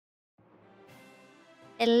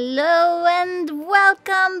Hello and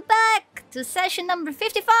welcome back to session number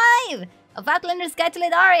 55 of Outlander's Guide to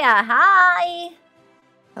Ledaria. Hi!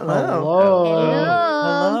 Hello.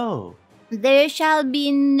 Hello. There shall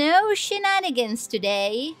be no shenanigans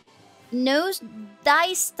today. No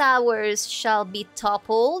dice towers shall be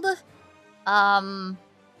toppled.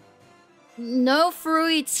 No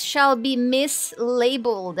fruits shall be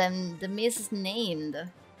mislabeled and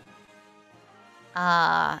misnamed.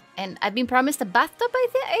 And I've been promised a bathtub,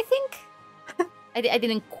 I think? I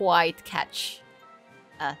didn't quite catch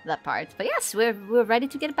that part. But yes, we're ready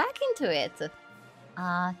to get back into it.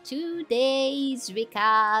 Today's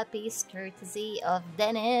recap is courtesy of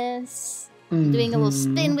Dennis. Doing a little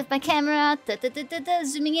spin with my camera.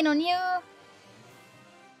 Zooming in on you.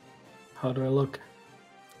 How do I look?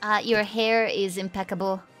 Your hair is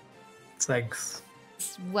impeccable. Thanks.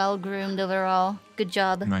 It's well groomed overall. Good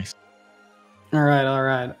job. Nice. All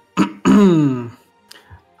right.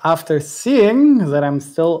 After seeing that I'm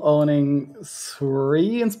still owning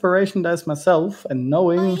 3 inspiration dice myself and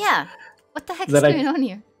knowing Oh yeah, what the heck is that going on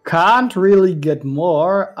here? can't really get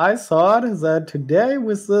more, I thought that today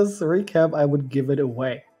with this recap I would give it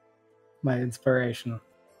away, my inspiration.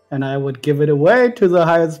 And I would give it away to the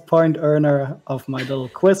highest point earner of my little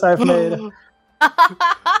quiz I've made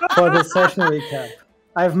for the session recap.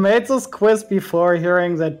 I've made this quiz before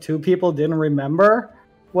hearing that 2 people didn't remember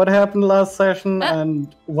what happened last session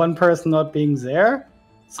and 1 person not being there.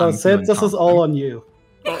 So Sid, this is all on you.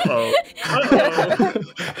 Uh-oh.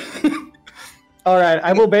 Alright,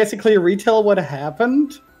 I will basically retell what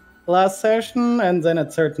happened last session and then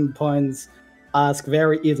at certain points ask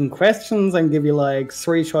very easy questions and give you like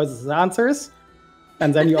 3 choices of answers.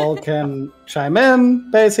 And then you all can chime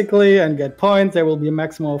in, basically, and get points. There will be a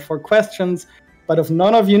maximum of 4 questions. But if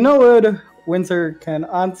none of you know it, Winther can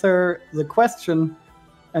answer the question.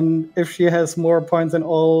 And if she has more points than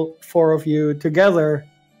all 4 of you together,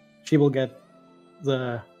 she will get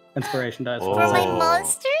the inspiration dice. For my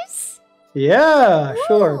monsters? Yeah,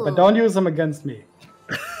 sure. Ooh. But don't use them against me.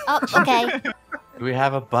 Oh, okay. Do we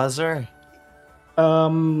have a buzzer?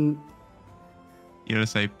 You gotta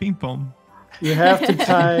say ping pong. You have to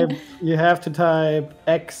type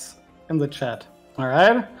X in the chat. All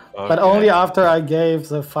right? Okay. But only after I gave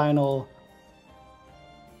the final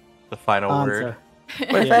The final answer. word.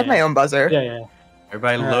 What if I have my own buzzer? Yeah.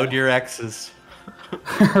 Everybody All load right. your X's.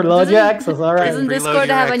 Load your X's, all right. Doesn't Preload Discord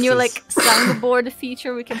your have a new X's. soundboard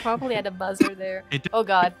feature? We can probably add a buzzer there. It- Oh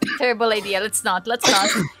god, terrible idea. Let's not.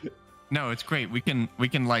 No, it's great. We can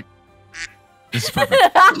like. This is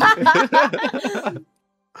perfect.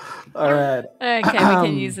 All right. Okay, we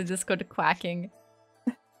can use the Discord quacking.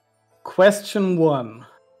 Question 1.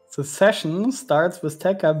 The session starts with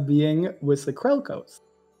Tekka being with the Krelkos.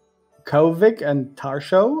 Kovic and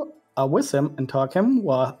Tarsho are with him and talk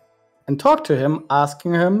to him,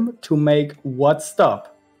 asking him to make what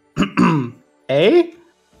stop? A.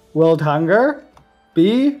 World hunger.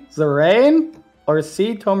 B. The rain. Or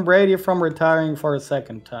C. Tom Brady from retiring for a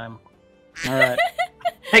second time. All right.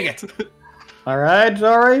 Hang it. All right,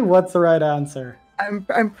 Jory. What's the right answer?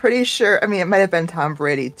 I'm pretty sure. I mean, it might have been Tom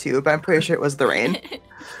Brady too, but I'm pretty sure it was the rain.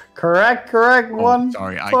 Correct. Oh, 1.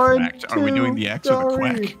 sorry, I point cracked. Are we doing the X or the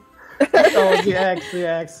Jory. quack? Oh, the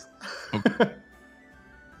X. Okay.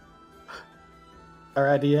 All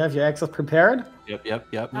right, do you have your X's prepared? Yep. Here's Oh,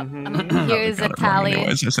 a got it wrong tally.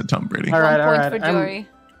 anyways. I said Tom Brady. All right, 1 all point right. for Jory.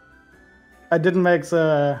 I didn't make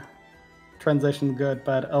the transition good,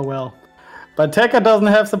 but oh well. But Tekka doesn't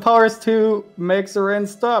have the powers to make the rain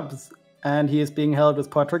stop, and he is being held with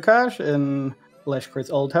Potrikash in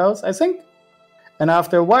Leshkrit's old house, I think. And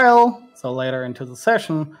after a while, so later into the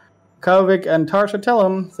session, Kovic and Tarsha tell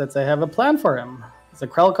him that they have a plan for him. The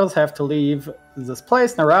Krelkos have to leave this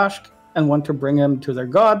place, Narashk, and want to bring him to their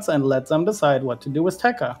gods and let them decide what to do with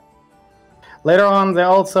Tekka. Later on, they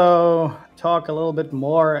also talk a little bit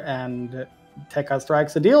more, and Tekka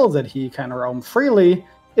strikes a deal that he can roam freely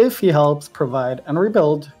if he helps provide and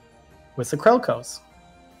rebuild with the Krelkos.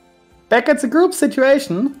 Back at the group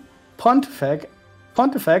situation, Pontifex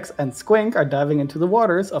and Squink are diving into the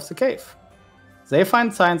waters of the cave. They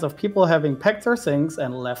find signs of people having packed their things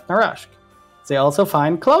and left Narashk. They also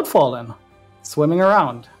find Cloudfallen swimming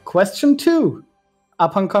around. Question 2.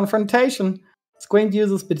 Upon confrontation, Squink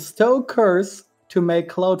uses Bestow Curse to make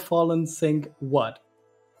Cloudfallen think what?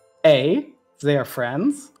 A. They are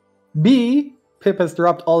friends. B. Pip has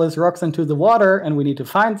dropped all his rocks into the water and we need to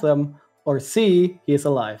find them. Or C. He is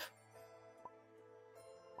alive.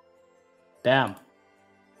 Damn.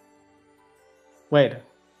 Wait.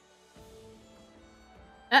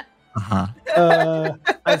 Uh-huh.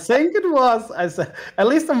 I think it was. At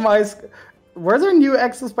least on my Were there new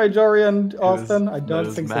X's by Jory and Austin? I it don't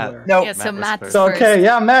was think so. Matt. There. No. Yeah, so Matt was Matt first. So first. okay,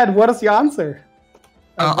 yeah, Matt, what is the answer?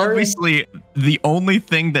 Obviously, the only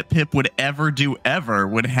thing that Pip would ever do ever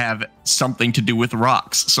would have something to do with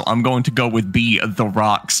rocks. So I'm going to go with B, the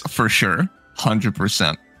rocks, for sure.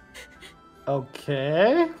 100%.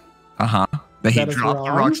 Okay. Uh-huh. That he That is dropped the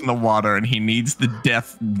wrong. rocks in the water and he needs the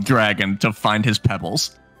death dragon to find his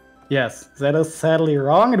pebbles. Yes, that is sadly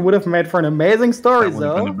wrong. It would have made for an amazing story, That would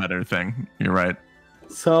have been a though. better thing. You're right.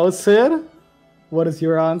 So, Sid, what is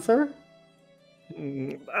your answer?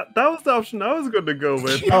 That was the option I was going to go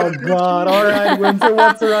with. Oh God! All right, Winter,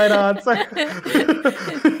 what's the right answer?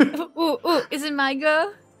 Ooh, is it my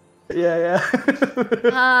go? yeah.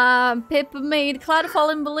 Pip made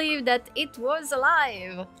Cloudfallen believe that it was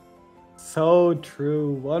alive. So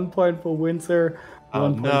true. 1 point for Winter. Oh,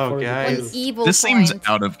 1 point no, for the guys. One Blues. evil This point. seems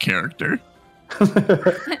out of character.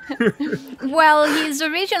 Well, his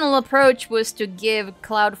original approach was to give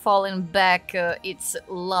Cloudfallen back its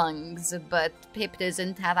lungs, but Pip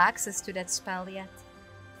doesn't have access to that spell yet.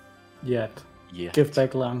 Yet. Yeah. Give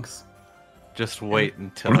back lungs. Just wait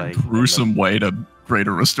until What a gruesome way to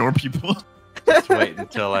restore people. Just wait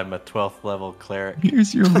until I'm a 12th level cleric.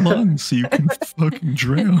 Here's your lungs so you can fucking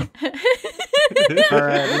drown.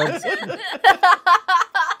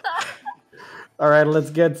 All right, let's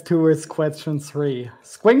get towards question 3.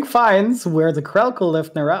 Squink finds where the Krelko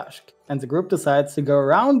left Narashk, and the group decides to go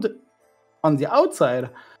around on the outside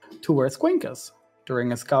to where Squink is.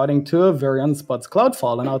 During a scouting tour, Virion spots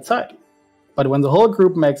Cloudfallen outside. But when the whole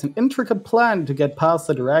group makes an intricate plan to get past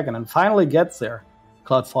the dragon and finally gets there,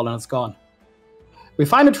 Cloudfallen is gone. We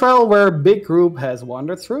find a trail where a big group has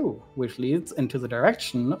wandered through, which leads into the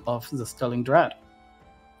direction of the Stilling Dread.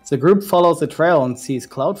 The group follows the trail and sees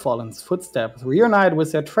Cloudfallen's footsteps reunite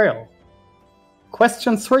with their trail.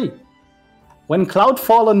 Question 3. When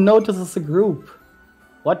Cloudfallen notices the group,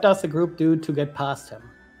 what does the group do to get past him?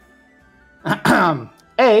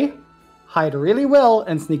 A. Hide really well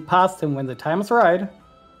and sneak past him when the time is right.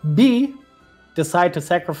 B. Decide to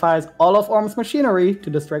sacrifice all of Orm's machinery to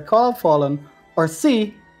distract Cloudfallen. Or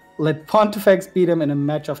C. Let Pontifex beat him in a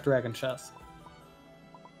match of dragon chess.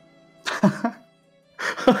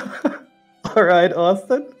 All right,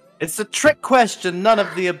 Austin. It's a trick question, none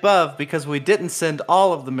of the above, because we didn't send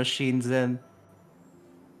all of the machines in.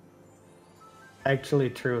 Actually,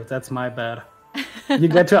 true. That's my bad. You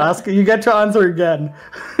get to ask. You get to answer again.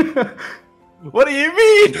 What do you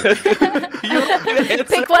mean?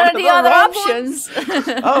 Pick one of the other options.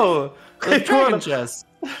 Oh, the dragon chest.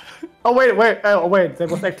 Oh wait. That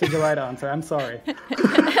was actually the right answer. I'm sorry.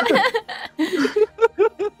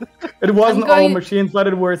 It wasn't all going- machines, but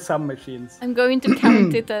it were some machines. I'm going to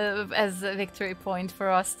count it as a victory point for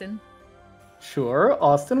Austin. Sure.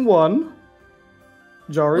 Austin won.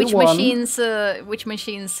 Jory Which won.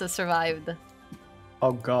 machines survived?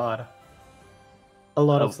 Oh God. A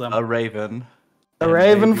lot of them. A raven. A And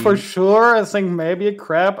raven for maybe- sure. I think maybe a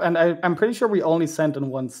crab, and I'm pretty sure we only sent in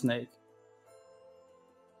one snake.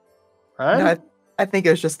 Right? No, I think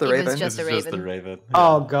it was just the It was raven. just- This a is the raven. raven.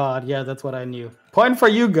 Oh God, yeah, that's what I knew. Point for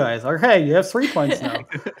you guys. Okay, you have 3 points now.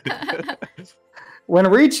 When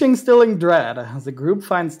reaching Stilling Dread, the group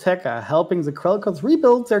finds Tekka helping the Krelkos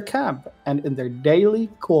rebuild their camp and in their daily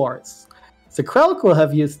course. The Krelko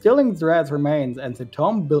have used Stilling Dread's remains and the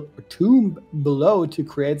tomb below to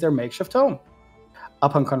create their makeshift home.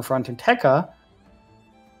 Upon confronting Tekka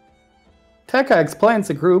explains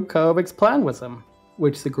the group Kaovic's plan with him,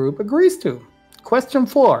 which the group agrees to. Question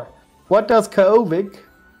 4. What does Kaovic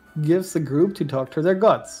gives the group to talk to their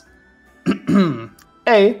gods?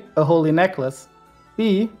 A. A holy necklace.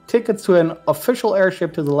 B. Tickets to an official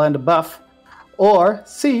airship to the land above. Or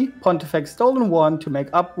C. Pontifex stolen one to make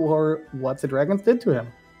up for what the dragons did to him.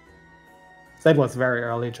 That was very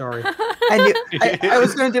early, Jory. I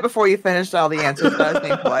was going to do it before you finished all the answers, but I was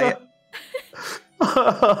being quiet.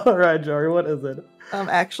 All right, Jory, what is it?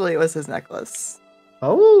 Actually, it was his necklace.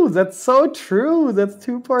 Oh, that's so true. That's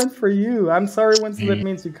 2 points for you. I'm sorry, Winston, that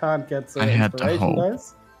means you can't get the I had to inspiration hope.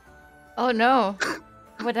 dice. Oh no.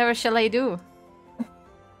 Whatever shall I do?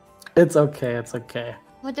 It's okay, it's okay.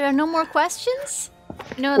 What, there are no more questions?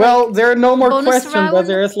 No, Well, there are no more bonus questions, but round?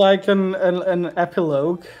 there is like an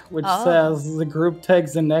epilogue which Oh. says the group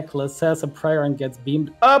takes the necklace, says a prayer, and gets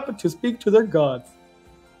beamed up to speak to their gods.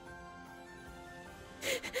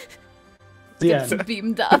 The it's end.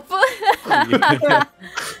 beamed up. I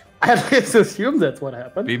at least assume that's what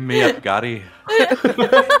happened. Beam me up, Gotti.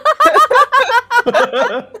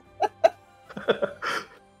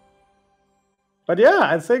 But yeah,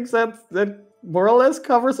 I think that more or less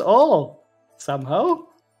covers all somehow.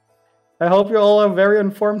 I hope you all are very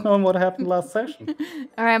informed on what happened last session.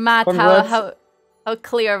 All right, Matt, Congrats. how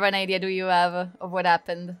clear of an idea do you have of what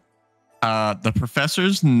happened? The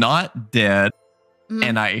professor's not dead,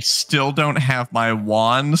 and I still don't have my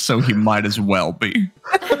wand, so he might as well be.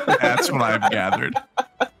 That's what I've gathered.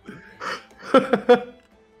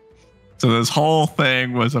 So this whole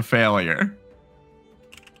thing was a failure.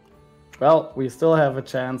 Well, we still have a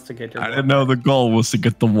chance to get your. I didn't know the goal was to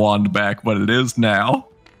get the wand back, but it is now.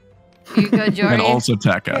 Here you go, Jory. And also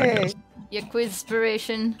Tekka, I Yay. guess. Your quiz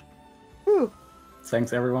inspiration. Whew.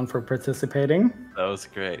 Thanks everyone for participating. That was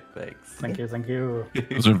great. Thanks. Thank you, thank you.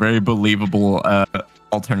 Those are very believable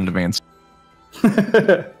alternative answers.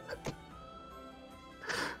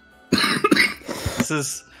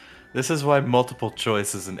 This is why multiple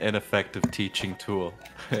choice is an ineffective teaching tool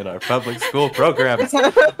in our public school programs.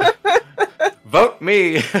 Vote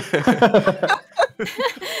me.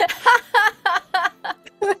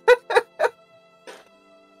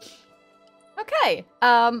 Okay.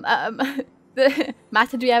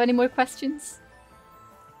 Matt, do you have any more questions?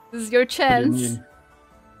 This is your What do you chance. mean?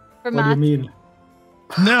 For What do Matt. you mean?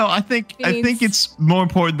 No, I think Means- it's more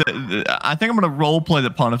important that I think I'm going to roleplay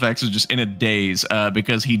that Pontifex is just in a daze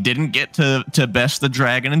because he didn't get to best the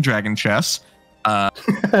dragon in Dragon Chess.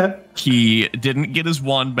 He didn't get his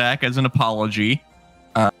wand back as an apology.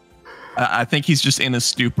 I think he's just in a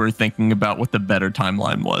stupor thinking about what the better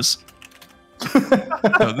timeline was.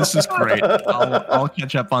 So this is great. I'll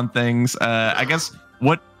catch up on things. I guess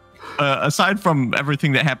what aside from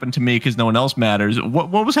everything that happened to me because no one else matters.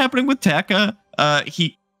 What was happening with Tekka?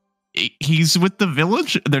 He's with the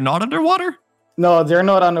village. They're not underwater. No, they're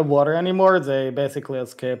not underwater anymore. They basically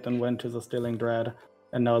escaped and went to the Stilling Dread,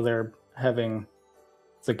 and now they're having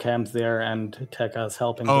the camp there, and Tekka is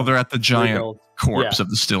helping. Oh, them they're at the giant rebuild. corpse Yeah. of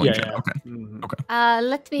the Stilling Yeah, Dread. yeah. Okay, Mhm. okay.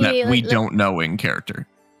 Let me. That we let- don't know in character,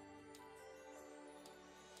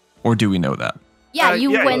 or do we know that? Yeah,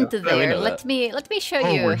 you yeah, went yeah, we there. know Let me show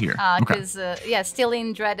Oh, you. we're here. Okay. Because yeah, still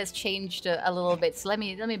in Dread has changed a little bit. So let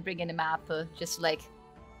me bring in a map, just like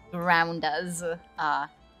ground us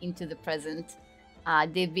into the present.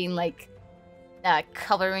 They've been like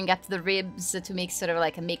covering up the ribs to make sort of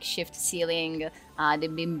like a makeshift ceiling.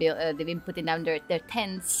 They've been putting down their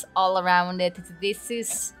tents all around it. This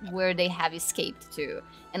is where they have escaped to,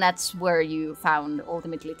 and that's where you found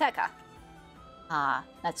ultimately Tekka.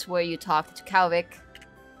 That's where you talked to Kalvik,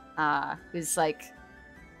 who's like,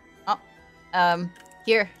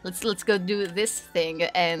 here, let's go do this thing,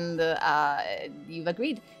 and you've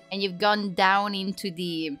agreed, and you've gone down into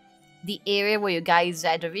the area where you guys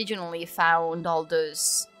had originally found all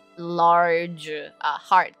those large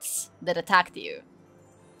hearts that attacked you,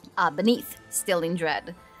 beneath, still in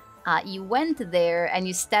Dread. You went there and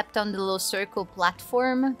you stepped on the little circle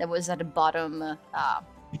platform that was at the bottom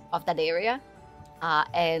of that area.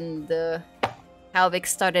 And Kalvik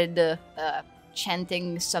started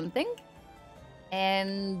chanting something.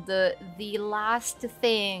 And the last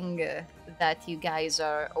thing that you guys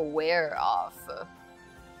are aware of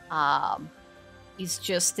is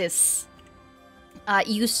just this.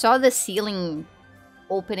 You saw the ceiling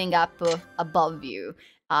opening up above you.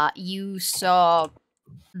 You saw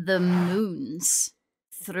the moons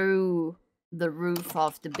through the roof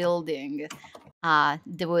of the building.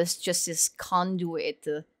 There was just this conduit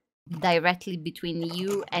directly between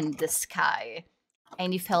you and the sky,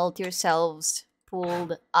 and you felt yourselves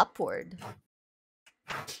pulled upward.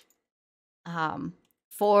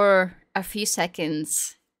 For a few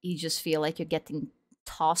seconds, you just feel like you're getting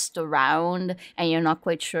tossed around and you're not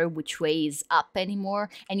quite sure which way is up anymore,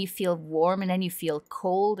 and you feel warm and then you feel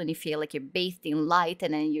cold and you feel like you're bathed in light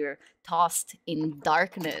and then you're tossed in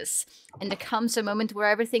darkness, and there comes a moment where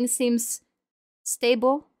everything seems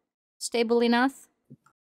stable enough,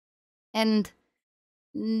 and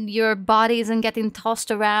your body isn't getting tossed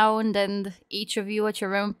around, and each of you at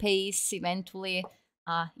your own pace eventually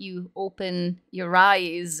you open your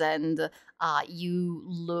eyes and you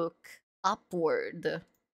look upward,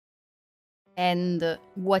 and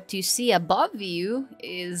what you see above you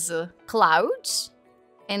is clouds,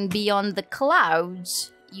 and beyond the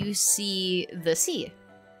clouds you see the sea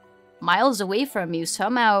miles away from you,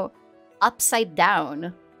 somehow upside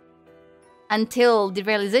down, until the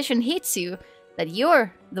realization hits you that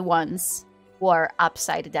you're the ones who are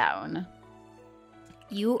upside down.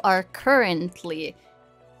 You are currently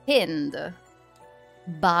pinned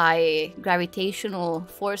by gravitational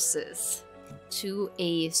forces to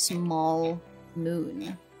a small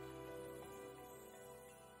moon.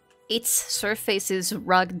 Its surface is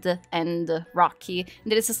rugged and rocky.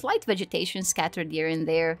 There is a slight vegetation scattered here and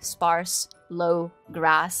there, sparse, low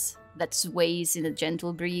grass that sways in a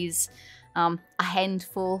gentle breeze. A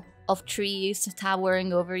handful of trees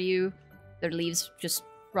towering over you, their leaves just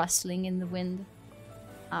rustling in the wind.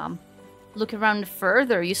 Look around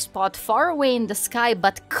further, you spot far away in the sky,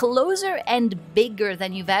 but closer and bigger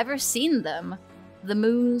than you've ever seen them, the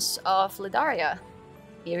moons of Ledaria,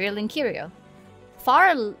 Iriel and Kiriel.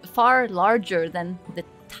 Far larger than the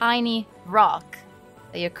tiny rock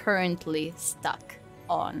that you're currently stuck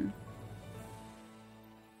on.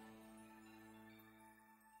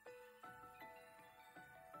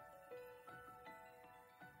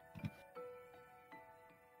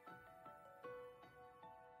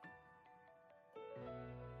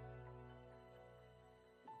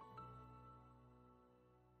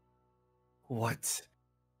 What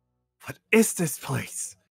is this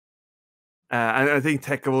place? I think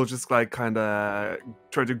Tekka will just like kind of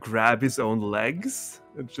try to grab his own legs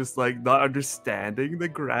and just like not understanding the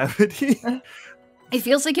gravity. It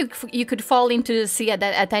feels like you could fall into the sea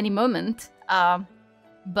at any moment,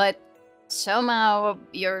 but somehow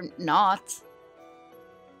you're not.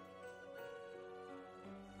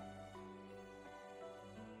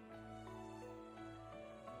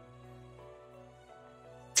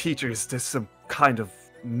 Teacher, is this some kind of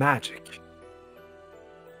magic?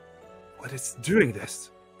 What is doing this?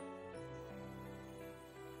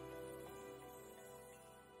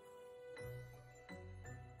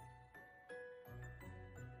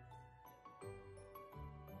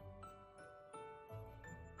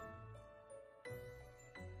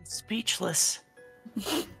 Speechless.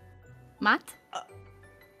 Matt?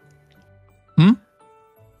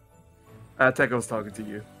 Tekka was talking to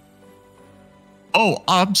you. Oh,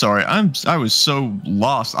 I'm sorry. I was so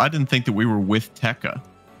lost. I didn't think that we were with Tekka.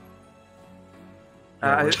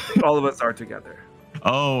 All of us are together.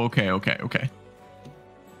 Oh, okay.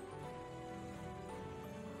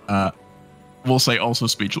 We'll say also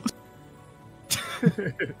speechless.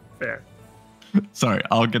 Fair. Sorry,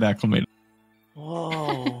 I'll get acclimated.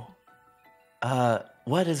 Whoa.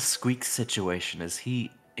 What is Squeak's situation? Is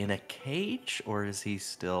he in a cage or is he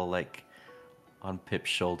still like on Pip's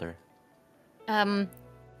shoulder?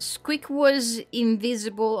 Squeak was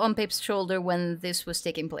invisible on Pip's shoulder when this was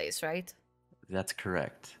taking place, right? That's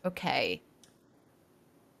correct. Okay.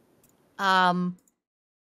 Pip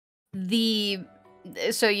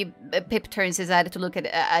turns his head to look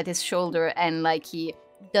at his shoulder, and like he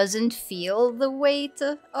doesn't feel the weight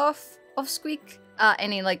of Squeak,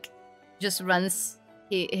 and he like just runs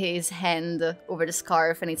his hand over the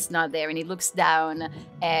scarf, and it's not there, and he looks down,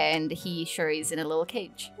 and he sure is in a little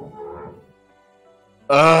cage.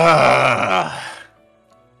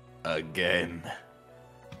 Again.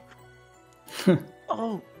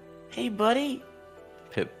 Oh, hey, buddy.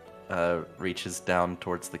 Pip reaches down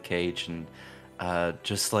towards the cage and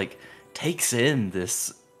just like takes in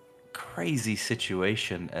this crazy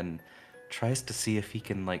situation and tries to see if he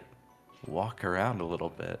can like walk around a little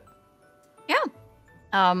bit. Yeah.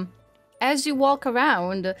 As you walk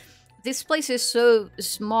around, this place is so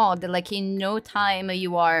small that like in no time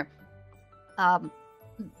you are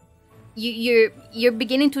you're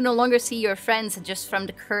beginning to no longer see your friends just from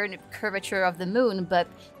the curvature of the moon, but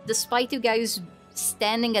despite you guys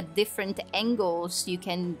standing at different angles,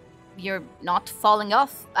 you're not falling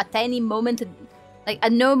off at any moment. Like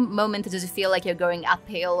at no moment does it feel like you're going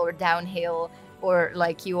uphill or downhill, or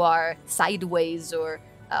like you are sideways or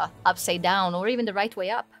upside down, or even the right way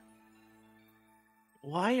up.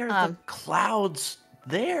 Why are the clouds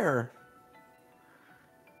there?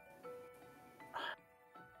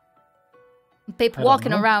 Pip,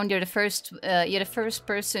 walking around, you're the first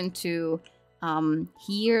person to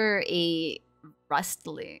hear a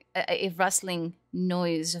rustling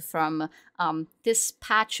noise from this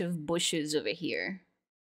patch of bushes over here.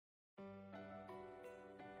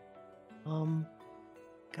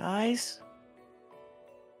 Guys,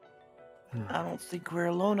 I don't think we're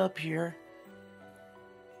alone up here.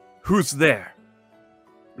 Who's there?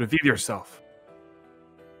 Reveal yourself.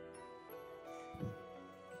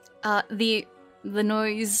 The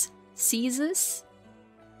noise ceases,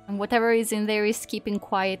 and whatever is in there is keeping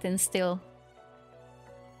quiet and still.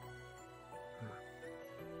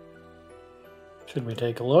 Should we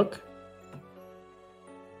take a look?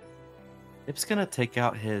 Pip's gonna take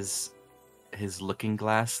out his looking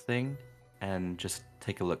glass thing and just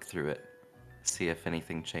take a look through it. See if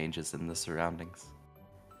anything changes in the surroundings.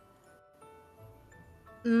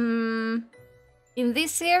 In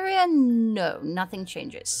this area, no, nothing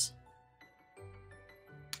changes.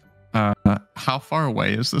 How far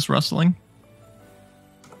away is this rustling?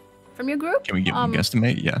 From your group? Can we give a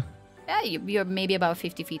guesstimate? Yeah. Yeah, you're maybe about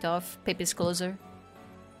 50 feet off. Pip is closer.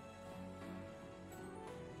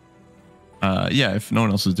 Yeah, if no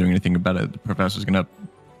one else is doing anything about it, the professor's gonna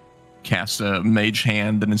cast a mage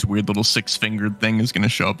hand, and his weird little 6-fingered thing is gonna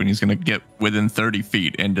show up, and he's gonna get within 30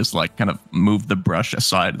 feet and just like kind of move the brush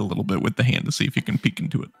aside a little bit with the hand to see if he can peek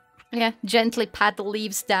into it. Yeah, gently pat the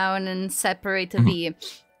leaves down and separate the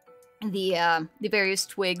various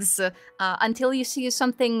twigs until you see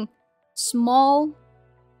something small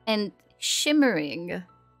and shimmering.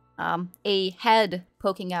 A head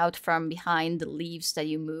poking out from behind the leaves that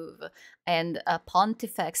you move. And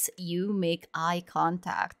Pontifex, you make eye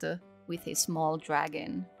contact with a small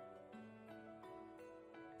dragon.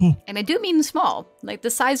 And I do mean small, like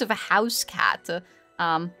the size of a house cat.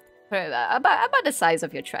 About the size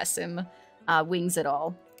of your Tresem, wings at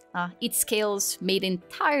all. Its scales made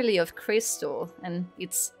entirely of crystal, and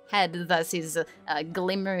its head thus is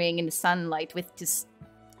glimmering in the sunlight with this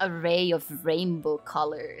array of rainbow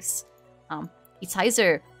colors. Its eyes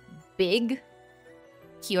are big,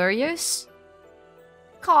 curious,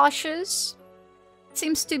 cautious. It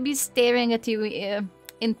seems to be staring at you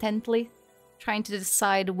intently, trying to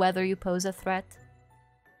decide whether you pose a threat.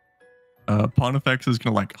 Pontifex is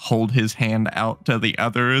gonna like hold his hand out to the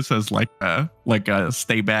others as like a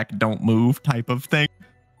stay back, don't move type of thing.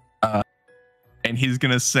 And he's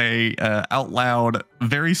gonna say out loud,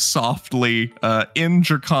 very softly, in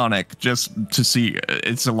Draconic, just to see.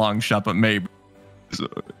 It's a long shot, but maybe.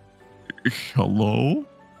 Hello,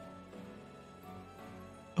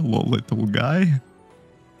 little guy.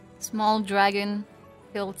 Small dragon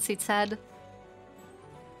tilts its head.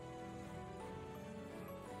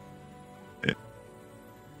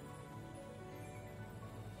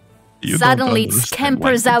 You Suddenly, don't it understand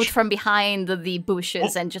scampers out language. from behind the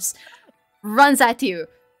bushes and just runs at you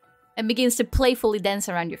and begins to playfully dance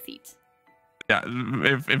around your feet. Yeah,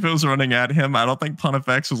 if it was running at him, I don't think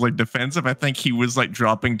Pontifex was like defensive. I think he was like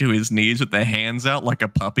dropping to his knees with the hands out like a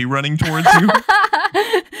puppy running towards you.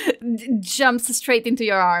 Jumps straight into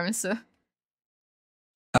your arms.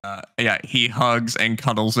 Yeah, he hugs and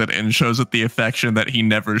cuddles it and shows it the affection that he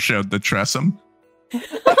never showed the Tressum.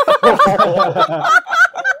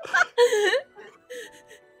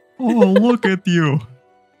 Oh, look at you.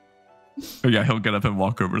 Oh yeah, he'll get up and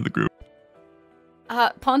walk over to the group.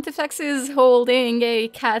 Pontifex is holding a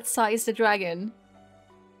cat-sized dragon.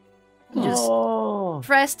 Just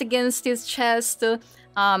pressed against his chest.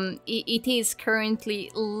 It is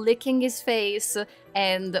currently licking his face,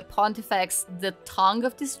 and Pontifex, the tongue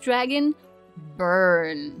of this dragon,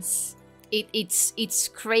 burns. It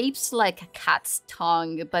scrapes like a cat's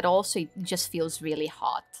tongue, but also it just feels really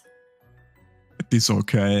hot. It is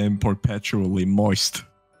okay, I'm perpetually moist.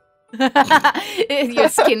 Your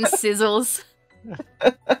skin sizzles.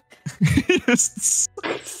 Yes.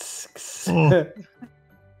 Oh.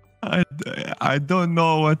 I don't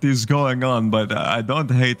know what is going on, but I don't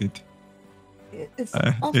hate it. It's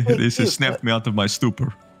awfully This has cute, snapped but- me out of my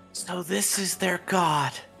stupor. So this is their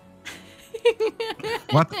god.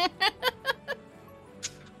 What?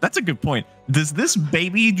 That's a good point. Does this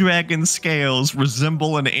baby dragon scales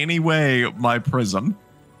resemble in any way my prism?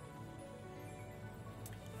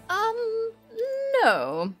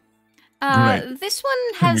 No. Great. This one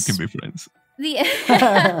We has can be friends. the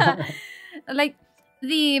like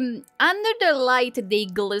the under the light they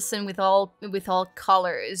glisten with all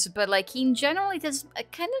colors, but like in general it has a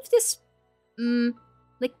kind of this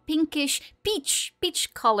like pinkish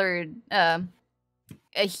peach colored a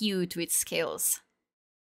hue to its scales.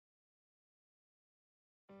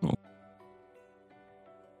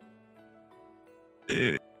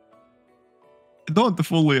 I don't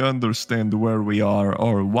fully understand where we are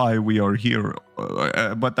or why we are here,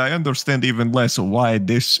 but I understand even less why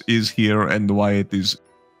this is here and why it is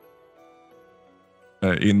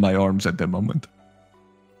in my arms at the moment.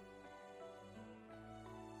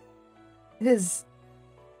 It is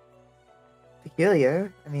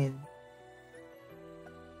peculiar. I mean,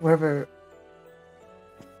 wherever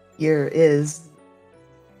here is,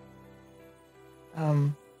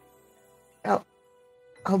 I'm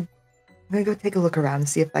gonna go take a look around and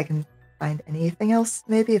see if I can find anything else.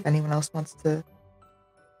 Maybe if anyone else wants to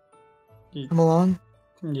come along.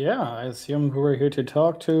 Yeah, I assume who we're here to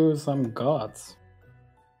talk to some gods.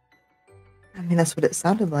 I mean, that's what it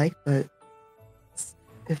sounded like, but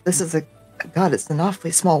if this is a god, it's an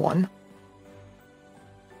awfully small one.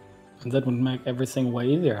 And that would make everything way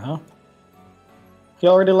easier, huh? He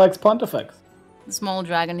already likes Pontifex. The small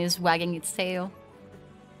dragon is wagging its tail.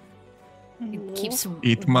 It keeps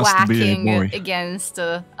It must be a whacking boy. against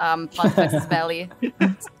Pontifex's belly.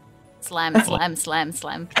 Slam, slam, slam,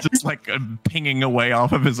 slam. Just like pinging away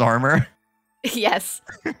off of his armor. Yes.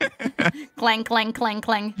 Clang, clang, clang,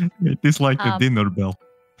 clang. It is like a Um, dinner bell.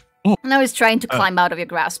 Now he's trying to climb out of your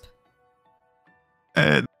grasp.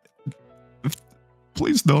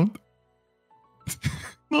 Please don't.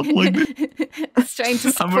 Not like this. He's trying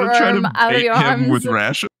to I'm gonna try squirm to out of bait your him arms. with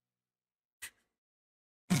ration.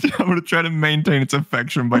 I'm gonna try to maintain its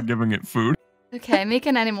affection by giving it food. Okay, make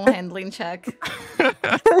an animal handling check.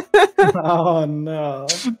 Oh no.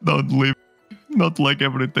 Not leave. Not like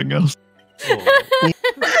everything else.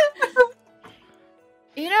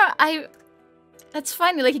 You know, that's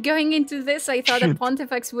funny. Like, going into this, I thought that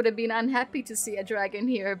Pontifex would have been unhappy to see a dragon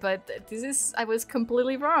here, but I was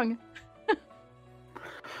completely wrong.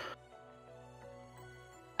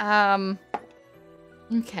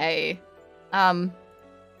 Okay.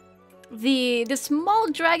 The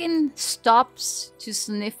small dragon stops to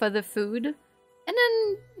sniff at the food, and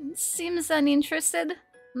then seems uninterested.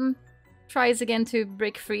 Tries again to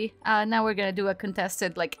break free. Now we're gonna do a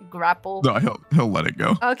contested, like, grapple. No, he'll let it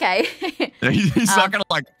go. Okay. He's not gonna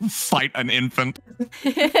like fight an infant.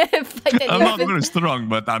 I'm not very strong,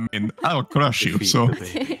 but I mean, I'll crush you. So.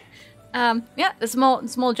 Yeah, the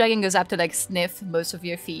small dragon goes up to like sniff most of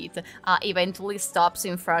your feet. Eventually stops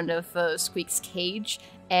in front of Squeak's cage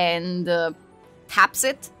and taps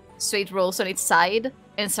it. So it rolls on its side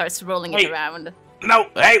and starts rolling it around. No,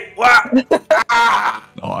 hey, what?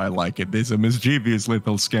 Oh, I like it. There's a mischievous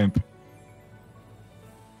little scamp.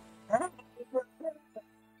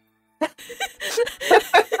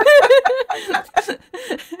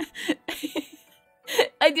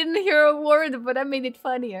 I didn't hear a word, but I made it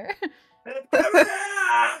funnier.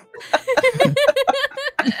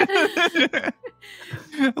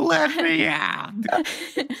 Let me out.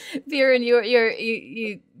 Viren,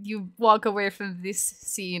 you walk away from this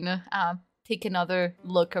scene. Take another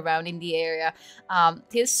look around in the area.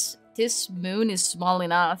 This moon is small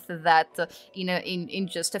enough that in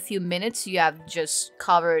just a few minutes you have just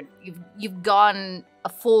covered. You've gone a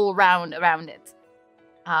full round around it.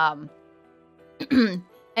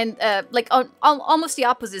 And like on almost the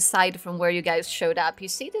opposite side from where you guys showed up, you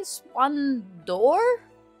see this one door.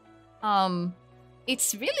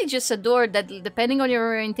 It's really just a door that, depending on your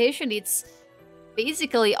orientation, it's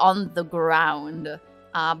basically on the ground.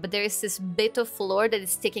 But there is this bit of floor that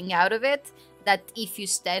is sticking out of it, that if you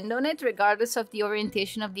stand on it, regardless of the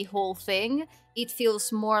orientation of the whole thing, it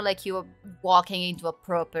feels more like you're walking into a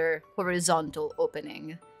proper horizontal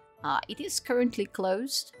opening. It is currently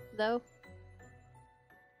closed, though.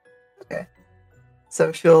 Okay.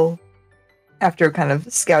 So she'll, after kind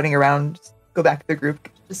of scouting around, go back to the group,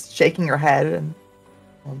 just shaking her head, and,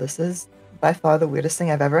 well, this is by far the weirdest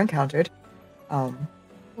thing I've ever encountered.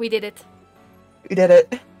 We did it. We did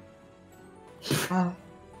it.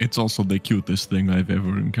 It's also the cutest thing I've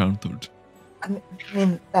ever encountered. I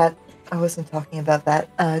mean, that, I wasn't talking about that.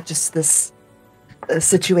 Just this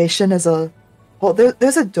situation as a whole.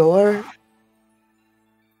 There's a door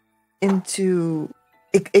into...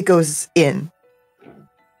 It goes in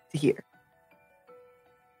to here.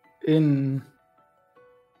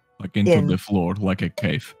 Like into the floor, like a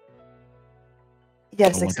cave.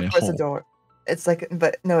 Yes, Or except like for it's a door. It's like,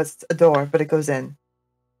 but no, it's a door, but it goes in.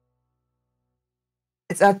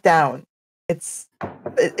 It's not down. It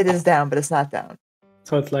is down, but it's not down.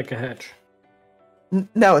 So it's like a hatch.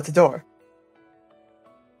 No, it's a door.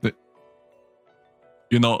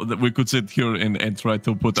 You know, that we could sit here and try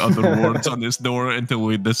to put other words on this door until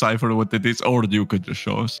we decipher what it is, or you could just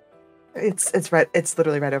show us. It's right. It's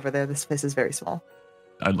literally right over there. This place is very small.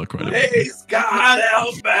 I look right at it. Please, God,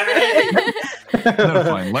 help me! They're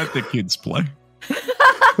fine. Let the kids play.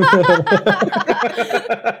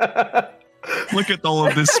 Look at all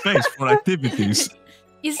of this space for activities.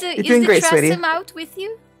 Is the great, sweetie. Tressum out with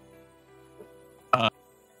you?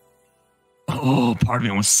 Oh, part of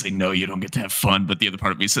me wants to say no, you don't get to have fun, but the other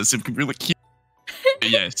part of me says it could be really cute.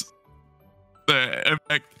 Yes. In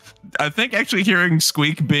fact, I think actually hearing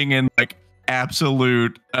Squeak being in like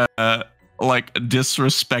absolute like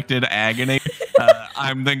disrespected agony,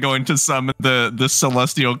 I'm then going to summon the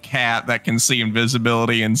celestial cat that can see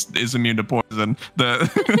invisibility and is immune to poison,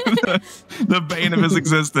 the bane of his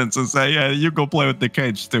existence, and say, yeah, you go play with the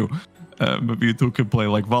cage too. Maybe you two could play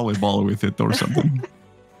like volleyball with it or something.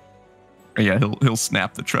 Yeah, he'll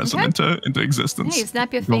snap the Tressum into existence. Yeah, you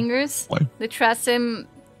snap your Go fingers. play. The Tressum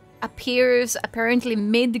appears apparently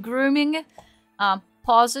mid-grooming,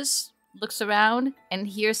 pauses, looks around, and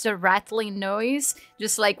hears a rattling noise,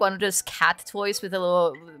 just like one of those cat toys with a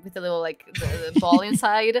little like the ball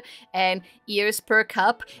inside, and ears perk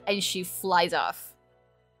up, and she flies off.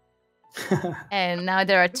 And now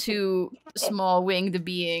there are two small winged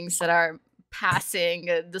beings that are passing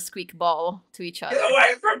the squeak ball to each other. Get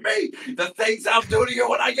away from me! The things I'll do to you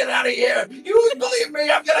when I get out of here! You wouldn't believe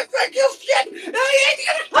me! I'm gonna crack your shit!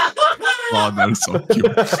 Oh, that is so cute.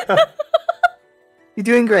 You're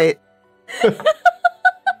doing great.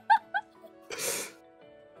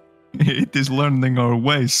 It is learning our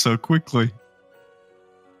ways so quickly.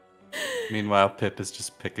 Meanwhile, Pip is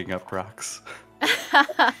just picking up rocks.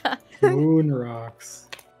 Moon rocks.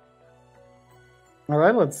 All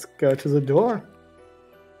right, let's go to the door.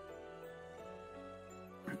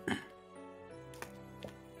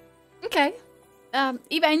 Okay.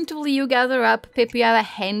 Eventually you gather up, Pip, you have a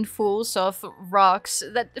handfuls of rocks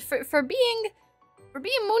that for being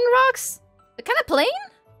moon rocks, they're kind of plain.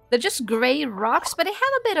 They're just gray rocks, but they have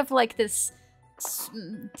a bit of like this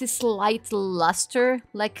light luster,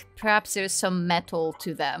 like perhaps there's some metal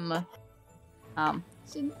to them. So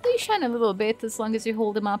they shine a little bit as long as you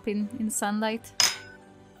hold them up in sunlight.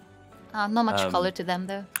 Not much color to them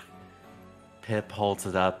though. Pip holds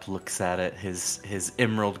it up, looks at it, his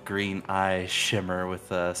emerald green eyes shimmer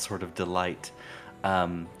with a sort of delight.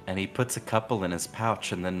 And he puts a couple in his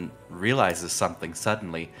pouch and then realizes something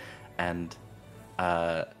suddenly and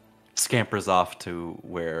scampers off to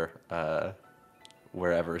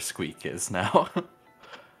wherever Squeak is now.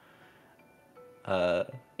 Yeah,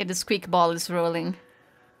 the squeak ball is rolling.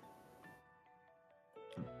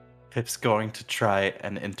 Pip's going to try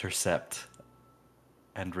and intercept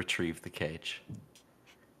and retrieve the cage.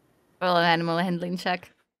 Roll an animal handling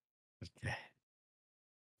check. Okay.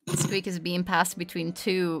 Squeak is being passed between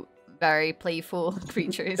two very playful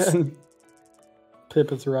creatures. And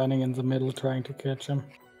Pip is running in the middle trying to catch him.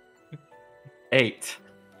 8.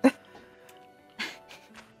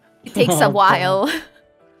 It takes Oh, a while.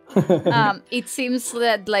 God. It seems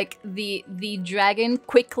that like the dragon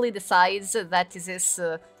quickly decides that this is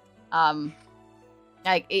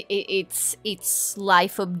like its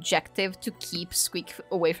life objective to keep Squeak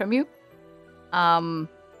away from you. And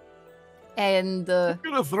I'm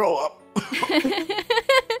gonna throw up.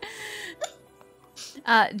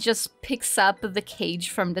 just picks up the cage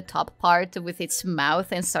from the top part with its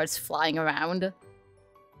mouth and starts flying around.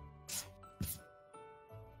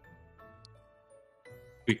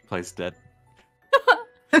 Squeak plays dead.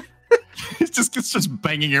 It just gets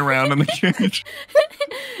banging around in the cage.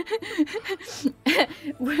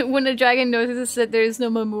 When the dragon notices that there is no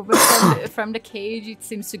more movement from the cage, it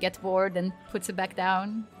seems to get bored and puts it back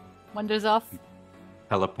down, wanders off.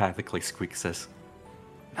 Telepathically, Squeak says,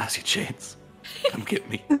 "Now's your chance. Come get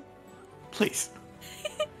me. Please."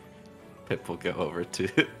 Pip will go over to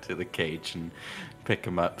the cage and pick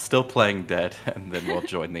him up, still playing dead, and then we'll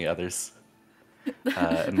join the others.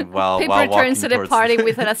 And while Pip while returns to walking the towards party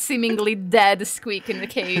with a seemingly dead Squeak in the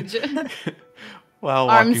cage. while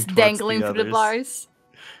Arms walking towards dangling the through the others, bars.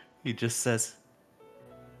 he just says,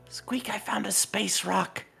 "Squeak, I found a space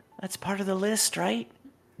rock. That's part of the list, right?"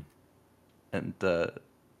 And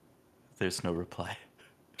there's no reply.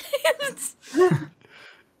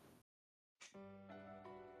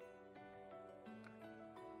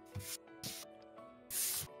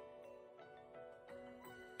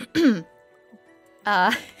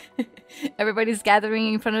 Everybody's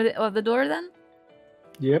gathering in front of the door then?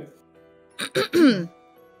 Yep.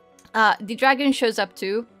 The dragon shows up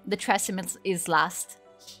too. The Tresim is last.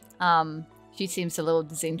 She seems a little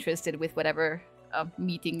disinterested with whatever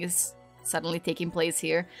meeting is suddenly taking place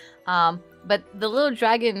here. But the little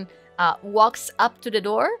dragon walks up to the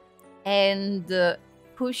door and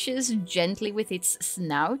pushes gently with its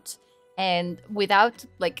snout. And without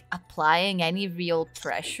like applying any real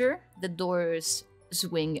pressure, the doors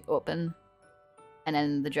swing open. And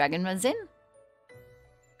then the dragon runs in.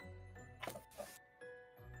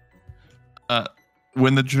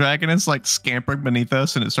 When the dragon is like scampering beneath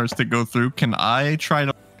us and it starts to go through, can I try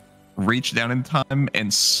to reach down in time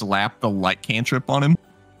and slap the light cantrip on him?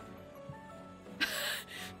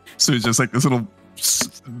 So it's just like this little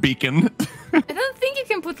beacon. I don't think you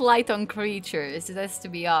can put light on creatures. It has to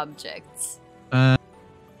be objects.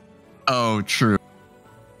 Oh, true.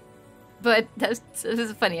 But this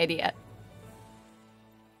is a funny idea.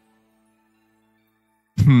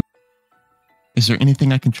 Is there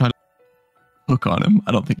anything I can try to hook on him?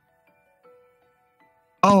 I don't think.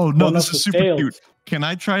 Oh no, One this of is the super scales. cute. Can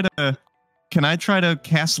I try to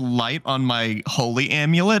cast light on my holy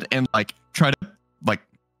amulet and like try to like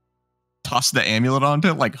toss the amulet onto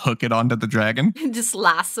it, like hook it onto the dragon? Just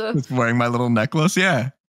lasso. It's wearing my little necklace,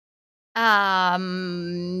 yeah.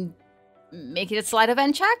 Make it a sleight of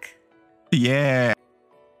hand check. Yeah.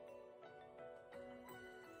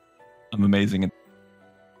 I'm amazing at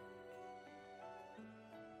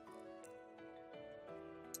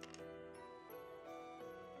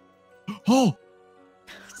Oh!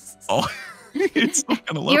 Oh, it's not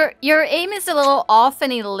gonna look Your aim is a little off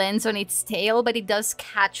and it lands on its tail, but it does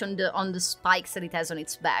catch on the spikes that it has on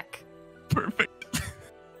its back. perfect.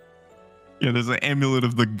 Yeah, there's an amulet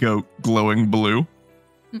of the goat glowing blue.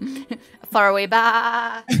 Far away,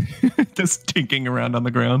 bah! Just tinking around on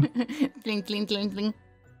the ground. Cling, cling, cling, cling.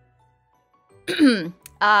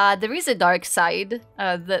 There is a dark side.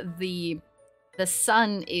 The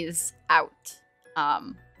sun is out.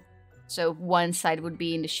 So one side would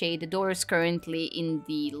be in the shade. The door is currently in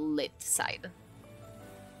the lit side.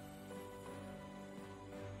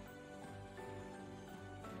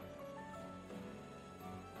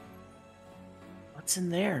 What's in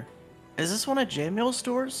there? Is this one of Jamil's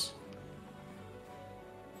stores?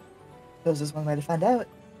 Suppose there's one way to find out.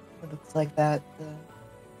 It looks like that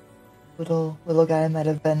little guy might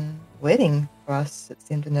have been waiting for us. It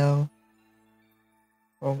seemed to know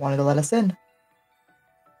or wanted to let us in.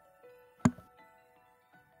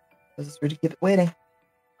 Suppose it's rude to keep it waiting.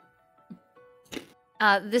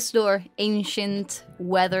 This door, ancient,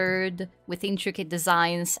 weathered, with intricate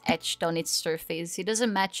designs etched on its surface. It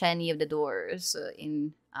doesn't match any of the doors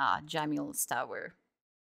in Jamil's tower.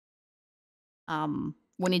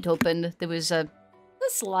 When it opened, there was a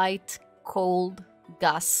slight cold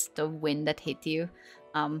gust of wind that hit you.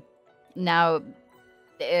 Now,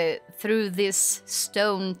 through this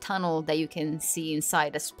stone tunnel that you can see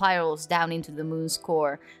inside, that spirals down into the moon's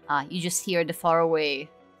core, you just hear the faraway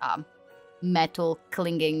metal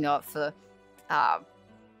clinging of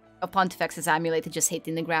Pontifex's amulet just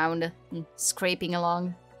hitting the ground, and scraping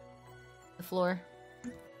along the floor.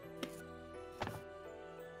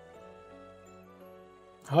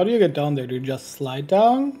 How do you get down there? Do you just slide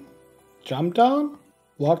down? Jump down?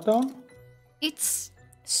 Walk down? It's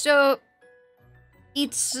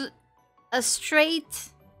a straight,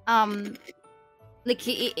 like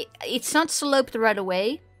it's not sloped right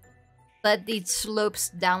away, but it slopes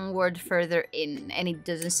downward further in, and it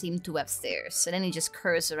doesn't seem to have stairs, and then it just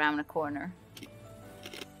curves around a corner.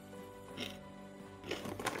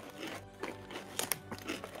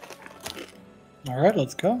 Alright,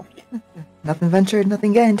 let's go. Nothing ventured,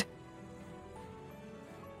 nothing gained.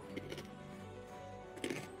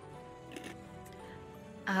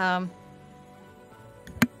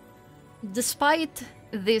 Despite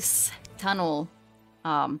this tunnel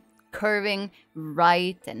curving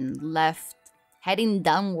right and left, heading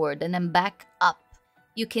downward and then back up,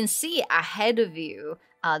 you can see ahead of you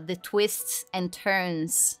the twists and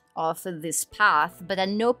turns of this path, but at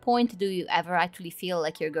no point do you ever actually feel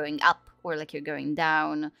like you're going up or like you're going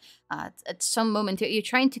down. At some moment, you're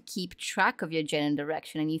trying to keep track of your general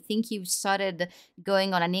direction, and you think you've started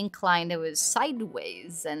going on an incline that was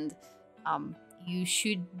sideways, and you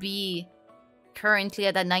should be currently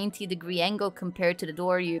at a 90-degree angle compared to the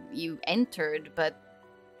door you entered, but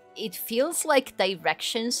it feels like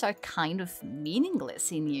directions are kind of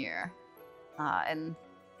meaningless in here. And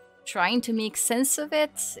trying to make sense of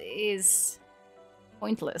it is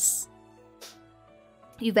pointless.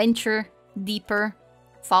 You venture deeper,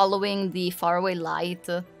 following the faraway light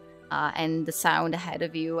and the sound ahead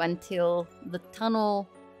of you until the tunnel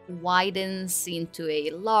widens into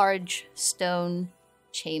a large stone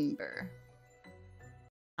chamber.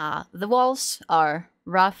 The walls are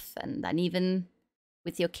rough and uneven,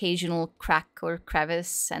 with the occasional crack or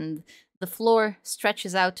crevice, and the floor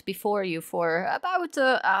stretches out before you for about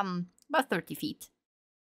 30 feet.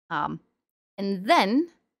 And then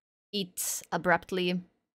it abruptly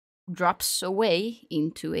drops away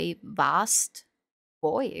into a vast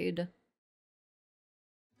void.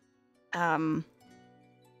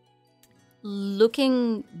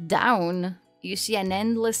 Looking down, you see an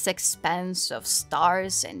endless expanse of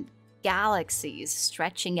stars and galaxies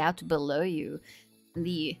stretching out below you.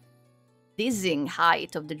 The dizzying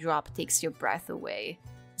height of the drop takes your breath away.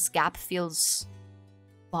 This gap feels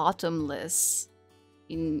bottomless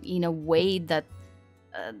in a way that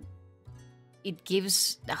it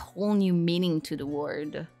gives a whole new meaning to the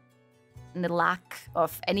word. And the lack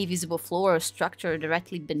of any visible floor or structure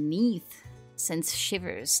directly beneath sends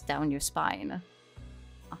shivers down your spine.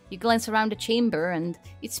 You glance around the chamber and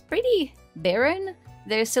it's pretty barren.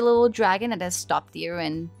 There's a little dragon that has stopped here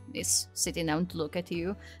and is sitting down to look at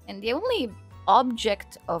you. And the only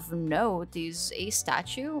object of note is a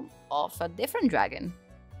statue of a different dragon.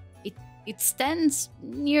 It stands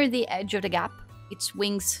near the edge of the gap, its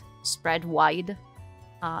wings spread wide.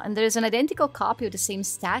 And there's an identical copy of the same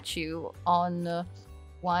statue on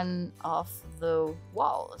one of the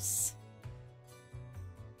walls.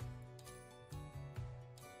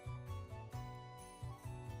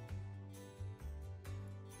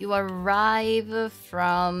 You arrive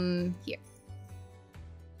from here.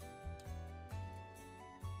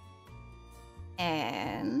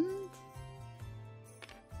 And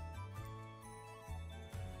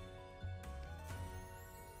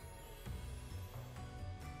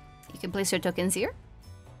you can place your tokens here.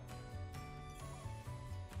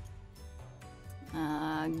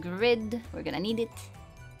 Grid, we're gonna need it.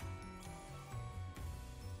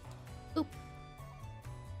 Oop.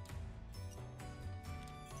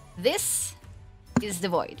 This is the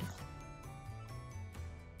void.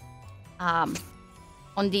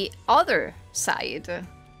 On the other side,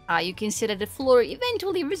 you can see that the floor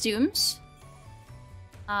eventually resumes.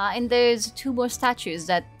 And there's 2 more statues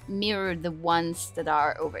that mirror the ones that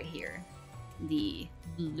are over here. The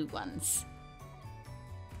blue ones.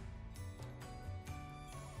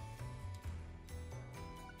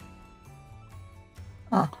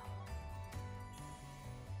 Huh.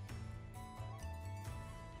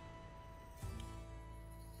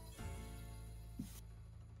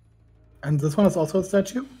 And this one is also a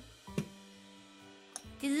statue?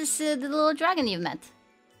 This is the little dragon you've met.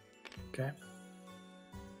 Okay.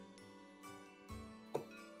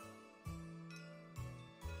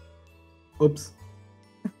 Oops.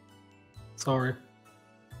 Sorry.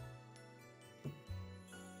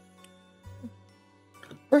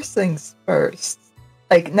 First things first.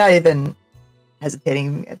 Like, not even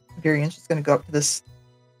hesitating, Virian's just gonna go up to this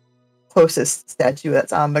closest statue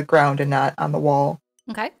that's on the ground and not on the wall.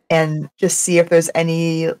 Okay. And just see if there's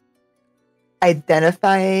any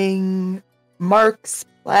identifying marks,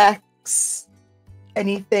 plaques,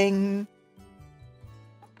 anything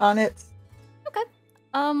on it. Okay.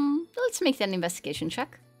 Let's make an investigation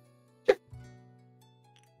check. Sure.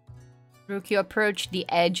 Rook, you approach the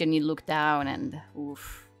edge and you look down and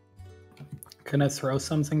oof. Can I throw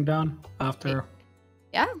something down after?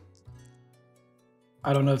 Yeah.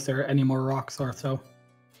 I don't know if there are any more rocks or so.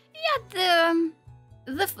 Yeah,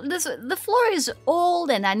 the floor is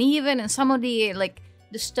old and uneven, and some of the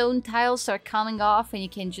the stone tiles are coming off, and you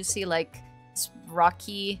can just see this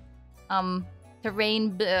rocky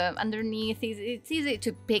terrain underneath. It's easy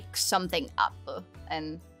to pick something up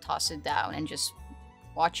and toss it down and just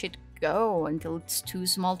watch it go until it's too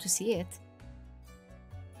small to see it.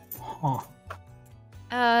 Huh.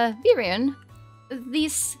 Virion,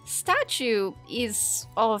 this statue is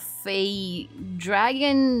of a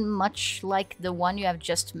dragon much like the one you have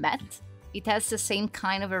just met. It has the same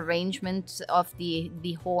kind of arrangement of the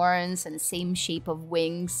horns and the same shape of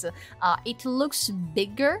wings. It looks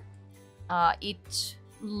bigger. It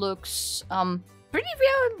looks pretty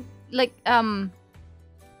real,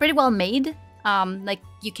 pretty well made.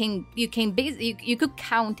 You could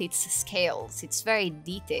count its scales. It's very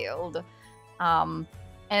detailed.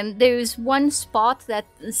 And there's one spot that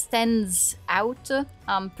stands out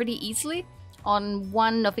pretty easily. On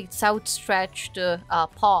one of its outstretched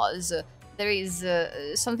paws, there is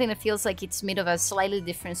something that feels like it's made of a slightly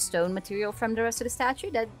different stone material from the rest of the statue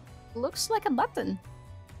that looks like a button.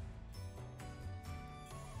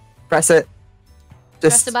 Press it.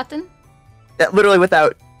 Press the button? Yeah, literally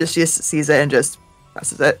without, she just sees it and just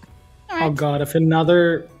presses it. All right. Oh god, if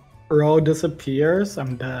another row disappears,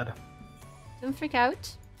 I'm dead. Don't freak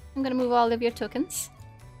out. I'm gonna move all of your tokens.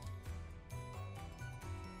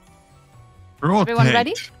 Everyone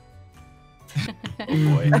ready?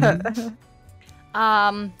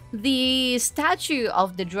 The statue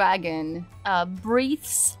of the dragon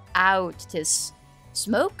breathes out this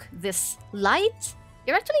smoke, this light.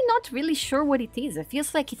 You're actually not really sure what it is. It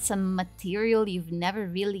feels like it's a material you've never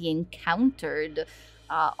really encountered.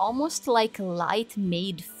 Almost like light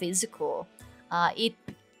made physical. It,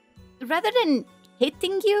 rather than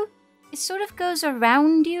hitting you, it sort of goes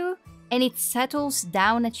around you and it settles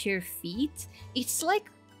down at your feet. It's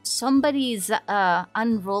like somebody's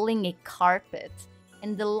unrolling a carpet,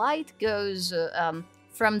 and the light goes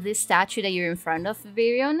from this statue that you're in front of,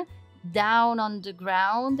 Virion, down on the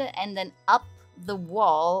ground and then up the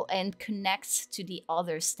wall and connects to the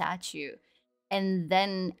other statue. And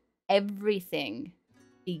then everything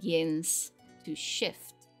begins to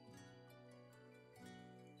shift.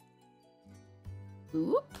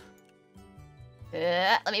 Oop.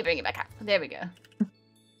 Let me bring it back up. There we go.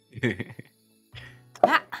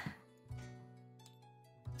 Ah.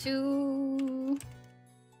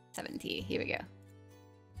 270. Here we go.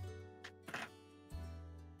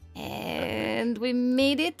 And we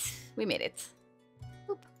made it. We made it.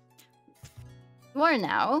 Oop. We're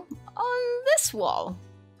now on this wall.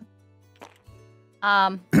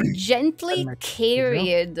 Gently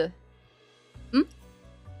carried.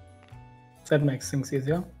 That makes things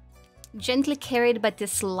easier. gently carried by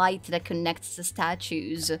this light that connects the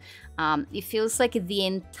statues. It feels like the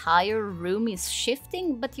entire room is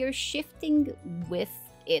shifting, but you're shifting with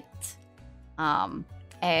it.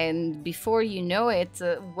 And before you know it,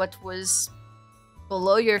 what was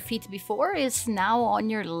below your feet before is now on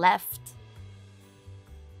your left.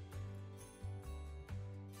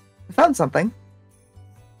 I found something.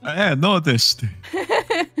 I noticed.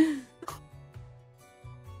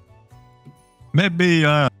 Maybe,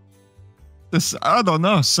 this, I don't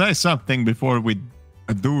know, say something before we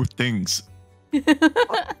do things. I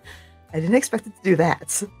didn't expect it to do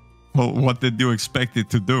that. Well, what did you expect it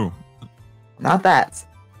to do? Not that.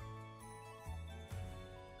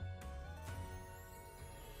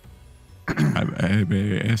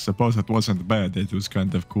 I suppose it wasn't bad. It was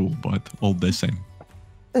kind of cool, but all the same.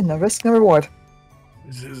 There's no risk, no reward.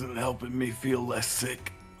 This isn't helping me feel less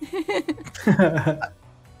sick.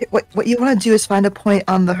 What you want to do is find a point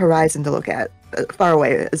on the horizon to look at, far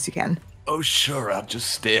away as you can. Oh, sure, I'll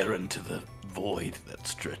just stare into the void that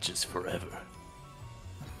stretches forever.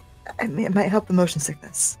 I mean, it might help the motion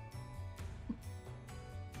sickness.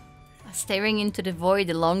 Staring into the void,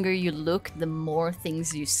 the longer you look, the more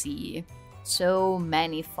things you see. So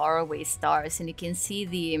many faraway stars, and you can see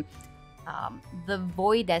the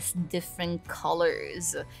void has different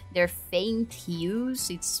colors. They're faint hues.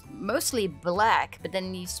 It's mostly black, but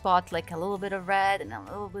then you spot like a little bit of red and a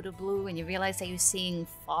little bit of blue, and you realize that you're seeing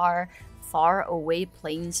far, far away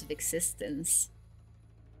planes of existence.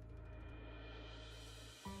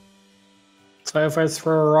 So if I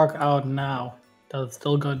throw a rock out now, does it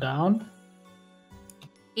still go down?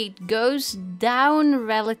 It goes down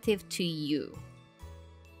relative to you.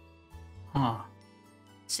 Huh.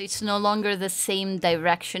 So it's no longer the same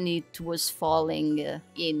direction it was falling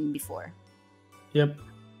in before. Yep.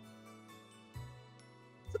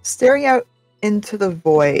 Staring out into the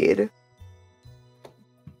void,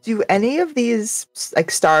 do any of these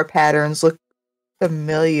like star patterns look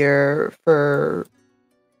familiar for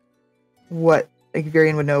what like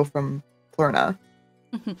Virion would know from Plurna?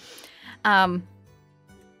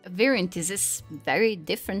 Variant is very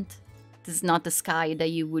different. This is not the sky that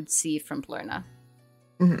you would see from Plurna.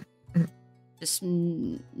 Mm-hmm. Just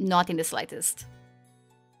not in the slightest.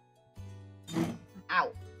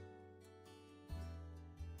 Ow.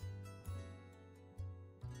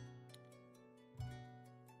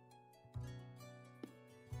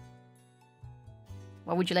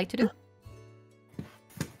 What would you like to do?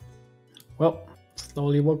 Well,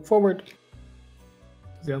 slowly walk forward to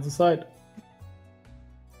the other side.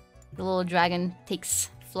 The little dragon takes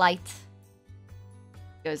flight,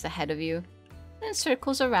 goes ahead of you, and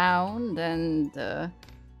circles around, and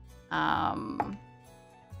 1,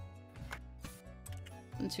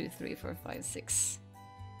 2, 3, 4, 5, 6.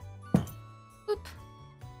 Oop!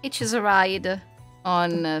 Hitches a ride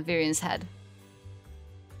on Virion's head.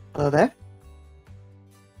 Hello there.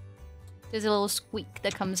 There's a little squeak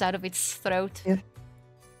that comes out of its throat. Yeah.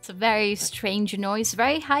 It's a very strange noise,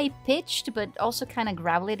 very high pitched, but also kind of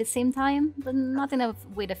gravelly at the same time, but not in a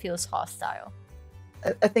way that feels hostile.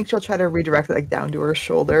 I think she'll try to redirect it like down to her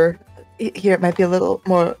shoulder. Here, it might be a little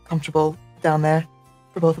more comfortable down there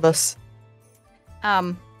for both of us.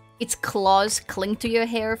 Its claws cling to your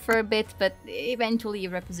hair for a bit, but eventually you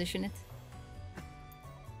reposition it.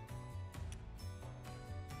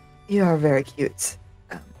 You are very cute.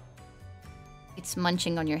 It's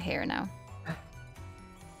munching on your hair now.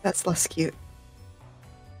 That's less cute.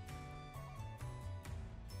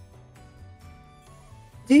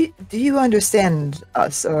 Do you understand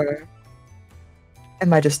us, or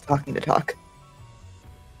am I just talking to talk?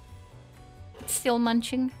 It's still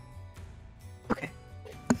munching. Okay.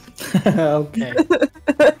 Okay.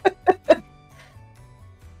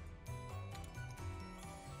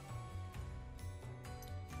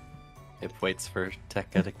 It waits for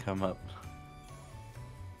Tekka to come up.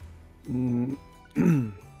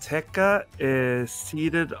 Tekka is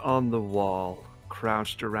seated on the wall,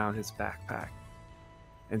 crouched around his backpack,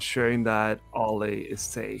 ensuring that Ollie is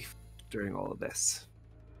safe during all of this.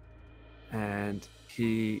 And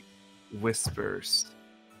he whispers,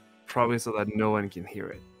 probably so that no one can hear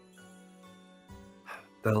it.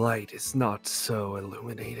 The light is not so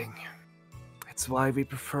illuminating. It's why we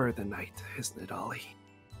prefer the night, isn't it, Ollie?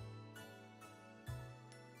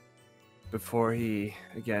 Before he,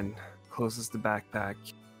 again, closes the backpack,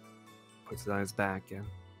 puts it on his back, and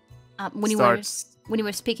When you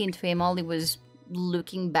were speaking to him, Ollie was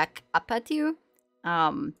looking back up at you.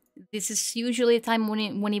 This is usually a time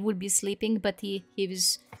when he would be sleeping, but he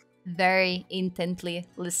was very intently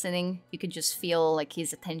listening. You could just feel like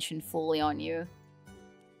his attention fully on you.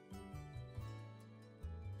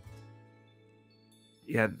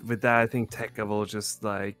 Yeah, with that, I think Tekka will just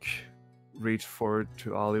like reach forward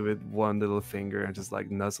to Ollie with one little finger and just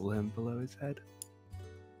like nuzzle him below his head.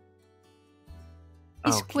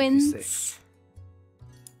 He I'll keep you safe. squints.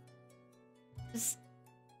 Just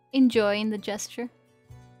enjoying the gesture.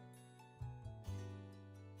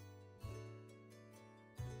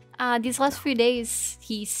 These last few days,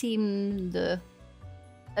 he seemed a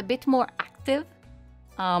bit more active,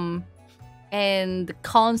 and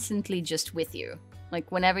constantly just with you. Like,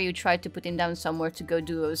 whenever you tried to put him down somewhere to go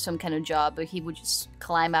do some kind of job, he would just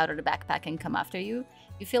climb out of the backpack and come after you.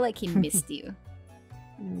 You feel like he missed you.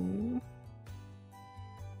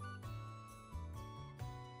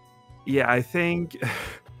 Yeah, I think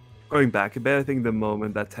going back a bit, I think the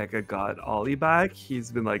moment that Tekka got Ollie back,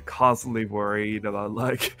 he's been like constantly worried about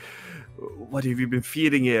like, what have you been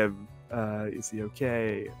feeding him? Is he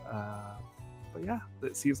okay? But yeah,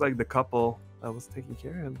 it seems like the couple that was taking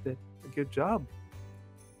care of him did a good job.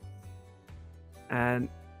 And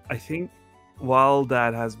I think while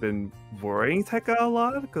that has been worrying Tekka a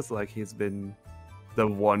lot, because like he's been the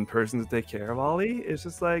one person to take care of Ollie, it's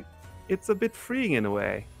just like it's a bit freeing in a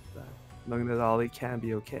way, knowing that Ollie can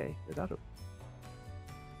be okay without him.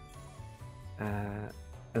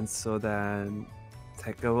 And so then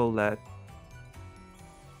Tekka will let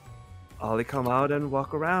Ollie come out and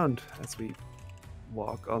walk around as we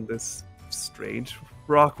walk on this strange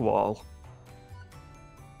rock wall.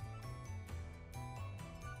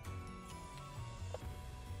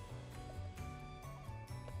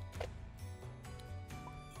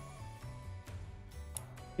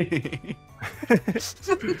 Did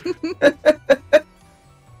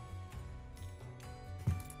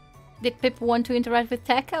Pip want to interact with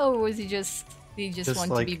Tekka, or was he just Just want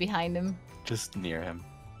like- to be behind him? Just near him.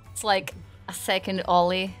 It's like a second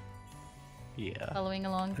Ollie Yeah. following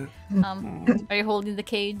along. Are you holding the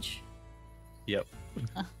cage? Yep.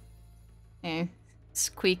 Yeah.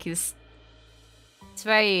 Squeak is... It's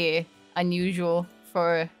very unusual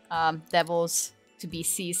for devils to be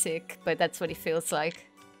seasick, but that's what it feels like.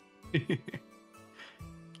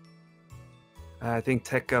 I think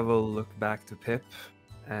Tekka will look back to Pip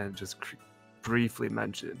and just briefly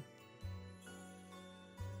mention,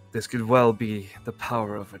 this could well be the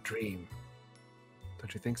power of a dream.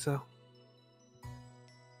 Don't you think so?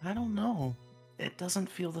 I don't know. It doesn't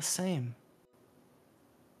feel the same.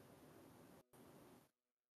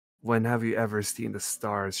 When have you ever seen the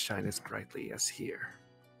stars shine as brightly as here?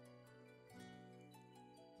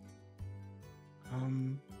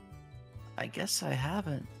 I guess I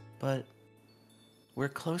haven't, but we're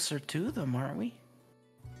closer to them, aren't we?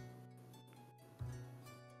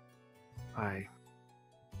 I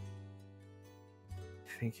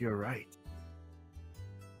think you're right.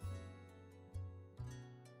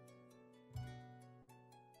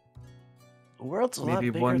 The world's a lot Maybe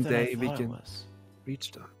bigger one than I day we thought it can was.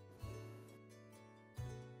 reach them.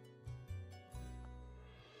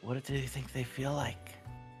 What do you think they feel like?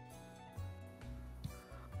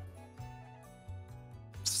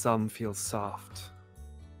 Some feel soft.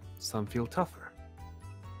 Some feel tougher.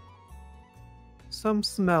 Some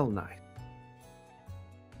smell nice.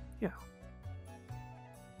 Yeah.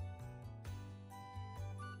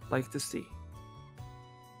 Like the sea.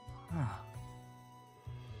 Huh.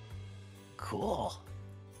 Cool.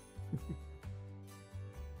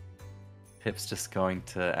 Pip's just going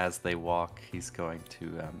to, as they walk, he's going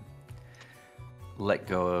to let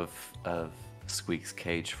go of Squeak's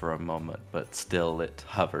cage for a moment, but still it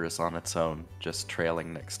hovers on its own, just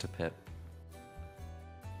trailing next to Pip.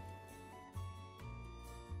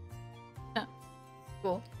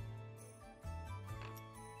 Cool.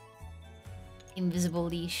 Invisible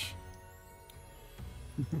leash.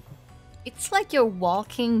 It's like you're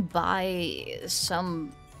walking by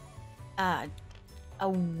some a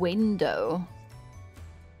window.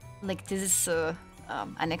 Like this is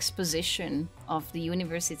an exposition of the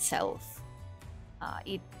universe itself.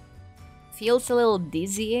 It feels a little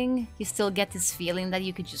dizzying. You still get this feeling that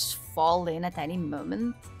you could just fall in at any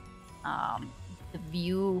moment. The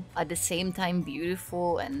view at the same time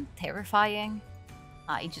beautiful and terrifying.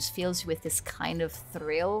 It just fills you with this kind of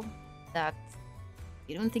thrill that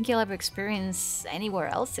you don't think you'll ever experience anywhere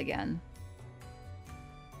else again.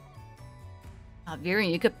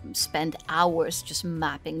 Viren, you could spend hours just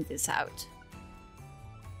mapping this out.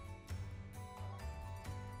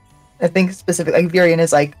 I think specifically, like, Virion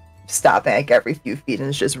is like stopping like every few feet and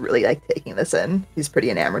is just really like taking this in. He's pretty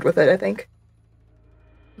enamored with it, I think.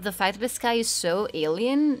 The fact that the sky is so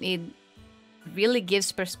alien, it really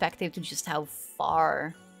gives perspective to just how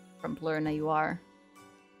far from Plurna you are.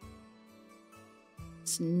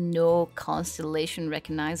 There's no constellation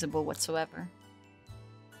recognizable whatsoever.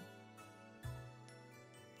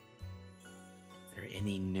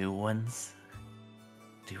 any new ones?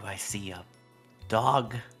 Do I see a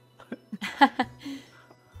dog?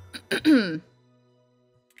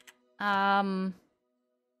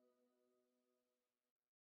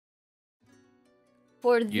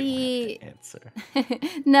 For You the don't have to answer.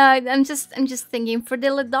 no, I'm just thinking for the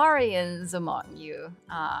Ledarians among you,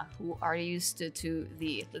 who are used to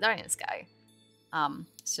the Ledarian sky.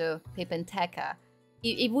 So Pip and Tekka,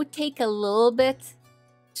 it would take a little bit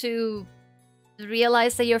to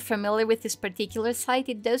realize that you're familiar with this particular site.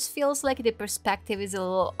 It does feels like the perspective is a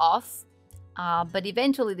little off, but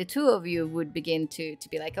eventually the two of you would begin to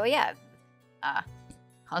be like, oh yeah,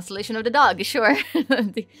 constellation of the dog, sure,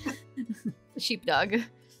 the sheepdog,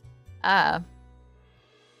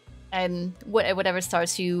 and whatever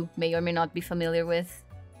stars you may or may not be familiar with.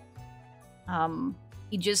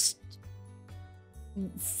 It just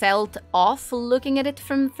felt off looking at it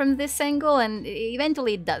from this angle, and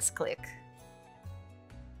eventually it does click.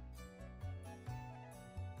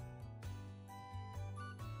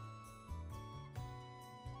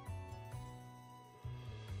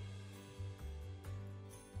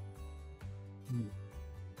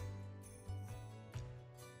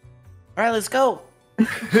 All right, let's go.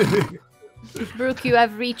 Brooke, you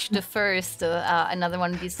have reached the first another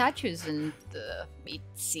one of these statues, and it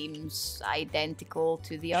seems identical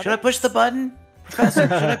to the other. Should I push the button, Professor?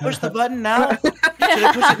 Should I push the button now? Should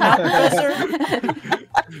I push it now, Professor?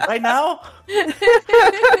 Right now?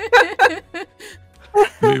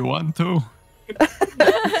 Do you want to?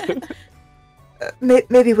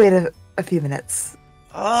 Maybe wait a few minutes.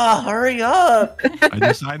 Oh, hurry up!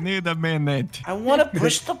 I need a minute. I want to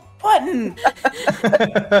push the button.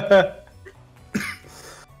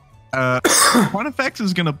 Pontifex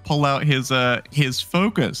is gonna pull out his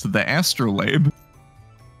focus, the astrolabe,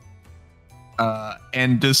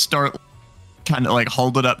 and just start kind of like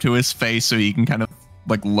hold it up to his face so he can kind of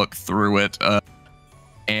like look through it,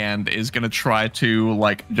 and is gonna try to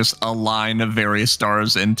like just align the various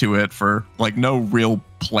stars into it for like no real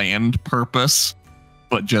planned purpose,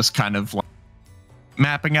 but just kind of like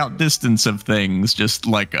mapping out distance of things, just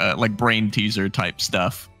like brain teaser type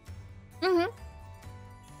stuff. Mm-hmm.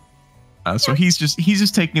 So he's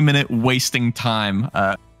just taking a minute, wasting time.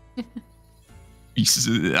 He's,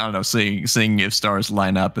 I don't know, seeing if stars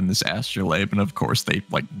line up in this astrolabe, and of course they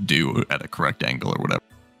like do at a correct angle or whatever.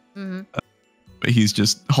 Mm-hmm. But he's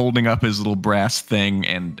just holding up his little brass thing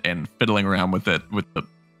and fiddling around with it with the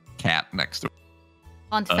cat next to it.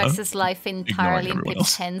 Pontifex's life entirely in everyone Pip's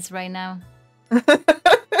else. hands right now.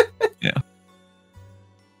 Yeah.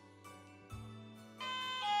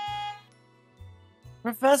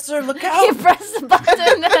 Professor, look You out! press the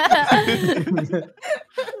button.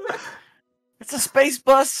 It's a space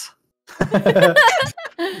bus.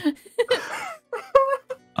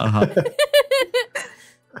 Uh-huh.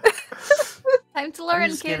 Time to learn,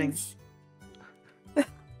 just kidding. kids.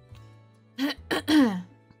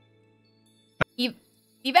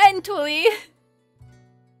 Eventually.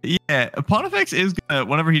 Yeah, Pontifex is gonna,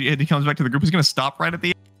 whenever he comes back to the group, he's gonna stop right at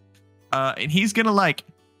the end, and he's gonna like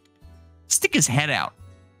stick his head out,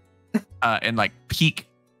 and like peek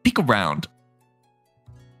around,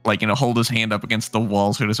 like, you know, hold his hand up against the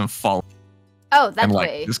wall so he doesn't fall, Oh, that and like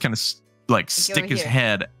way. just kind of like over stick his here.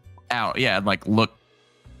 head out, yeah, and like look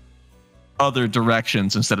other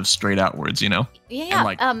directions instead of straight outwards, you know, Yeah, and,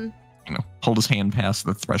 like, you know, hold his hand past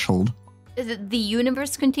the threshold. the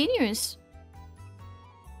universe continues.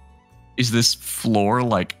 Is this floor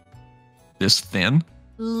like this thin?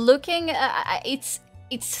 Looking, it's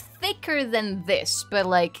thicker than this, but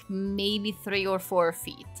like maybe 3 or 4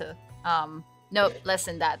 feet. No, less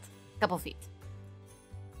than that. Couple feet.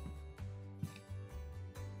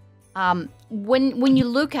 When you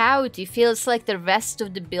look out, it feels like the rest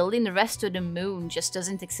of the building, the rest of the moon, just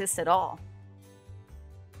doesn't exist at all.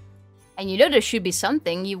 And you know there should be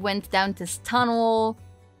something. You went down this tunnel.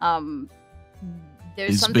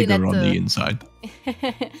 There's It's something bigger that on the inside.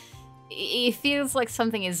 it feels like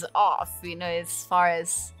something is off, you know, as far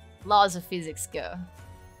as laws of physics go.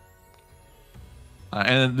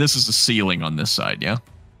 And this is the ceiling on this side, yeah?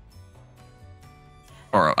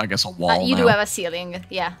 Or I guess a wall You now. do have a ceiling,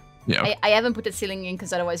 yeah. Yeah. I haven't put a ceiling in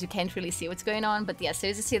because otherwise you can't really see what's going on. But yes,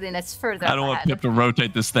 there's a ceiling that's further I don't want ahead. Pip to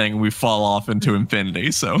rotate this thing and we fall off into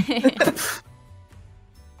infinity, so. I'm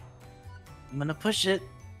gonna push it.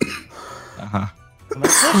 Uh-huh. I'm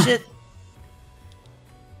gonna push it.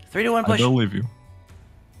 3, 2, 1, I push. believe you.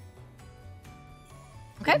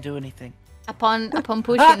 Okay. Didn't do anything. Upon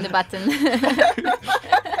pushing the button.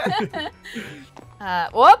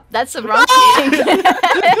 Whoop! That's the wrong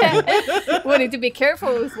thing. We need to be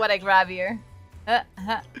careful with what I grab here.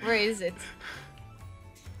 Where is it?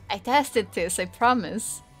 I tested this, I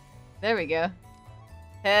promise. There we go.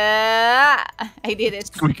 I did it.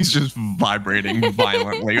 Squeaky's just vibrating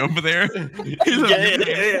violently over there. I'm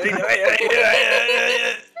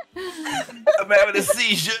having a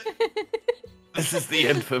seizure. This is the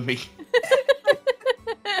end for me.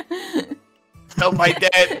 Tell my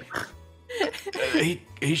dad.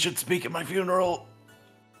 He should speak at my funeral.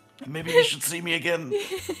 Maybe he should see me again.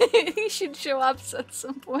 He should show up at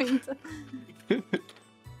some point.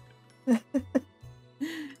 I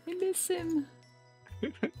miss him.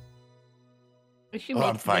 We should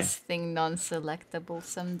I'm make fine. this thing non-selectable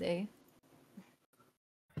someday.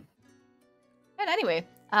 And anyway,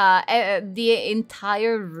 the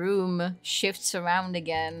entire room shifts around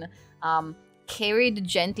again. Carried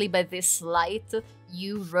gently by this light,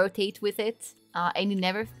 you rotate with it,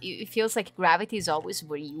 and it feels like gravity is always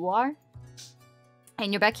where you are.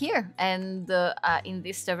 And you're back here, and in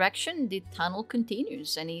this direction, the tunnel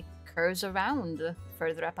continues, and it curves around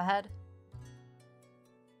further up ahead.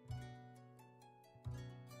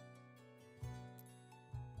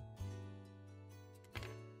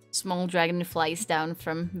 Small dragon flies down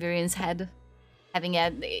from Virian's head.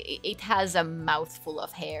 It has a mouthful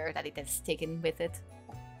of hair that it has taken with it.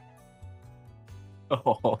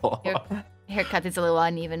 Your haircut is a little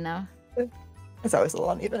uneven now. It's always a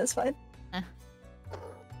little uneven, it's fine.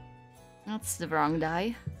 That's the wrong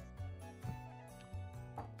die.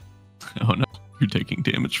 Oh no, you're taking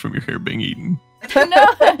damage from your hair being eaten.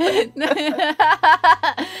 No!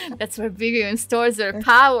 That's where Virian stores her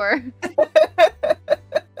power.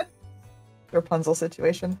 Rapunzel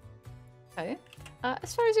situation. Okay.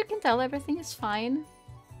 As far as you can tell, everything is fine.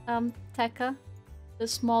 Tekka, the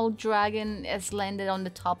small dragon has landed on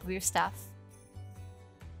the top of your staff.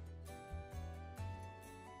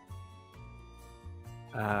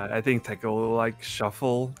 I think Tekka will like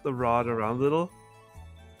shuffle the rod around a little.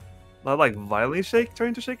 Not like violently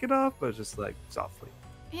trying to shake it off, but just like softly.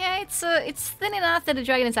 Yeah, it's thin enough that the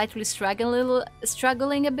dragon is actually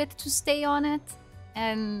struggling a bit to stay on it,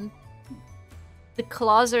 and the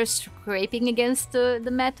claws are scraping against the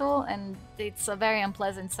metal, and it's a very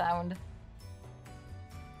unpleasant sound.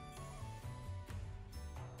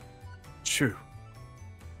 Shoo.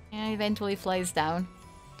 And eventually flies down.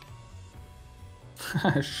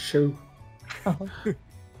 Shoo.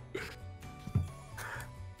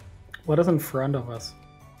 What is in front of us?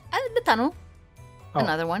 The tunnel. Oh.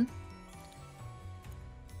 Another one.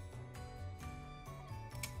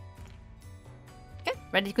 Okay,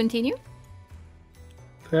 ready to continue?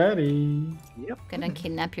 Ready. Yep. Gonna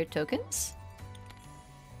kidnap your tokens.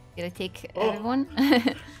 Gonna take Oh. everyone.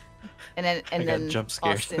 and I got then jump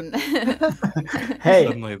scared. Austin. Hey,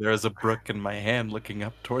 Suddenly there is a brook in my hand looking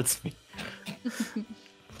up towards me.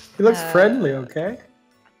 he looks friendly, okay?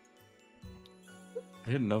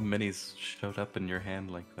 I didn't know minis showed up in your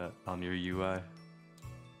hand like that on your UI.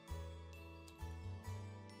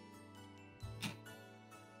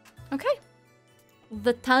 Okay.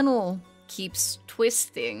 The tunnel keeps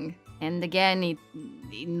twisting, and again,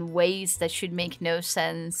 in ways that should make no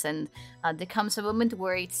sense. And there comes a moment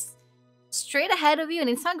where it's straight ahead of you, and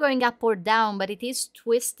it's not going up or down, but it is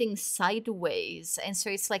twisting sideways. And so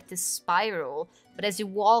it's like this spiral. But as you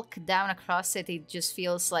walk down across it, it just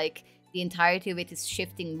feels like the entirety of it is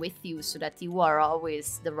shifting with you, so that you are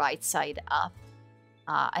always the right side up.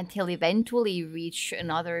 Until eventually you reach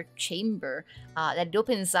another chamber that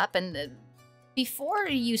opens up, and before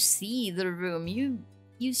you see the room, you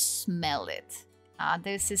smell it.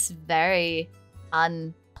 There's this very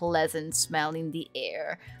unpleasant smell in the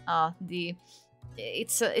air.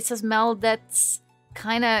 It's a smell that's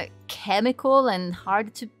kind of chemical and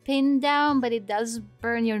hard to pin down, but it does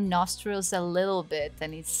burn your nostrils a little bit,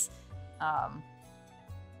 and it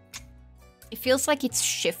feels like it's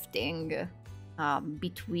shifting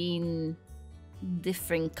between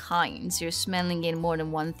different kinds. You're smelling in more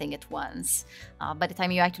than one thing at once. By the time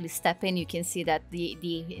you actually step in, you can see that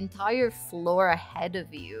the entire floor ahead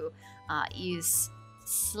of you is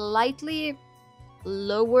slightly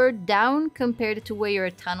lower down compared to where your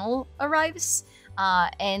tunnel arrives,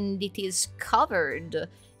 and it is covered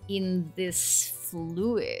in this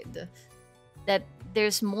fluid that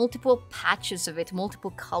there's multiple patches of it,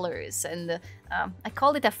 multiple colors, and I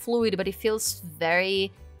call it a fluid, but it feels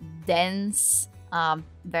very dense,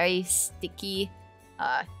 very sticky,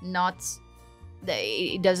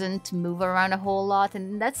 it doesn't move around a whole lot,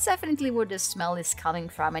 and that's definitely where the smell is coming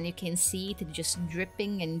from, and you can see it just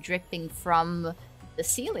dripping and dripping from the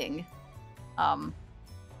ceiling.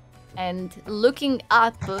 And looking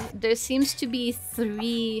up, there seems to be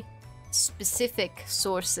 3 specific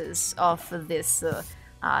sources of this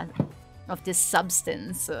this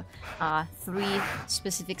substance. 3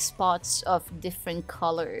 specific spots of different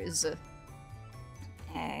colors.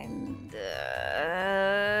 And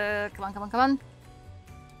come on.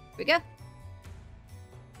 Here we go.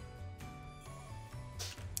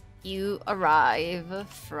 You arrive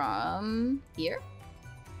from here.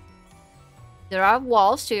 There are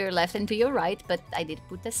walls to your left and to your right, but I did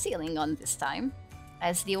put a ceiling on this time,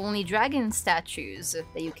 as the only dragon statues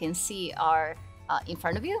that you can see are in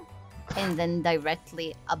front of you and then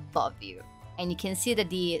directly above you. And you can see that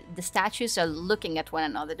the statues are looking at one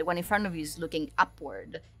another. The one in front of you is looking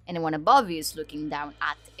upward, and the one above you is looking down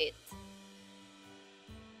at it.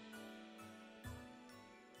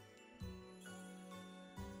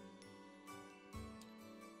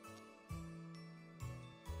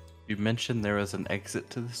 You mentioned there was an exit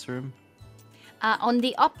to this room? On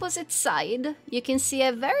the opposite side, you can see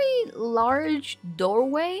a very large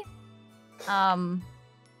doorway.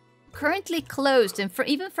 Currently closed, and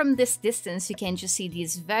even from this distance, you can just see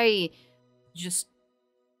these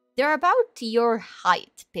they're about your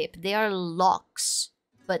height, Pip. They are locks,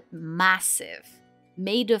 but massive,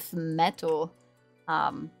 made of metal,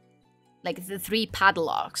 like the 3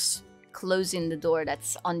 padlocks closing the door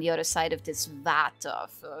that's on the other side of this vat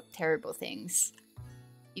of terrible things.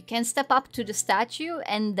 You can step up to the statue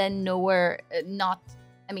and then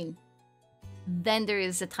then there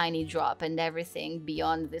is a tiny drop, and everything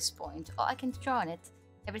beyond this point... Oh, I can draw on it.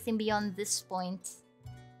 Everything beyond this point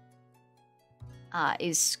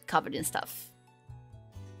is covered in stuff.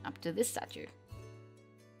 Up to this statue.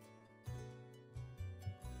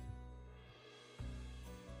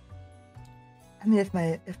 I mean, if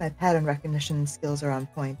my pattern recognition skills are on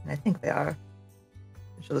point, and I think they are,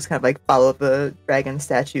 she'll just kind of like follow the dragon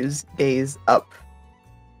statue's gaze up.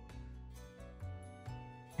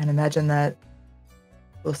 And imagine that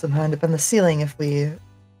we'll somehow end up on the ceiling if we...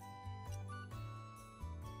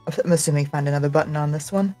 I'm assuming find another button on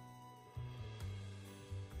this one.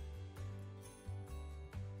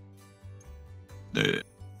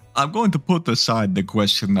 I'm going to put aside the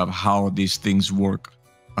question of how these things work.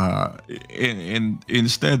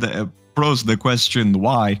 Instead, pose the question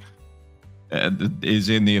why is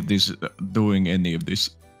any of this doing any of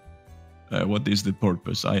this? What is the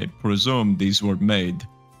purpose? I presume these were made.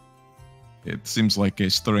 It seems like a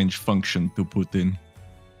strange function to put in.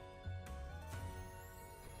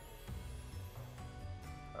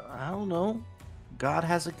 I don't know. God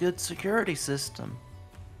has a good security system.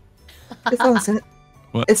 It's all in it.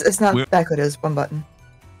 Well, It's not that good. It's one button.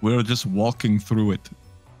 We're just walking through it.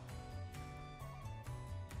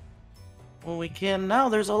 Well, we can now.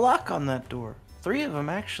 There's a lock on that door. 3 of them,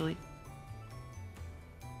 actually.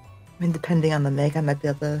 I mean, depending on the make, I might be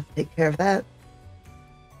able to take care of that.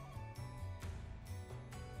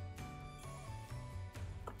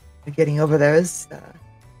 But getting over there is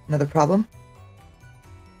another problem.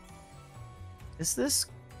 Is this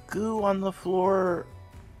goo on the floor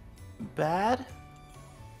bad?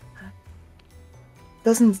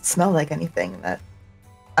 Doesn't smell like anything that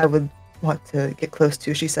I would want to get close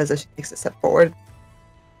to, she says as she takes a step forward.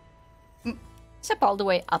 Step all the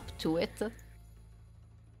way up to it.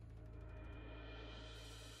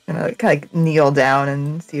 Gonna kind of kneel down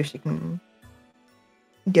and see if she can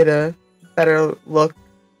get a better look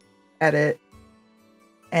at it.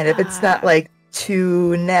 And if it's not like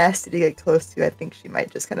too nasty to get close to, I think she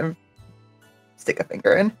might just kind of stick a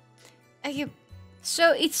finger in.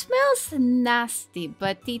 So it smells nasty,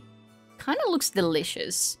 but it kind of looks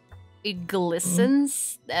delicious. It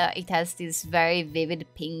glistens. It has this very vivid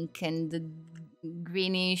pink and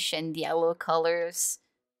greenish and yellow colors.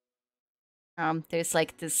 There's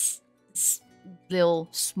like this little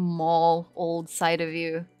small old side of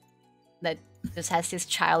you that just has this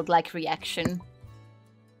childlike reaction.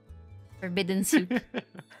 Forbidden soup.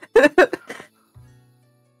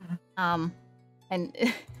 And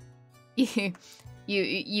you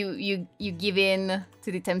give in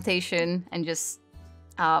to the temptation and just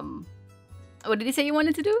what did he say you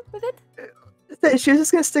wanted to do with it? She was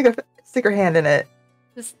just gonna stick her hand in it.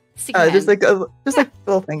 Just stick your hand. Just like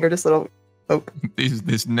little finger, just a little poke.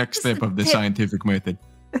 This next step of the scientific method.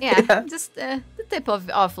 Yeah, just the tip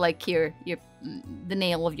of like the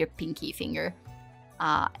nail of your pinky finger.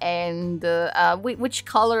 And which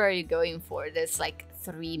color are you going for? There's like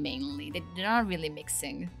 3 mainly. They're not really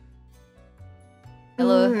mixing.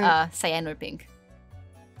 Hello, cyan or pink?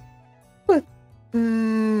 What?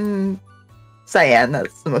 Cyan.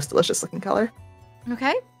 That's the most delicious looking color.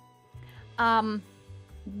 Okay.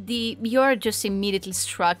 You're just immediately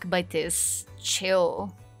struck by this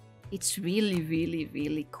chill. It's really, really,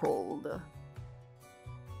 really cold.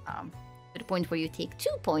 to the point where you take 2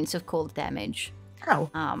 points of cold damage.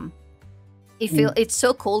 Ow. It's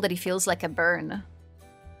so cold that it feels like a burn.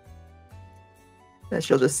 Then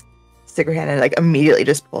she'll just stick her hand and like immediately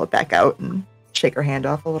just pull it back out and shake her hand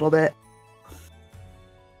off a little bit.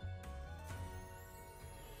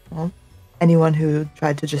 Well, anyone who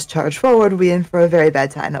tried to just charge forward will be in for a very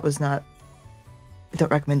bad time. That was not... I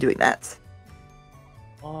don't recommend doing that.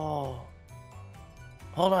 Oh.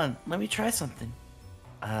 Hold on. Let me try something.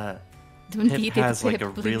 Don't Pip eat has it, like Pip,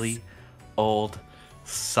 a please. really old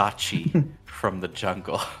Sachi from the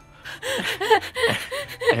jungle.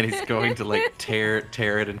 And he's going to like tear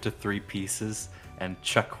it into 3 pieces and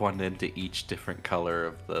chuck one into each different color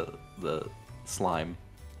of the slime.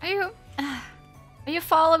 Are you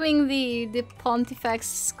following the Pontifex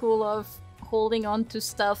school of holding on to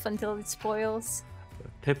stuff until it spoils?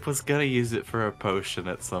 Pip was gonna use it for a potion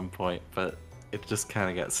at some point, but it just kind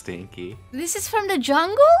of got stinky. This is from the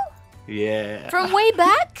jungle? Yeah. From way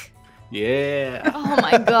back? Yeah. Oh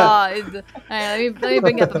my god. Alright, let me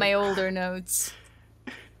bring up my older notes.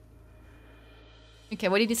 Okay,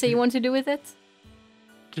 what did you say you want to do with it?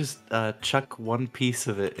 Just chuck 1 piece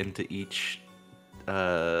of it into each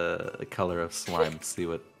color of slime. see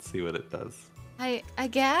what it does. I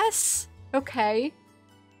guess. Okay.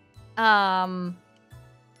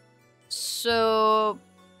 So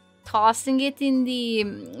tossing it in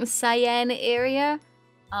the cyan area,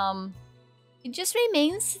 it just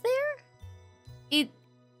remains there.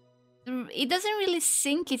 It doesn't really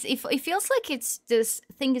sink. It feels like this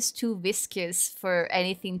thing is too viscous for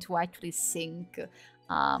anything to actually sink.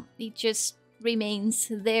 It just remains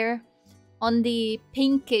there. On the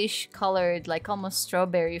pinkish colored, like almost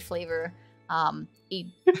strawberry flavor, it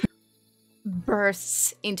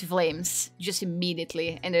bursts into flames just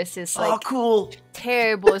immediately, and there's this like cool.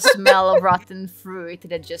 terrible smell of rotten fruit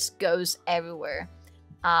that just goes everywhere.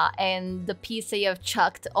 And the piece that you have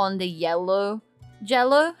chucked on the yellow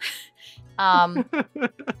jello,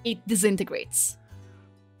 it disintegrates.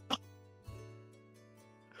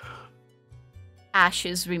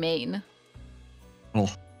 Ashes remain.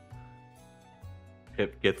 Oh,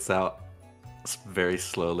 Pip gets out very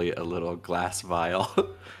slowly a little glass vial.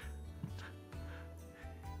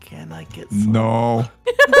 Can I get some? no.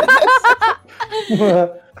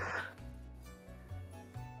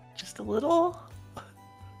 Just a little?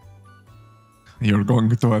 You're going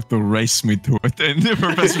to have to race me to it. And the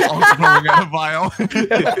professor's also pulling out a vial.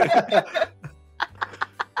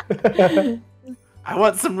 I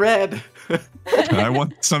want some red. I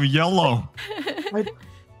want some yellow.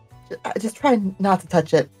 I just try not to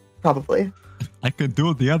touch it, probably. I can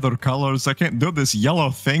do the other colors. I can't do this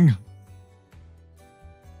yellow thing.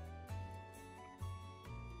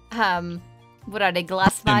 What are they,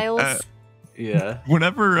 glass vials? Yeah.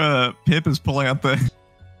 Whenever Pip is pulling out the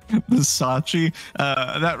Sachi,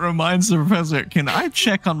 that reminds the professor, can I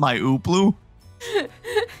check on my Ooplu?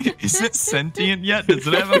 Is it sentient yet? Does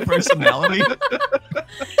it have a personality?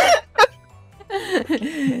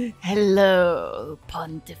 Hello,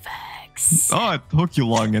 Pontifex. Oh, it took you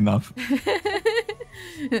long enough.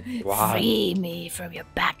 Why? Free me from your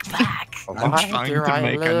backpack. I'm trying to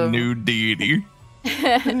make a new deity.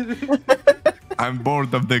 I'm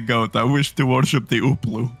bored of the goat. I wish to worship the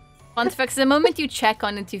Ooplu. Pontifex, the moment you check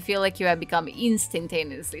on it, you feel like you have become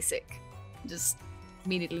instantaneously sick. Just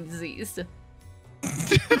immediately diseased.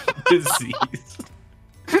 Disease.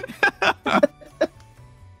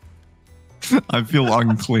 I feel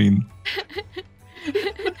unclean.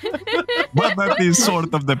 But that is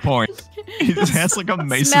sort of the point. It has like a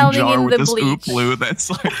mason Smelling jar in with the this bleach. Ooplu that's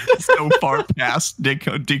like so far past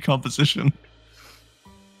decomposition.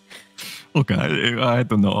 Okay, I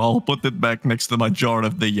don't know. I'll put it back next to my jar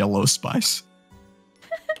of the yellow spice.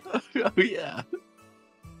 Oh yeah.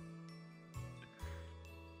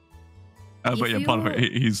 But If yeah, you- Potiphar,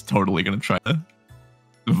 he's totally gonna try to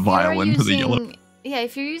If vial you're into the yellow. using- Yeah,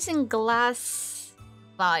 if you're using glass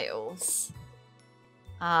vials,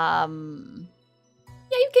 yeah,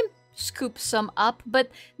 you can scoop some up, but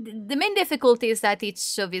the main difficulty is that it's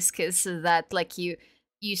so viscous that like you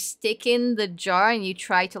stick in the jar and you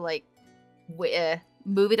try to like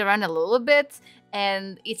move it around a little bit,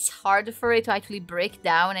 and it's hard for it to actually break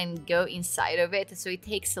down and go inside of it, so it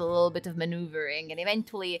takes a little bit of maneuvering, and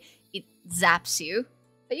eventually it zaps you,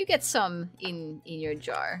 but you get some in your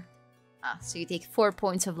jar. So you take 4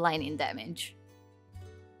 points of lightning damage.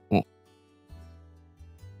 Oh.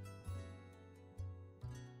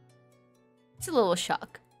 It's a little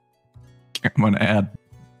shock. I'm gonna add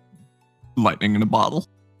lightning in a bottle.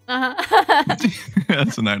 Uh-huh.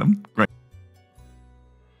 That's an item. Great.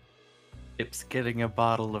 Pip's getting a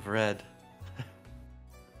bottle of red.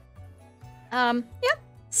 Yeah,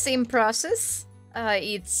 same process.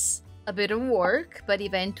 It's a bit of work, but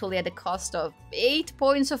eventually at the cost of 8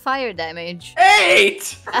 points of fire damage.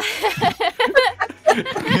 8!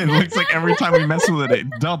 It looks like every time we mess with it, it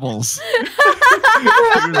doubles.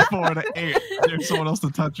 It 4 to 8. There's someone else to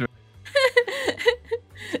touch it.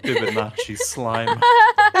 Fibonacci slime.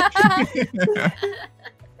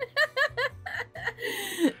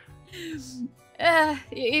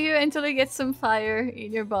 You eventually get some fire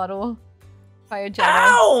in your bottle. Fire jello.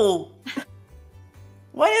 Ow!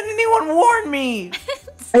 Why didn't anyone warn me?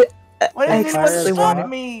 Why I didn't anyone explicitly stop warned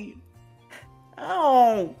me?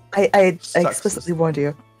 Ow! I Sucks. explicitly warned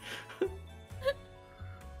you.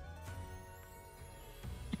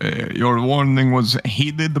 Your warning was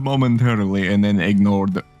heeded momentarily and then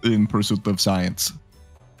ignored in pursuit of science.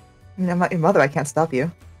 I mean, I'm not your mother. I can't stop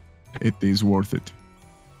you. It is worth it.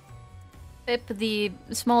 Pip, the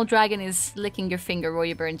small dragon is licking your finger where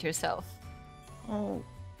you burnt yourself. Oh,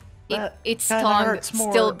 Its kinda tongue hurts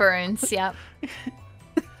more. still burns, yeah.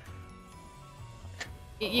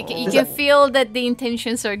 You Does can that- feel that the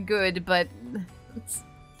intentions are good, but it's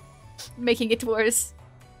making it worse.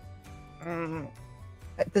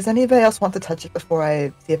 Does anybody else want to touch it before I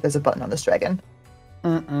see if there's a button on this dragon?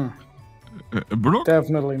 Mm-mm. Brooke?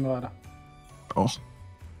 Definitely not. Oh,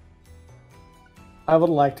 I would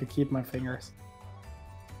like to keep my fingers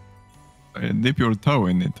dip your toe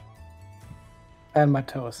in it. and my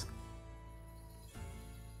toes.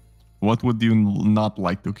 What would you not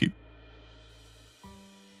like to keep?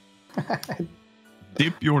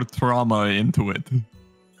 Dip your trauma into it.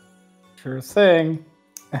 Sure thing.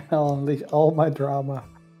 And I'll unleash all my drama.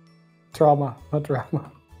 Trauma, not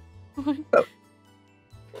drama.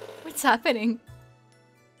 What's happening?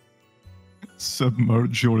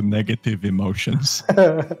 Submerge your negative emotions.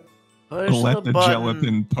 Push Let the button.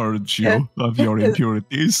 gelatin purge you of your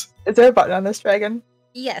impurities. Is there a button on this dragon?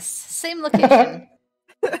 Yes, same location.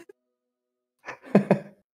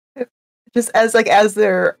 Just as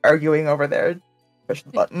they're arguing over there, push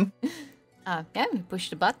the button. Yeah, you push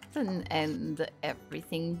the button and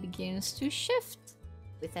everything begins to shift.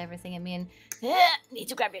 With everything, I mean, need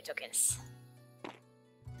to grab your tokens.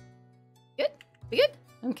 Good? We good?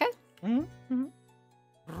 Okay. Mhm.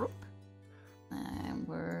 And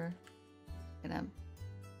we're gonna.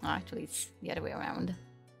 Oh, actually, it's the other way around.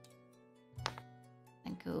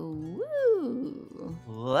 And go. Woo!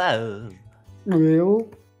 Whoa. Real?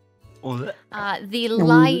 The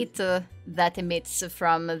light that emits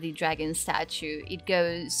from the dragon statue, it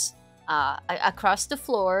goes across the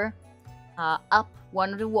floor, up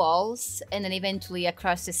one of the walls, and then eventually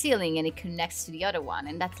across the ceiling, and it connects to the other one.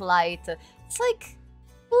 And that light, it's like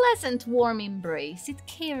pleasant, warm embrace. It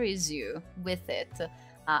carries you with it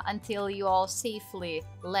until you all safely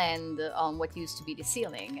land on what used to be the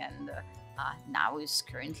ceiling, and now is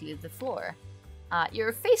currently the floor.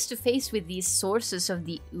 You're face to face with these sources of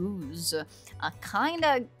the ooze, kind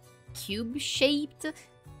of cube-shaped.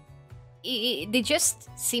 They just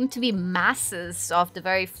seem to be masses of the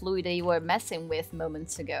very fluid that you were messing with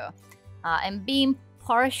moments ago. And being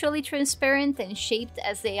partially transparent and shaped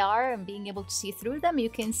as they are, and being able to see through them, you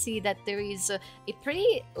can see that there is a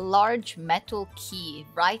pretty large metal key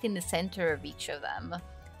right in the center of each of them.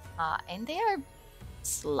 And they are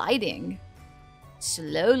sliding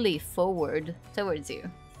slowly forward towards you.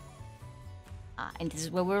 And this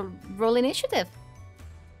is where we'll roll initiative.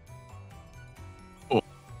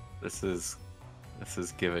 This is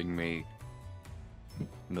giving me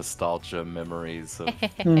nostalgia memories of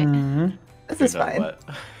Mm-hmm. This you is know fine. what.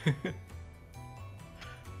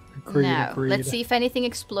 Agreed, Now, agreed. let's see if anything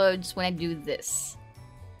explodes when I do this.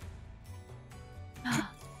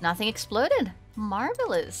 Nothing exploded.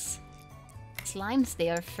 Marvelous. Slimes, they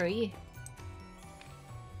are free.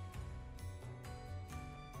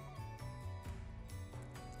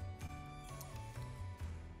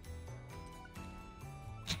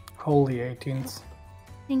 Holy 18s.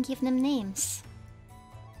 Then give them names.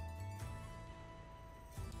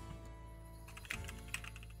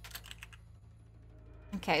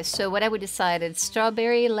 Okay, so what have we decided?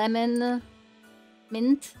 Strawberry, lemon,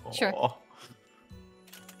 mint? Sure. Aw.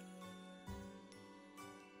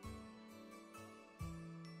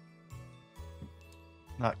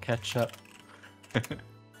 Not ketchup.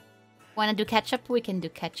 Wanna do ketchup? We can do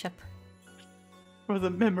ketchup. For the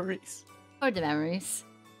memories. For the memories.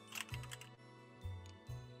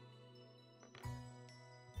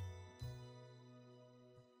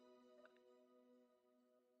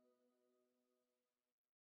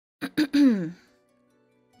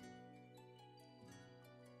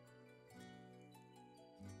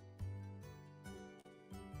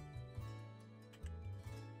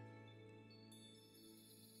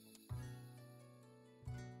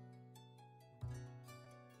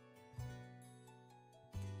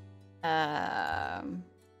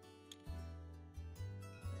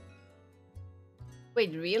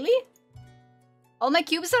 Wait, really? All my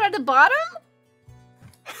cubes are at the bottom?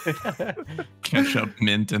 Ketchup,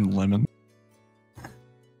 mint, and lemon.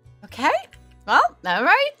 Okay. Well,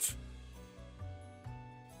 alright.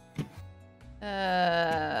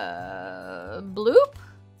 Bloop.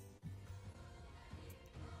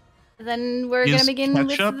 Then we're Is gonna begin with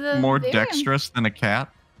ketchup the more variant. dexterous than a cat?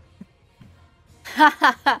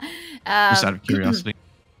 Just out of curiosity.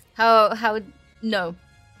 How? No,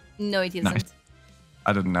 it isn't. Nice.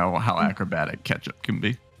 I didn't know how acrobatic ketchup can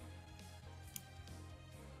be.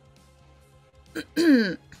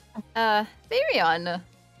 Varion.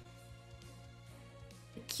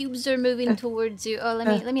 The cubes are moving towards you. Oh,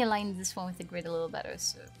 let me align this one with the grid a little better.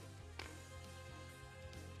 So,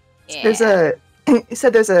 yeah. There's a. You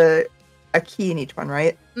said there's a key in each one,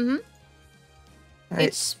 right? Mm-hmm. Right.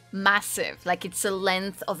 It's massive, like it's the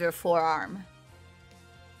length of your forearm.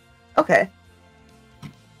 Okay.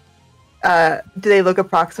 Do they look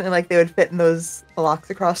approximately like they would fit in those locks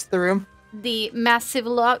across the room? The massive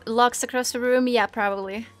locks across the room? Yeah,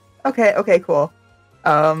 probably. Okay, cool.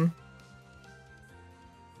 Y'all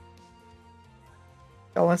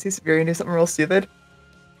want to see Severian do something real stupid?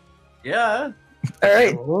 Yeah.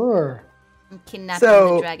 Alright. Sure. I'm kidnapping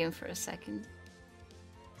So- the dragon for a second.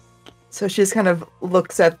 So she just kind of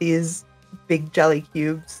looks at these big jelly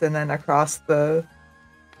cubes and then across the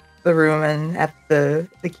room and at the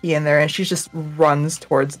key in there, and she just runs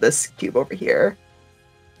towards this cube over here.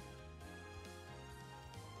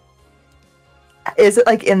 Is it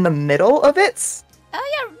like in the middle of it? Oh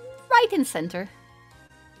yeah, right in center.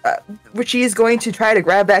 Which she's going to try to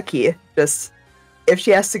grab that key. Just if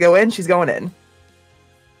she has to go in, she's going in.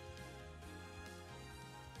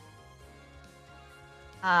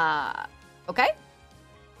 Okay.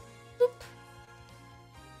 Boop.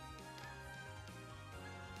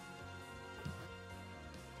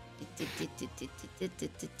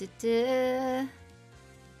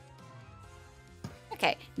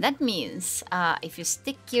 Okay, that means if you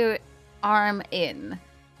stick your arm in,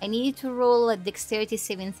 I need you to roll a dexterity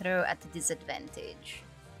saving throw at a disadvantage.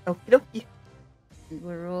 Okie dokie. And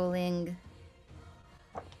we're rolling.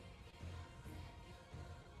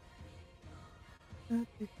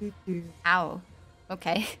 Ow.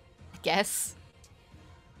 Okay, I guess.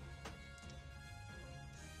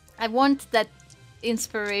 I want that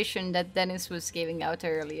inspiration that Dennis was giving out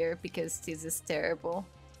earlier because this is terrible.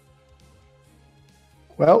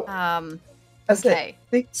 Well, That's Okay,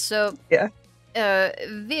 it. so Yeah.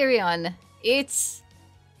 Virion, it's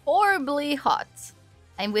horribly hot,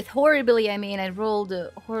 and with horribly I mean I rolled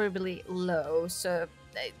horribly low, so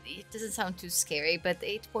it doesn't sound too scary. But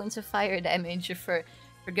 8 points of fire damage for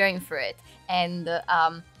going for it, and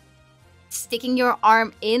sticking your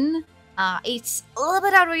arm in, it's a little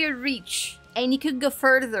bit out of your reach, and you could go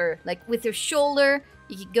further, like with your shoulder.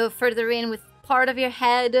 You could go further in with part of your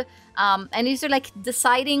head. And these are like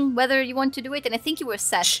deciding whether you want to do it, and I think you were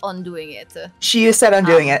set on doing it. She is set on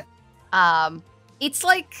doing it. It's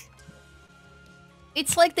like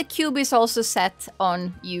the cube is also set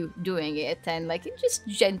on you doing it, and like it just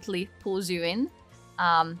gently pulls you in,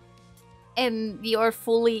 and you're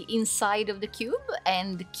fully inside of the cube,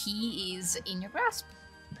 and the key is in your grasp.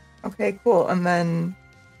 Okay, cool. And then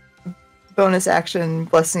bonus action,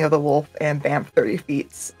 Blessing of the Wolf, and bam, 30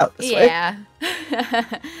 feet out this way. Yeah.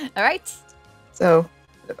 All right. So,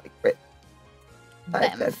 like, right. 5,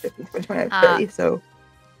 Bam. 10, 15, 20, 25, 30. So,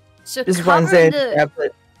 So just runs in, covered, grabs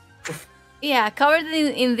it. yeah, covered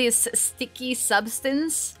in this sticky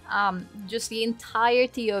substance. Just the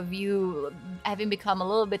entirety of you having become a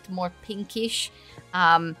little bit more pinkish.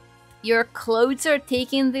 Your clothes are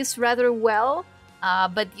taking this rather well.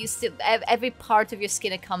 But you still, every part of your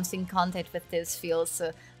skin that comes in contact with this feels,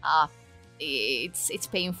 it's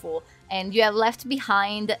painful. And you have left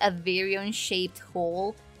behind a Virion-shaped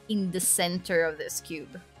hole in the center of this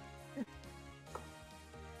cube.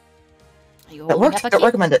 Are you That holding works. up a Don't key?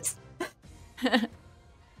 recommend it.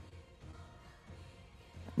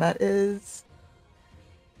 That is...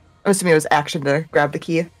 I'm assuming it was action to grab the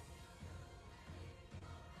key.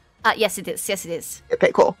 Yes, it is. Yes, it is.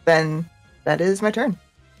 Okay, cool. Then that is my turn.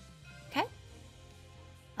 Okay.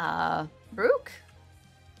 Brooke?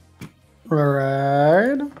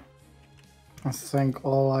 alright. I think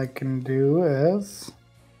all I can do is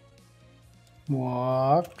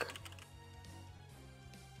walk.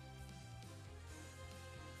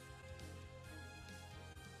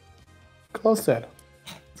 Close it.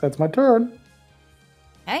 So that's my turn.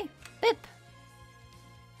 Okay. Pip.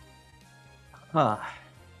 Huh.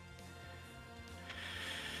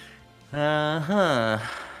 Uh-huh.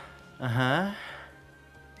 Uh-huh.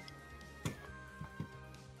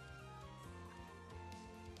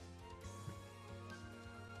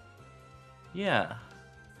 Yeah.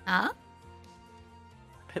 Huh?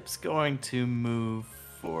 Pip's going to move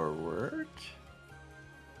forward.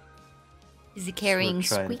 Is he So we're carrying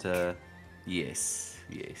trying Squeak? to. Yes,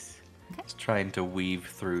 yes. Okay. He's trying to weave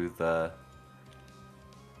through the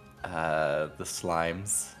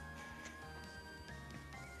slimes.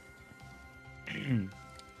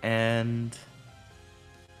 And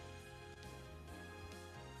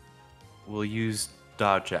we'll use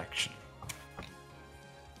dodge action.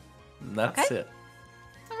 And that's Okay. it.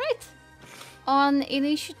 All right. On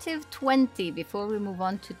initiative 20, before we move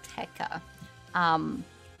on to Tekka,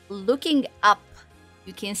 looking up,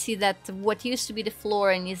 you can see that what used to be the floor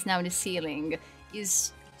and is now the ceiling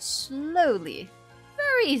is slowly,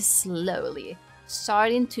 very slowly,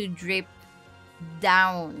 starting to drip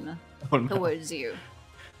down Oh, no. towards you.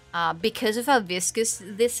 Because of how viscous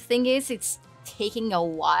this thing is, it's taking a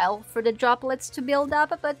while for the droplets to build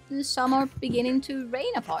up, but some are beginning to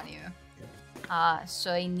rain upon you.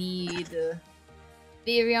 So I need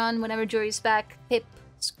Virion whenever Jory's back. Pip,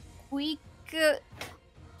 Squeak.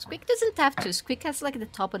 Squeak doesn't have to. Squeak has like the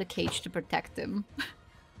top of the cage to protect him.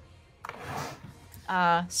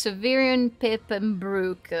 So Virion, Pip, and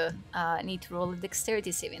Brooke need to roll a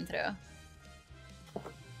dexterity saving throw.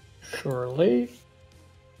 Surely.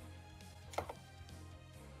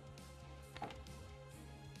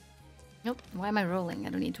 Nope. Why am I rolling?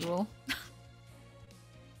 I don't need to roll.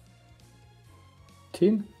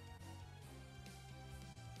 18.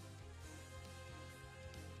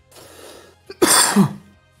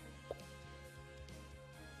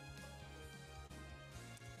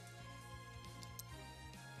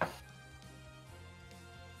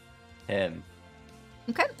 And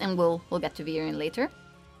Okay, and we'll get to Virion later.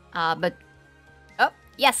 But oh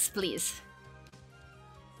yes, please.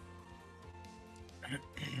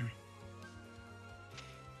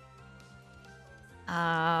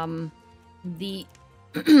 The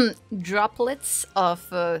droplets of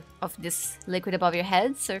this liquid above your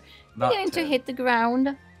heads are not beginning to 10, hit the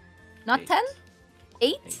ground. Not 10?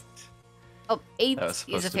 8? 8. Oh, 8 That was is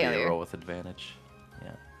supposed a to be a failure. roll with advantage.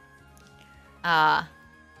 Yeah.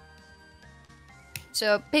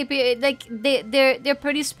 So maybe like they're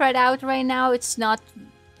pretty spread out right now. There's not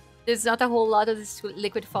a whole lot of this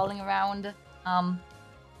liquid falling around.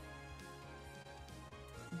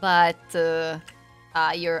 But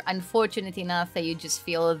you're unfortunate enough that you just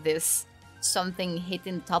feel this something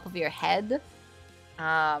hitting the top of your head.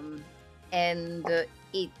 And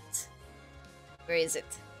it, where is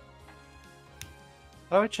it?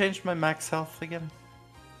 Oh, I changed my max health again.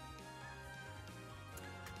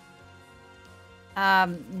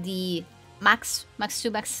 The max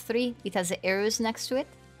 2, max 3, it has the arrows next to it.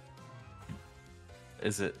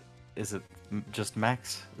 Is it just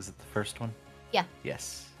max? Is it the first one? Yeah.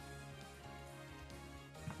 Yes.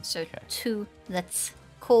 So Okay. 2, that's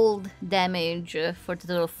cold damage for the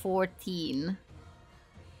total 14.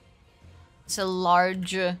 It's a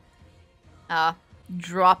large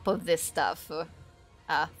drop of this stuff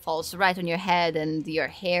falls right on your head and your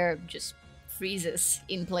hair just freezes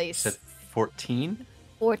in place. Said 14.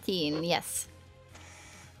 14, yes.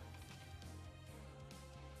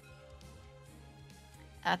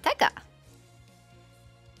 Tekka.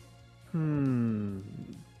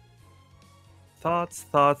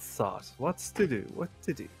 Thoughts. What's to do? What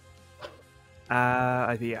to do?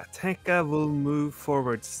 Yeah, Tekka will move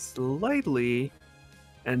forward slightly,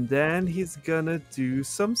 and then he's gonna do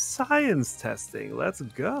some science testing. Let's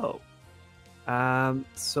go.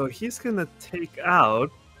 So he's gonna take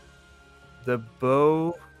out the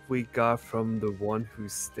bow we got from the one who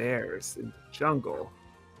stares in the jungle.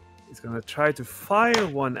 He's gonna try to fire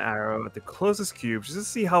one arrow at the closest cube just to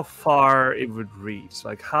see how far it would reach.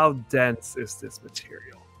 Like, how dense is this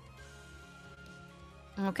material?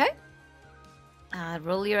 Okay.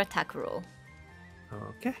 Roll your attack roll.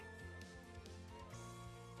 Okay.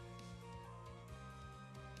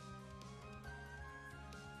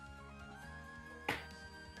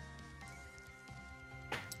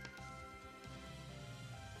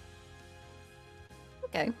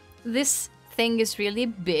 Okay. This thing is really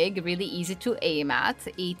big, really easy to aim at.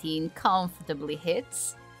 18 comfortably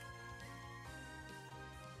hits.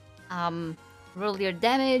 Roll your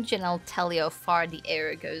damage and I'll tell you how far the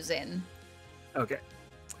arrow goes in. Okay.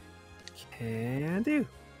 Can do.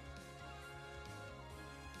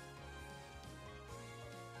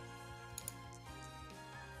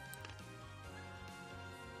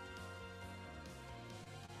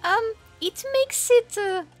 It makes it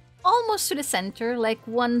almost to the center, like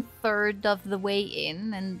 1/3 of the way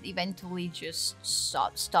in, and eventually just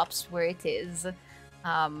stops where it is.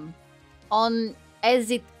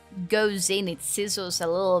 As it goes in, it sizzles a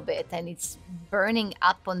little bit, and it's burning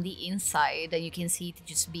up on the inside, and you can see it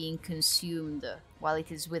just being consumed while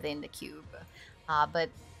it is within the cube. But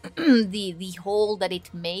the hole that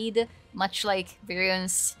it made, much like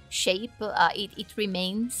Virion's shape, it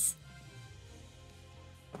remains.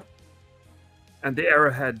 And the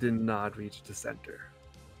arrowhead did not reach the center.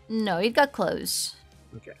 No, it got close.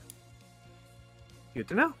 Okay. Good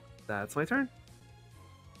to know. That's my turn.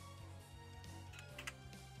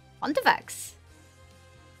 Pontifex.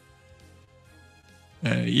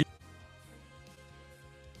 Yeah.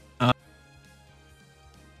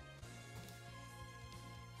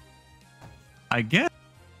 I guess.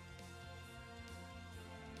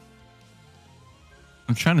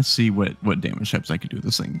 I'm trying to see what damage types I could do with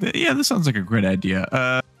this thing. Yeah, this sounds like a great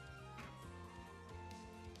idea.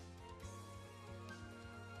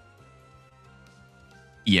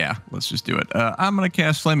 Yeah, let's just do it. I'm gonna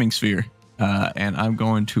cast Flaming Sphere, and I'm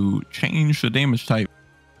going to change the damage type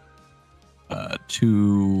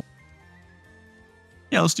to.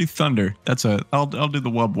 Yeah, let's do Thunder. I'll do the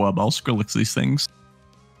wub. I'll Skrillex these things.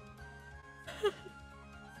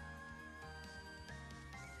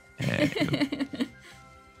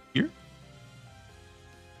 Here.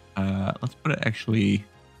 Let's put it actually.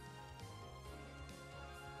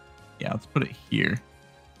 Yeah, let's put it here.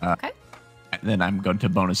 Okay. And then I'm going to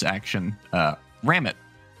bonus action ram it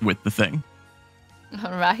with the thing.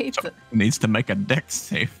 All right. So it needs to make a dex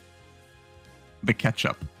save. The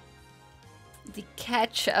ketchup. The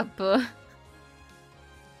ketchup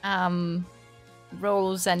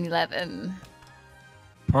rolls an 11.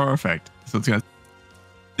 Perfect. So it's gonna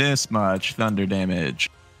this much thunder damage.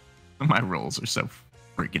 My rolls are so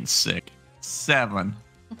freaking sick. 7.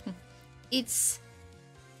 It's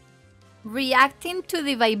reacting to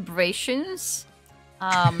the vibrations.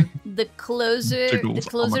 The closer Jiggles,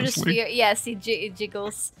 the ominously. sphere, yes, it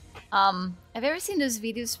jiggles. I've ever seen those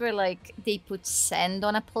videos where like they put sand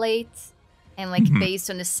on a plate, and like based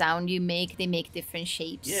on the sound you make, they make different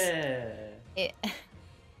shapes. Yeah.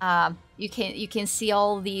 You can see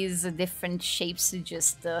all these different shapes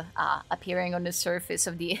just appearing on the surface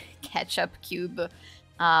of the ketchup cube.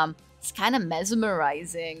 It's kind of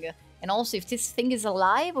mesmerizing. And also, if this thing is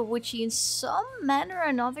alive, which in some manner or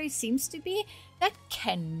another it seems to be, that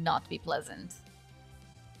cannot be pleasant.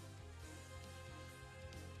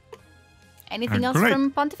 Anything else Great. from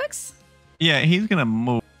Pontifex? Yeah, he's gonna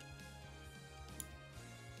move.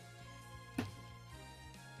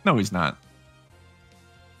 No, he's not.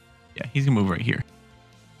 Yeah, he's gonna move right here.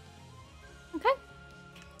 Okay.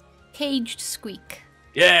 Caged Squeak.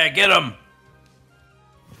 Yeah, get him.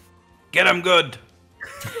 Get him good.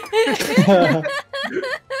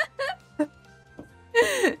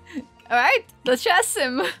 Alright, let's chase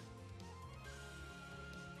him.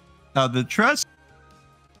 The trust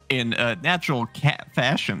in natural cat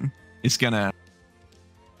fashion is gonna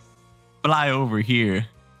fly over here.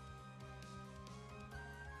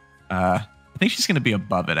 I think she's gonna be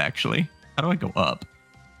above it actually. How do I go up?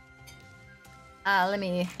 Let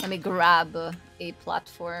me grab a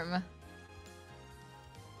platform.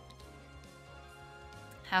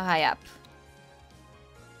 How high up?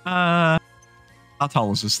 How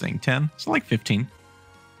tall is this thing? 10? So like 15.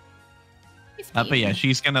 15. But yeah,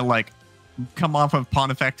 she's gonna like come off of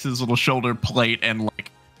Pontifex's little shoulder plate and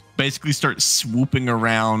like basically start swooping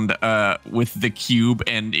around with the cube,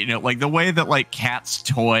 and you know, like the way that like cats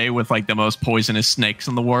toy with like the most poisonous snakes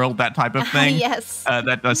in the world, that type of thing. Yes.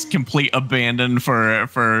 That's complete abandon for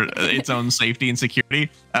its own safety and security.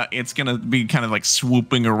 It's gonna be kind of like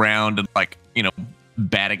swooping around and like, you know,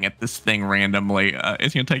 batting at this thing randomly.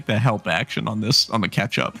 It's gonna take the help action on the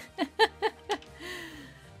catch-up.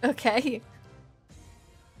 Okay.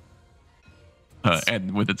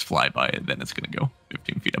 And with its flyby, then it's gonna go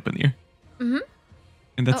 15 feet up in the air. Mm-hmm.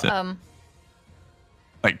 And that's it.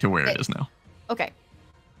 Like to where okay. it is now. Okay.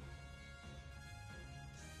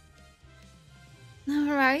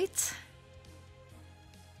 All right.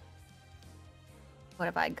 What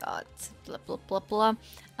have I got? Blah blah blah blah.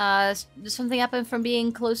 Does something happen from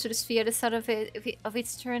being close to the sphere at the start of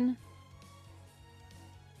its turn?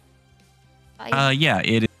 Yeah,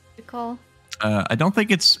 it is. Recall. I don't think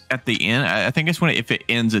it's at the end. I think it's if it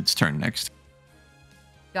ends its turn next.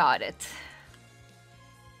 Got it.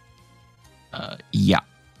 Yeah.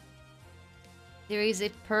 There is a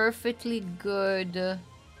perfectly good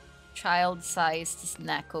child-sized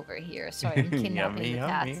snack over here. Sorry, I'm kidnapping the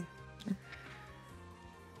cat.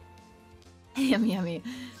 Yummy, yummy.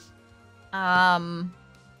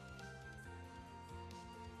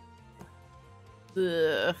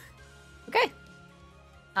 Ugh. Okay.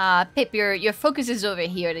 Pip, your focus is over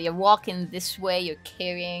here. You're walking this way. You're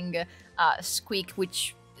carrying Squeak,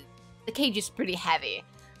 which the cage is pretty heavy.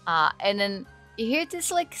 And then you hear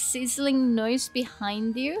this like sizzling noise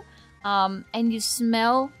behind you, and you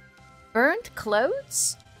smell burnt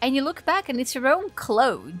clothes. And you look back, and it's your own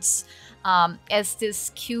clothes. As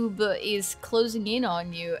this cube is closing in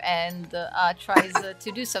on you and tries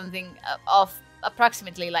to do something of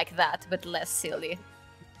approximately like that, but less silly.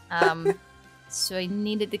 So I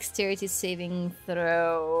need a dexterity saving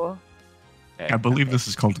throw. I believe this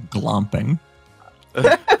is called glomping.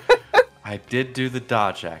 I did do the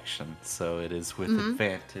dodge action, so it is with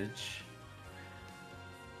advantage.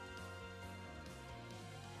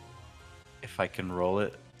 If I can roll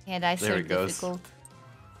it. Yeah, that's There so it goes. difficult.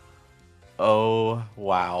 Oh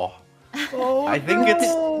wow! Oh, I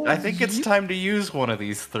think it's time to use one of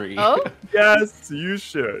these three. Oh? Yes, you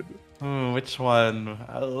should. Which one?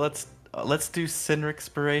 Let's do Sinner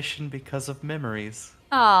Expiration because of memories.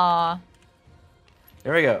 Aw.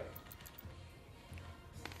 Here we go.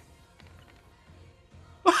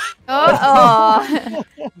 Oh.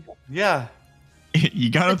 Yeah. You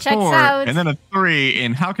got a It checks 4 out. and then a 3,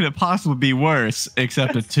 and how could it possibly be worse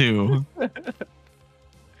except a 2?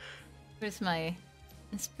 Where's my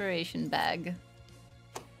inspiration bag?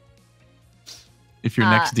 If your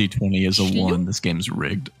next D20 is a Shloop. 1, this game's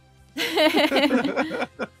rigged. uh,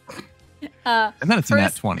 And then it's a nat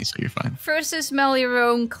First- 20, so you're fine. First you smell your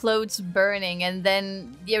own clothes burning, and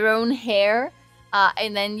then your own hair,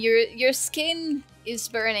 and then your skin is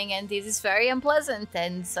burning, and this is very unpleasant,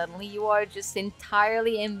 and suddenly you are just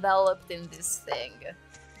entirely enveloped in this thing.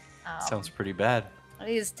 Sounds pretty bad. It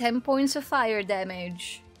is 10 points of fire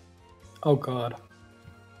damage. Oh god.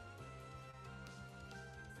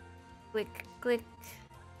 Click, click,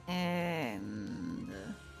 and...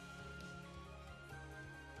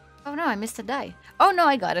 Oh no, I missed a die. Oh no,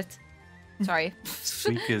 I got it. Sorry.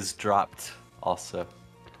 Squeak is dropped also.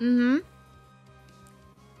 Mm-hmm.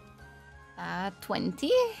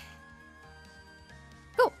 20.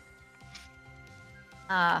 Cool.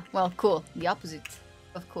 Well, cool. The opposite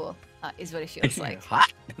of cool is what it feels like.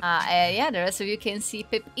 Yeah, the rest of you can see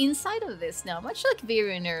Pip inside of this now, much like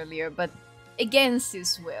Varian earlier, but against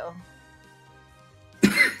his will.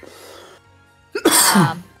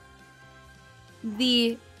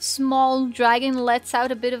 The small dragon lets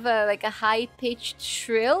out a bit of a high-pitched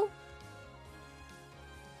shrill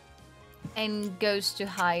and goes to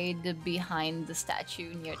hide behind the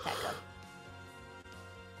statue near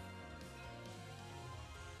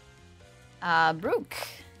Tekka. Brooke.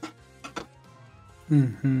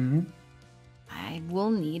 Mm-hmm. I will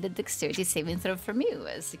need a dexterity saving throw from you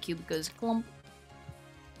as the cube goes clump.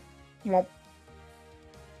 And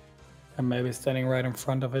maybe standing right in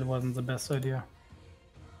front of it wasn't the best idea.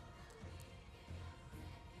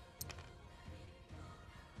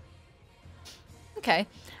 Okay.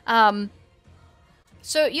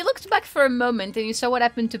 So you looked back for a moment and you saw what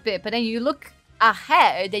happened to Pip, and then you look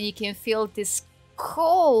ahead and you can feel this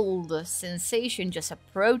cold sensation just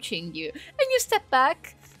approaching you. And you step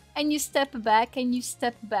back, and you step back, and you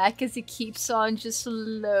step back as it keeps on just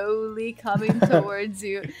slowly coming towards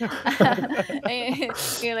you. And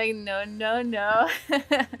you're like, no, no, no.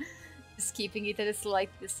 Just keeping it at a slight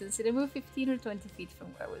distance. Did I move 15 or 20 feet from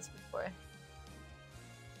where I was before?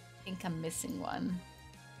 I think I'm missing one.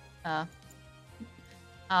 And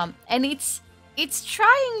it's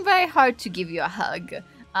trying very hard to give you a hug.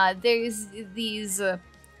 There's these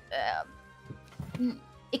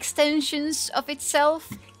extensions of itself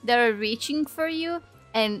that are reaching for you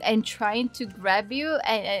and trying to grab you,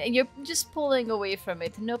 and you're just pulling away from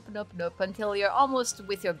it. Nope, nope, nope, until you're almost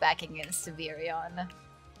with your back against Virion.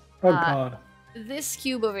 Oh god. This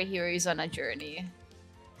cube over here is on a journey.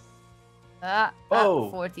 Oh.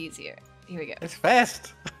 40 is here. Here we go. It's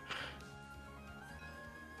fast.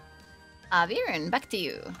 Viren, back to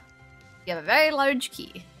you. You have a very large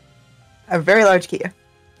key. A very large key.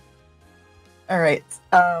 All right.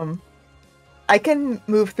 I can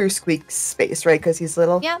move through Squeak's space, right? Because he's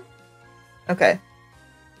little. Yeah. Okay.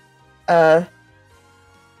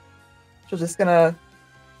 She's just gonna,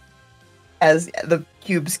 as the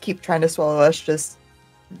cubes keep trying to swallow us, just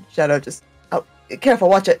Shadow, just oh, careful,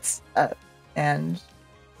 watch it, and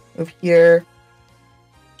move here,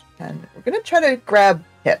 and we're gonna try to grab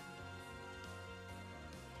Pip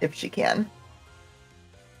if she can.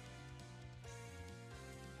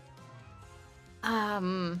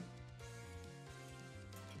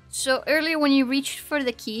 So earlier when you reached for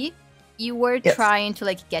the key, you were Yes. trying to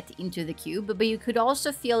like get into the cube, but you could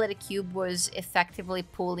also feel that the cube was effectively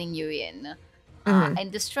pulling you in.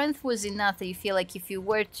 And the strength was enough that you feel like if you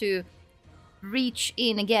were to reach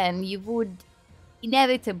in again, you would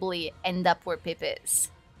inevitably end up where Pip is.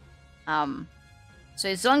 So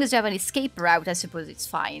as long as you have an escape route, I suppose it's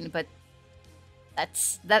fine. But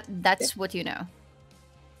that's what you know.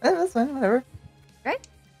 That's fine, whatever. Right?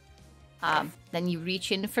 Then you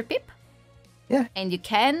reach in for Pip. Yeah. And you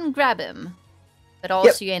can grab him, but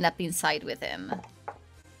also you end up inside with him.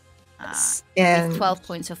 And With 12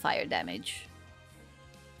 points of fire damage.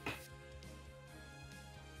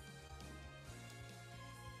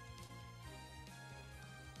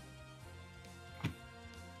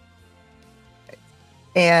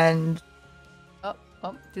 and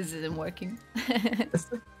Oh, this isn't working.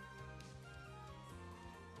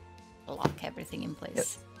 Lock everything in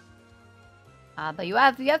place. But you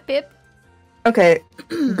have Pip. okay,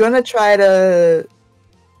 gonna try to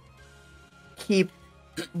keep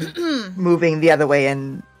moving the other way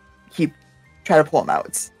and try to pull him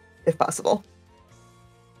out if possible.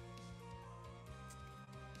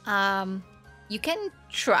 You can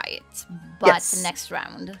try it, but Yes. next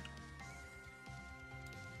round.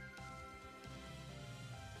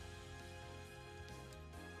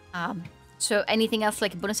 So anything else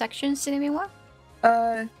like bonus actions in anymore?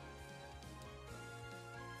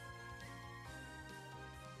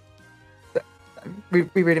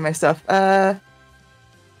 Rereading my stuff. Yeah,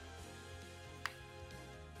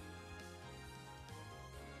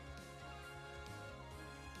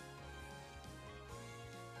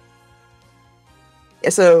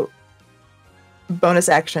 so bonus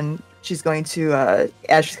action, she's going to,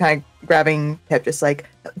 as she's kind of grabbing Pip, just like,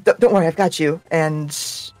 don't worry, I've got you. And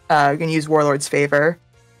you're going to use Warlord's Favor.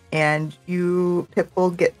 And Pip will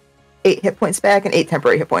get 8 hit points back and 8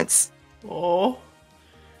 temporary hit points. Oh,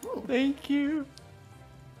 thank you.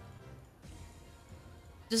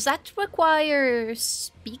 Does that require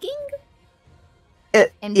speaking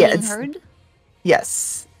And being heard?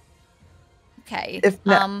 Yes. Okay. If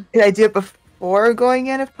not, can I do it before going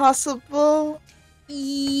in if possible?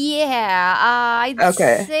 Yeah, I'd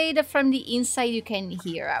Okay. say that from the inside you can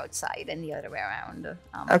hear outside and the other way around.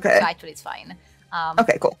 Okay. So actually it's fine.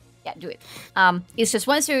 Okay, cool. Yeah, do it. It's just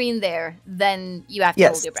once you're in there, then you have to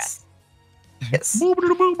hold your breath. Yes.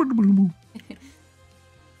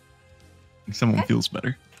 Someone feels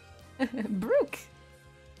better. Brooke.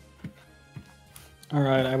 All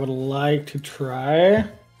right, I would like to try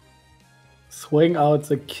swing out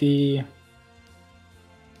the key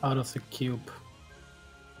out of the cube.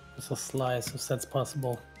 Just a slice, if that's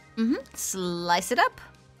possible. Slice it up.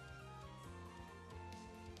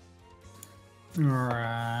 All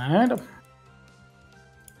right.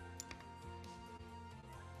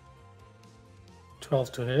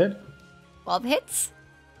 $12 to hit. 12 hits.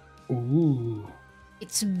 Ooh.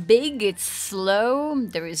 It's big, it's slow,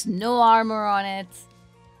 there is no armor on it.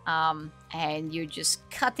 And you're just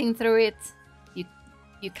cutting through it.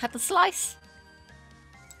 You cut a slice.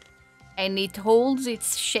 And it holds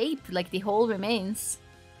its shape, like the hole remains.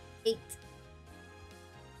 8.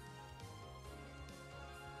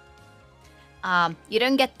 You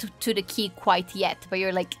don't get to the key quite yet, but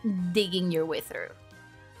you're like digging your way through.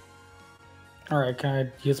 All right, can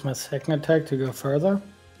I use my second attack to go further?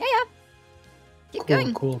 Yeah. Keep Cool,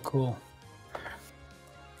 going. cool.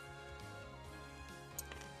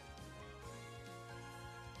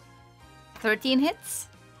 13 hits.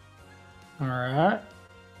 All right.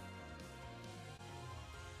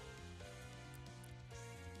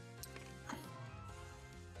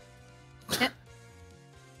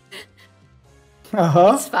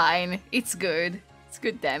 It's fine. It's good. It's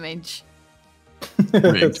good damage.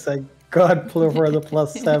 It's like God for the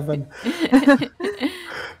 +7.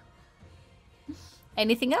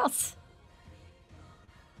 Anything else?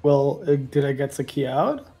 Well, did I get the key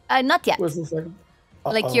out? Not yet. Was this like?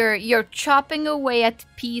 Like you're chopping away at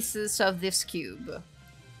pieces of this cube,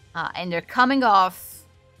 and they're coming off.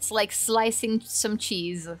 It's like slicing some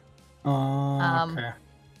cheese. Okay.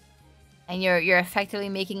 And you're effectively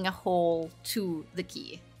making a hole to the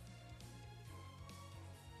key.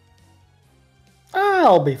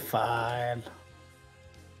 I'll be fine.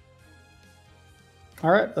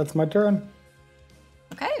 All right, that's my turn.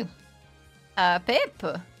 Okay. Pip.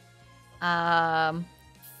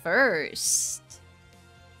 First.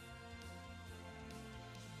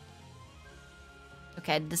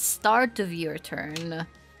 Okay, at the start of your turn,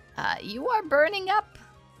 you are burning up.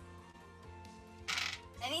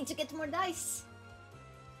 I need to get more dice.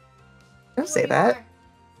 Don't say that.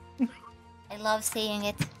 I love saying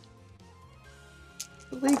it. It's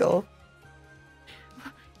illegal.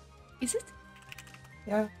 Is it?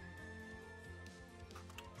 Yeah.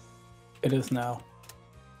 It is now.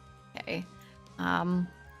 Okay.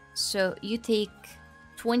 So you take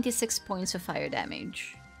 26 points of fire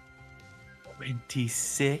damage.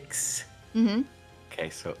 26. Mm-hmm. Okay,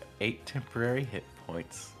 so 8 temporary hit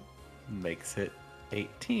points makes it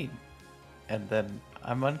 18. And then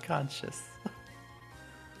I'm unconscious.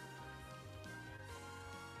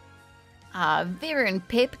 Viren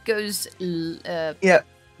Pip goes Yeah.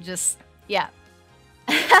 just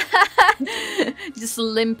just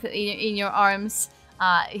limp in your arms.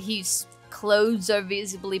 His clothes are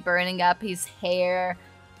visibly burning up. His hair,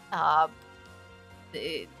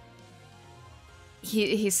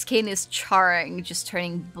 his skin is charring, just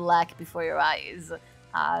turning black before your eyes.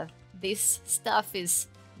 This stuff is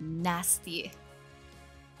nasty.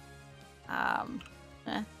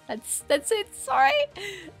 That's it. Sorry,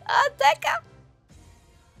 Deka.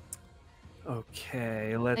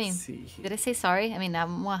 Okay, let's see. Did I say sorry? I mean,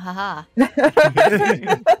 haha.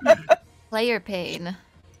 Player pain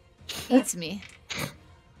eats me.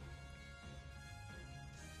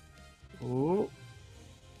 Oh.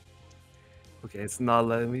 Okay, it's not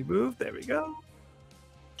letting me move. There we go.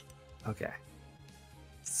 Okay.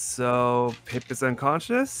 So Pip is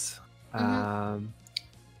unconscious.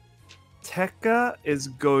 Tekka is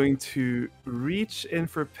going to reach in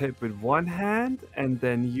for Pip with one hand and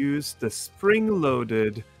then use the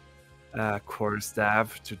spring-loaded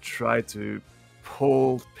quarterstaff to try to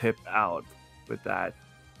pull Pip out with that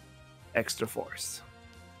extra force.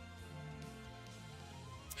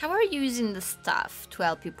 How are you using the staff to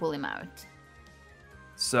help you pull him out?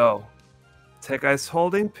 So, Tekka is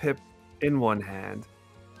holding Pip in one hand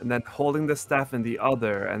and then holding the staff in the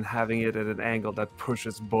other and having it at an angle that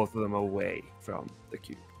pushes both of them away from the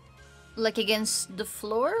cube. Like against the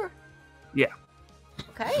floor? Yeah.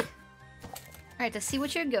 Okay. Alright, I see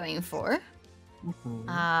what you're going for.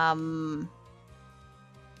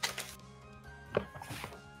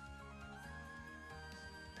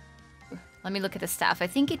 Let me look at the staff. I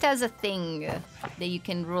think it has a thing that you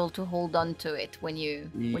can roll to hold on to it when you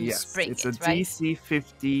spring it's it, a right? DC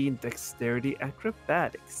 15 Dexterity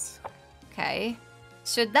Acrobatics. Okay.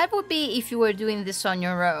 So that would be if you were doing this on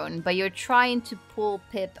your own, but you're trying to pull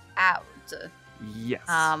Pip out. Yes.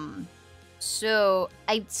 So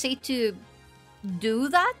I'd say to do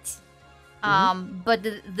that. But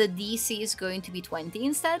the DC is going to be 20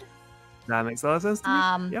 instead. That makes a lot of sense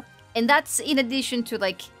to me. Yep. And that's in addition to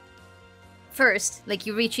like first, like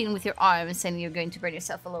you reach in with your arms and you're going to burn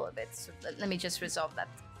yourself a little bit. So let me just resolve that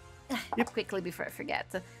quickly before I forget.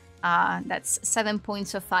 That's 7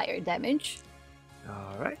 points of fire damage.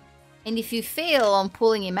 All right. And if you fail on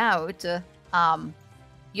pulling him out,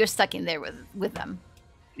 you're stuck in there with them.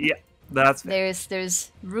 Yeah, that's fair.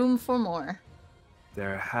 There's room for more.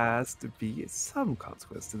 There has to be some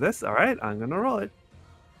consequence to this. All right, I'm gonna roll it.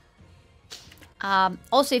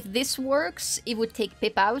 Also, if this works, it would take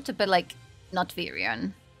Pip out, but like not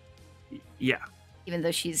Virion, Yeah. even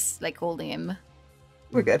though she's like holding him.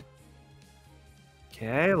 We're good.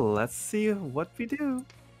 Okay, let's see what we do.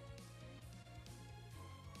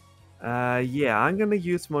 Yeah, I'm gonna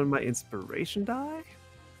use one of my inspiration die.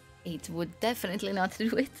 It would definitely not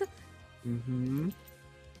do it. Mm-hmm.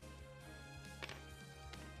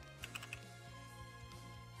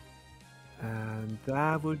 And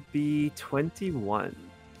that would be 21.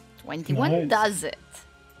 21 Nice. does it.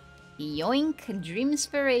 Yoink, dream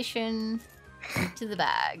inspiration into the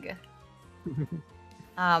bag.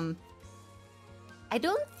 I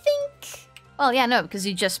don't think. Well, yeah, no, because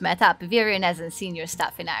you just met up. Virion hasn't seen your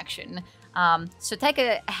stuff in action. So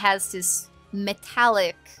Tekka has this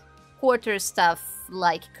metallic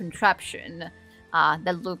quarterstaff-like contraption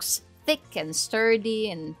that looks thick and sturdy,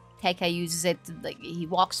 and Tekka uses it. Like he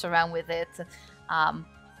walks around with it,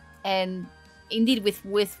 and indeed,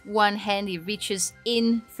 with one hand, he reaches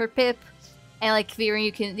in for Pip, and like Virion,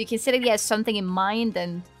 you can see that he has something in mind,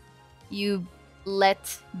 and you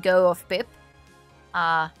let go of Pip,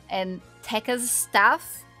 and Tekka's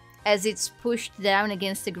staff, as it's pushed down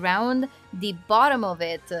against the ground, the bottom of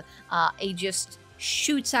it, it just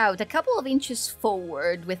shoots out a couple of inches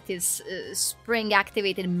forward with this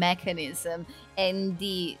spring-activated mechanism, and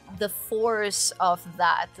the force of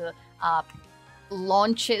that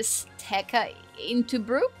launches Tekka into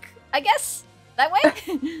Brook, I guess, that way?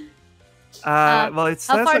 Well, it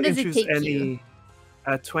says far I can does it choose take you?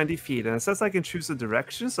 any 20 feet, and it says I can choose a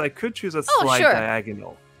direction, so I could choose a Oh, slight sure.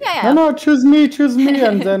 diagonal. Yeah, No, choose me,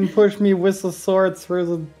 and then push me with the sword through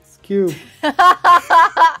the cube.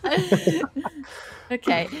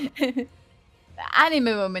 Okay.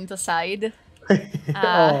 Anime moment aside.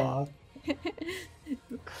 Aw.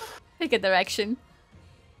 Pick a direction.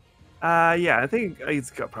 Yeah, I think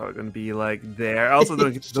it's probably going to be like there. I also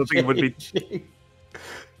don't think it would be.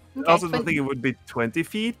 Okay, I also don't think it would be 20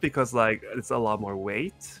 feet because like it's a lot more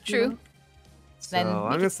weight. you True. know? So Then I'm make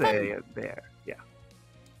gonna it 10. say there. Yeah.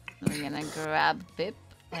 We're gonna grab Pip,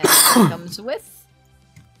 and it comes with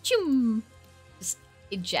choom, just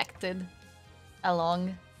ejected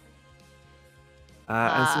along.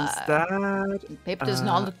 And since that, Pip does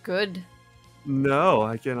not look good. no,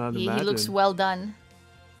 I cannot He imagine. looks well done.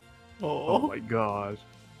 Oh my god.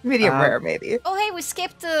 Medium Uh, rare, maybe. Oh hey, we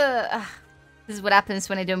skipped. This is what happens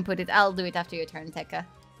when I don't put it. I'll do it after your turn, Tekka.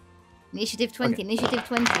 Initiative 20. Okay. Initiative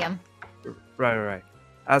 20. Right.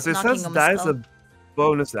 So it Knocking says on the that is skull. a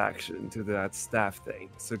bonus action to that staff thing.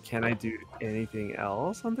 So can I do anything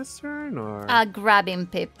else on this turn, or Grabbing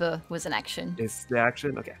Pip was an action. is the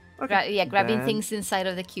action okay? Okay. Grabbing Then things inside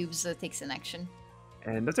of the cubes takes an action.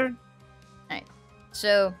 end the turn.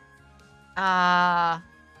 So,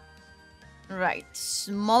 right.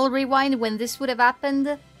 Small rewind. When this would have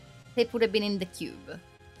happened, Pip would have been in the cube.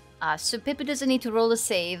 So Pip doesn't need to roll a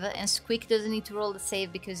save, and Squeak doesn't need to roll a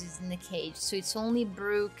save because he's in the cage. So it's only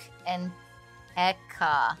Brooke and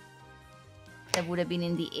Tekka that would have been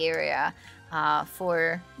in the area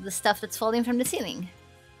for the stuff that's falling from the ceiling.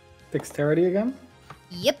 Dexterity again?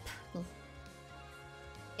 Yep.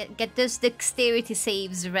 Get those dexterity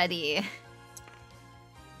saves ready.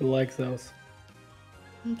 Who likes those?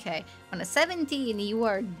 Okay. On a 17, you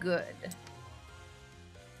are good.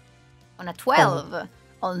 On a 12,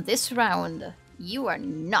 on this round, you are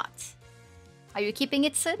not. Are you keeping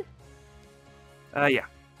it, Sid? Yeah.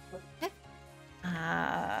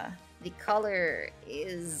 The color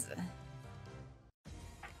is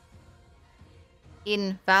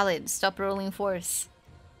invalid. Stop rolling force.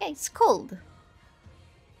 Yeah, it's cold.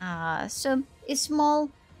 So a small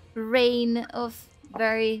rain of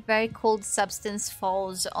very, very cold substance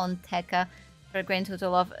falls on Tekka for a grand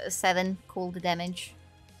total of 7 cold damage.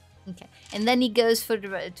 Okay, and then he goes to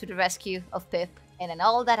the rescue of Pip, and then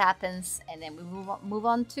all that happens, and then we move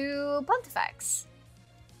on to Pontifex.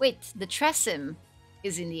 Wait, the Tresem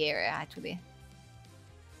is in the area, actually.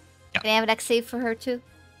 Yeah. Can I have an X save for her, too?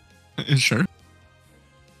 Sure.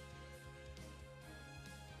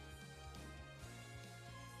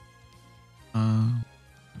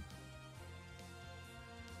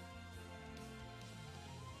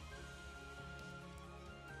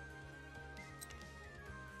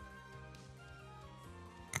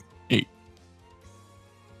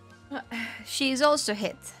 She is also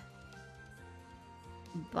hit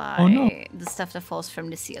by the stuff that falls from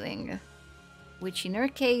the ceiling, which in her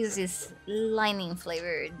case is lightning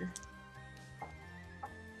flavored.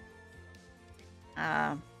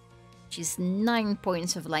 She's 9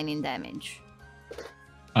 points of lightning damage.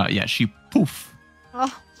 Yeah, she poof.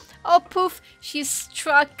 Oh, poof! She's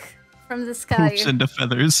struck from the sky. Poofs into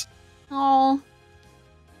feathers. Oh,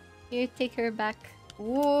 you take her back.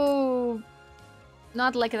 Whoa,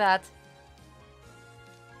 not like that.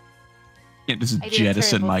 Can't just I did a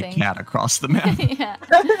jettison terrible my thing. cat across the map. Yeah.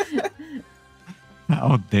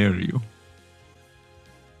 How dare you?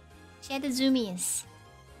 She had the zoomies.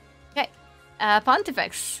 Okay,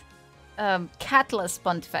 Pontifex. Catless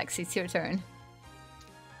Pontifex, it's your turn.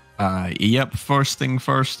 Yep, first thing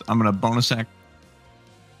first, I'm gonna bonus act.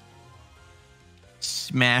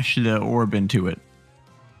 Smash the orb into it.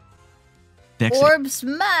 Dex it. Orb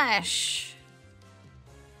smash!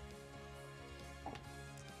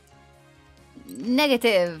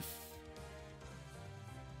 Negative.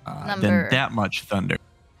 Then number. that much thunder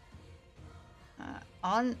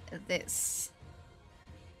On this.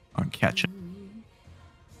 on catch it.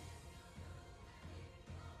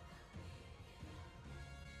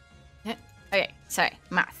 Okay, sorry,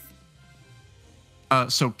 math.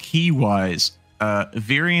 So key wise,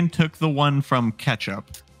 Virian took the one from Ketchup,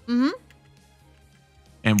 Mm-hmm.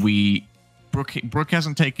 and Brooke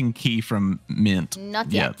hasn't taken key from Mint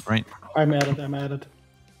Not yet. right? I'm at it.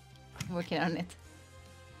 Working on it.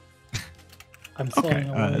 I'm Okay, slowing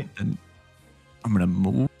away. then I'm gonna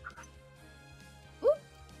move. Ooh.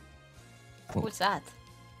 Whoa. What's that?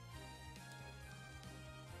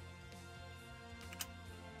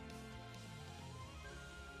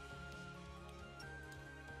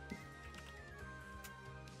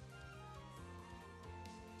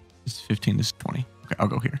 This is 15, this is 20. Okay, I'll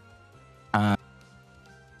go here. And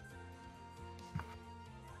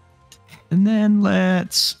then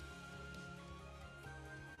let's...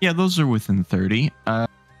 Yeah, those are within 30. I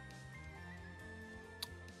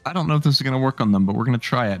don't know if this is going to work on them, but we're going to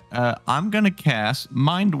try it. I'm going to cast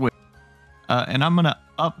Mind Whip, and I'm going to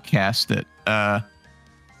upcast it.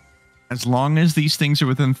 As long as these things are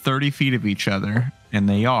within 30 feet of each other, and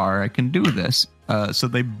they are, I can do this. So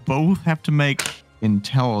they both have to make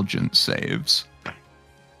intelligence saves.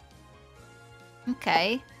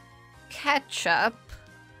 Okay. Ketchup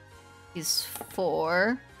is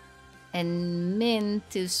 4, and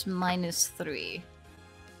mint is -3.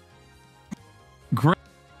 Great.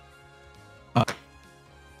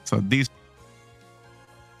 So these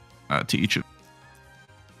to each of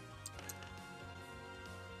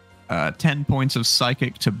 10 points of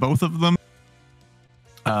psychic to both of them.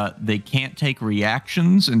 They can't take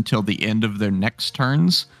reactions until the end of their next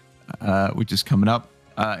turns, which is coming up.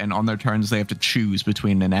 And on their turns, they have to choose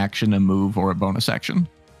between an action, a move, or a bonus action.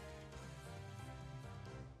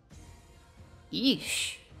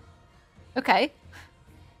 Yeesh. Okay.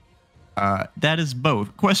 That is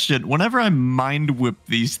both. Question: whenever I mind whip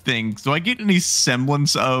these things, do I get any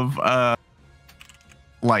semblance of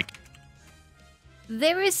like?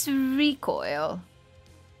 There is recoil.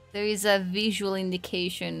 There is a visual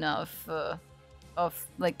indication of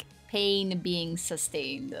like pain being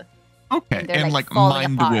sustained. Okay, they're, and like, like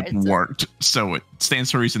falling mind whip apart. worked, so it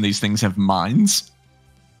stands to reason these things have minds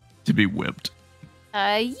to be whipped.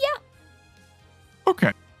 Yeah.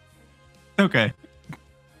 Okay. Okay.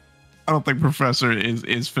 I don't think Professor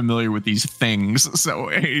is familiar with these things, so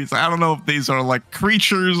I don't know if these are like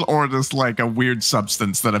creatures or just like a weird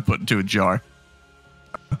substance that I put into a jar.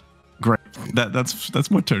 Great.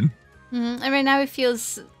 That's my turn. And right now it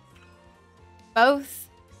feels both.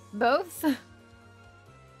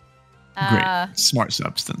 Great. Smart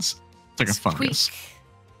substance. It's like a fungus. Squeak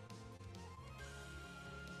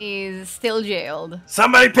is still jailed.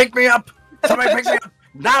 Somebody pick me up! Somebody pick me up!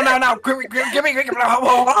 Now! Give me!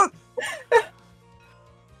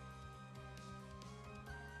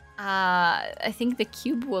 I think the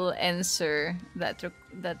cube will answer that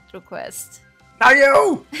request. Not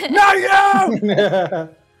you! Not you!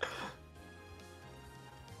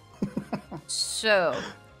 So,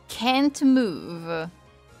 can't move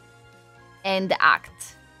and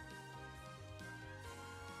act.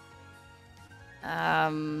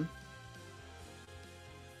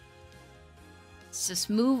 It's just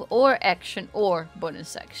move or action or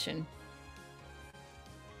bonus action.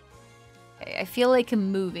 Okay, I feel like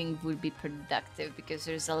moving would be productive because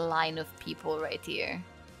there's a line of people right here.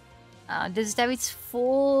 Does it have its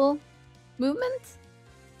full movement?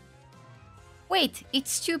 Wait,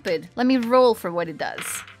 it's stupid. Let me roll for what it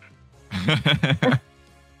does.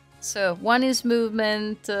 So 1 is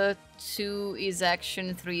movement, 2 is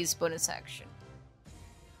action, 3 is bonus action.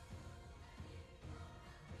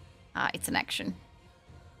 It's an action.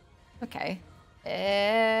 Okay.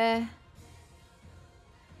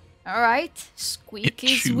 Alright. Squeak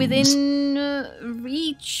is within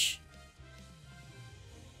reach.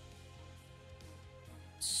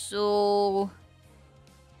 So,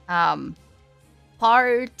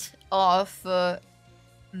 part of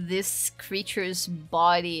this creature's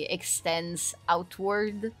body extends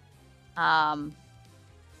outward, and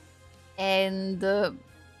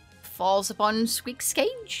falls upon Squeak's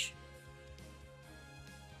cage.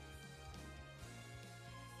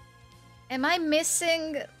 Am I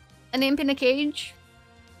missing an imp in a cage?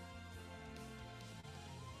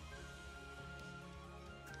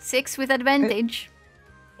 6 with advantage.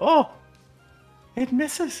 Oh, it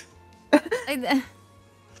misses.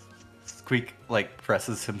 Squeak like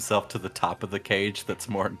presses himself to the top of the cage that's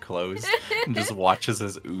more enclosed and just watches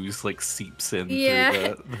as ooze like seeps in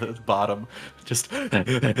through the bottom. Just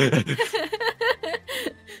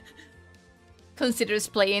Considers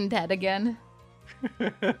playing dead again.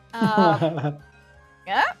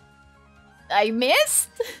 Yeah, I missed.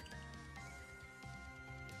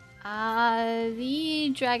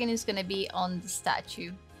 The dragon is gonna be on the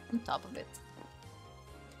statue, on top of it.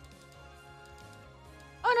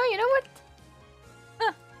 Oh no, you know what?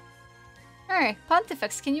 Huh. Alright,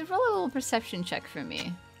 Pontifex, can you roll a little perception check for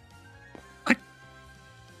me?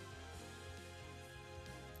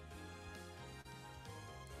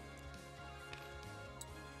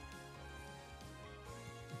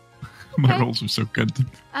 My rolls are so good.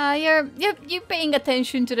 You're paying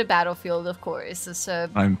attention to the battlefield, of course. So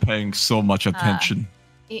I'm paying so much attention.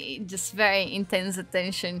 Just very intense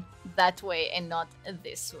attention that way and not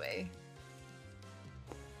this way.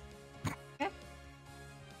 Okay.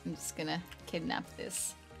 I'm just gonna kidnap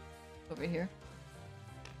this over here.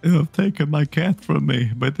 You have taken my cat from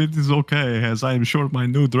me, but it is okay, as I am sure my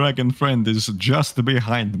new dragon friend is just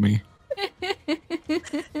behind me.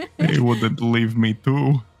 He wouldn't leave me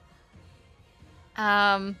too.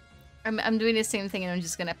 I'm doing the same thing, and I'm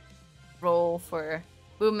just gonna roll for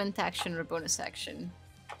movement action or bonus action.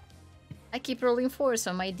 I keep rolling 4s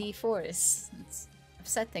on my D4s. It's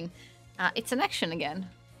upsetting. It's an action again.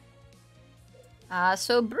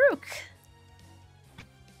 So Brooke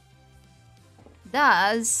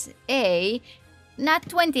does a nat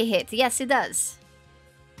 20 hit. Yes, it does.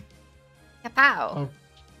 Kapow.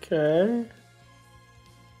 Okay.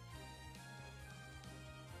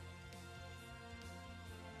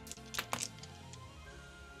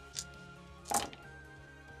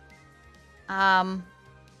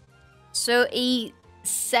 So a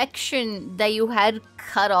section that you had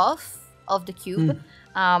cut off of the cube,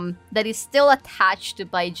 that is still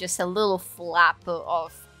attached by just a little flap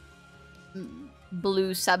of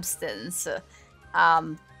blue substance.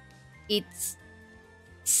 It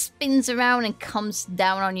spins around and comes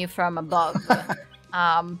down on you from above.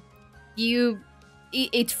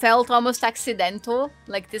 It felt almost accidental,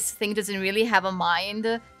 like this thing doesn't really have a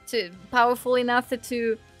mind powerful enough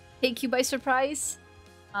to take you by surprise.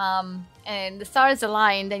 And the stars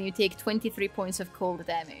aligned, and you take 23 points of cold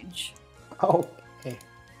damage. Okay.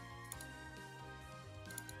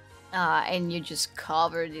 And you're just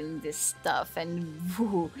covered in this stuff, and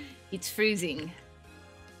woo, it's freezing.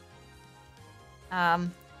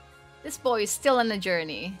 This boy is still on a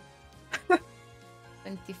journey.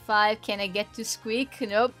 25, can I get to Squeak?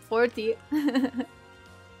 Nope, 40.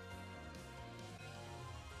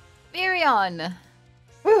 Virion!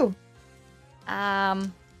 Woo!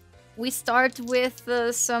 We start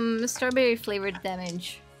with some strawberry flavored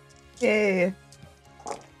damage. Yay.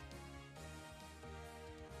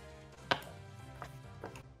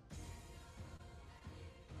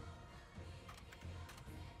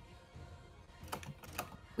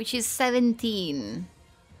 Which is 17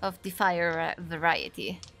 of the fire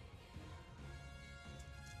variety.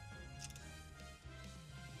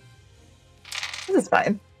 This is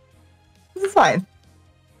fine. This is fine.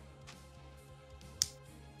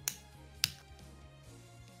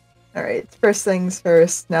 Alright, first things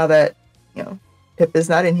first, now that, you know, Pip is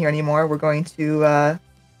not in here anymore, we're going to,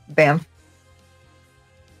 Bamf.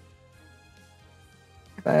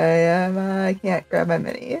 I can't grab my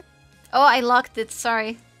mini. Oh, I locked it,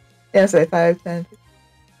 sorry. Yeah, so 5, 10.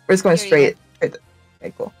 We're just going Here you straight.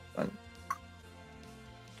 Okay, cool.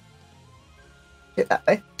 Get that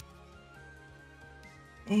way.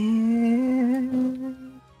 And...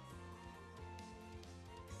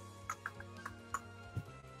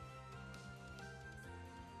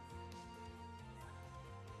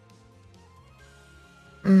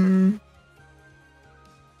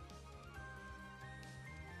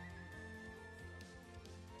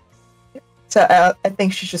 So I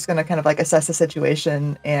think she's just gonna kind of like assess the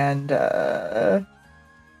situation and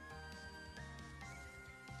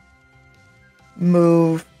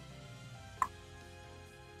move.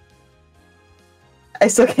 I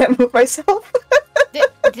still can't move myself. Did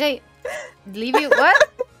I leave you?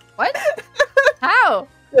 What? What? How?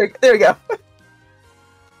 There we go.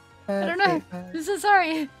 I don't know. I'm so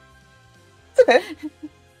sorry. It's okay.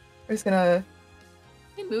 We're just gonna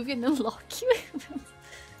I move you and then lock you.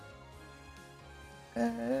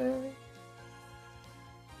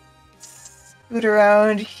 scoot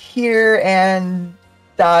around here and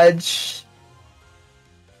dodge.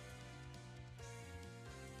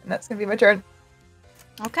 And that's gonna be my turn.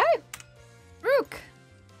 Okay. Rook.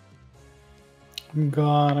 I'm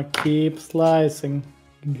gonna keep slicing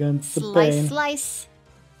against the pain. Slice.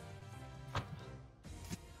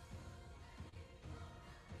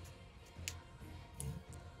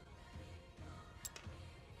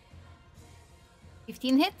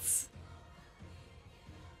 15 hits.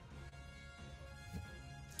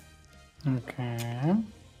 Okay.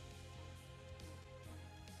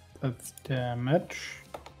 That's damage.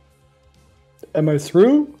 Am I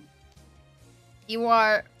through? You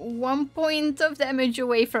are 1 point of damage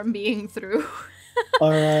away from being through.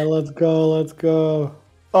 Alright, let's go.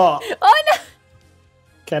 Oh, Oh no!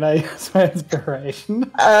 can I use my inspiration?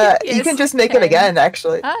 You Yes, can just you make can. it again,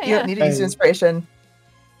 actually. Ah, You don't yeah. need to use your inspiration.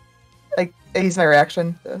 Like, I use my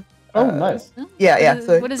reaction. So, Oh, nice. Yeah. What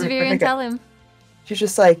So what does we're Virion gonna tell him? She's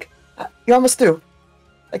just like, you're almost through.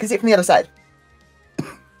 I can see it from the other side.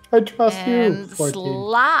 I trust you. And 14.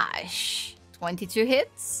 slash. 22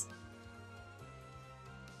 hits.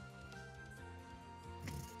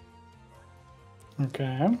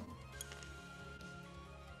 Okay.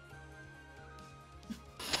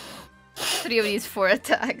 3 of these 4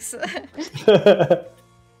 attacks. Okay.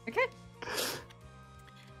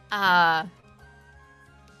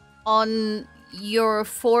 On your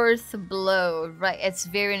 4th blow, right, as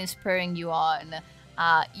Varian is spurring you on,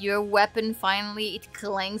 your weapon finally, it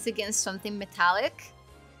clangs against something metallic.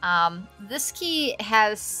 This key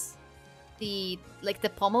has the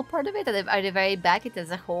pommel part of it at the very back, it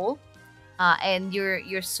has a hole. and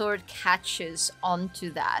your sword catches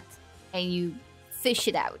onto that, and you fish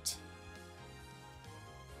it out.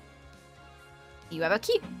 You have a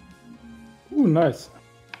key. Ooh, nice.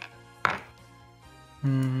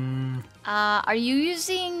 Are you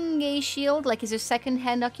using a shield? Like, is your second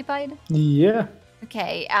hand occupied? Yeah.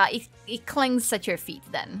 Okay, it clings at your feet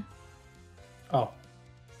then. Oh.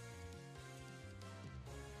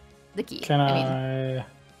 The key. Can I mean, I...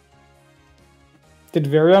 Did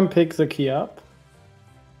Virion pick the key up?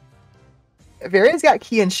 Varian's got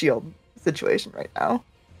key and shield situation right now.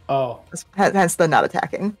 Oh. Hence the not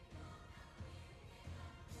attacking.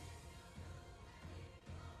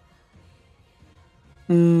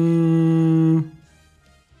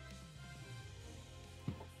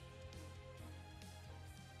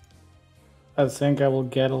 I think I will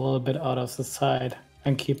get a little bit out of the side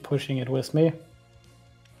and keep pushing it with me.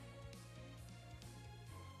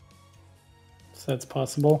 So that's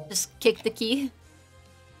possible. just kick the key.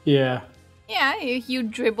 Yeah. Yeah, you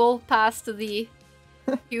dribble past the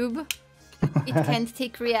cube. It can't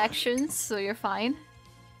take reactions, so you're fine.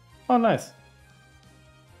 Oh, nice.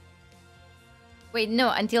 Wait, no,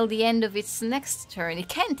 until the end of its next turn, it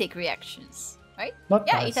can take reactions, right? Not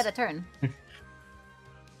Yeah, nice. it had a turn.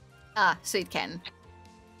 So it can.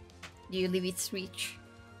 Do you leave its reach?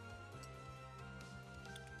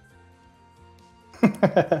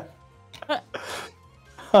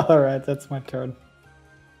 Alright, that's my turn.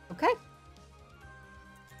 Okay.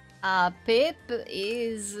 Pip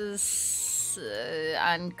is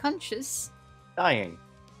unconscious. Dying.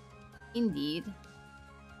 Indeed.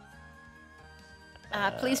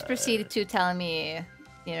 Please proceed to tell me,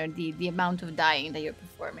 the amount of dying that you're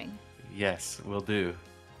performing. Yes, will do.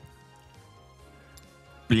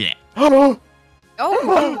 Blech. Oh,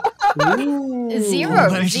 Ooh. zero.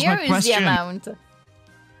 that is Zero my is the question. amount.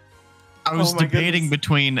 I was Oh my debating goodness.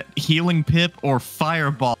 between healing Pip or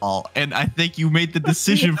Fireball, and I think you made the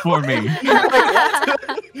decision for me. Do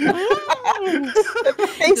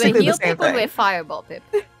Basically I the heal same people thing. with fireball, Pip?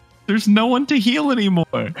 There's no one to heal anymore.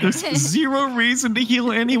 There's zero reason to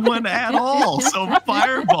heal anyone at all. So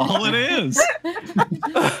Fireball it is.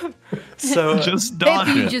 So Just Pip, dodge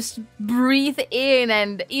you it. just breathe in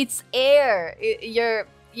and it's air. You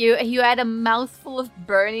had a mouthful of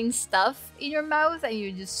burning stuff in your mouth and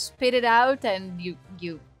you just spit it out and you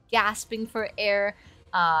gasping for air.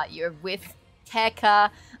 You're with Tekka.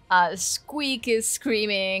 Squeak is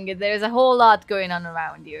screaming. There's a whole lot going on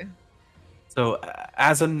around you. So,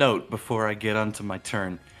 as a note before I get onto my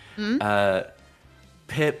turn,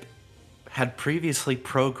 Pip had previously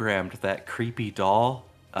programmed that creepy doll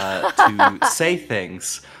to say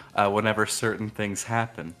things whenever certain things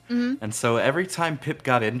happen. And so every time Pip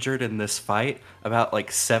got injured in this fight, about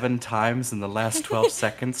like 7 times in the last 12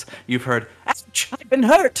 seconds, you've heard, "Ouch, I've been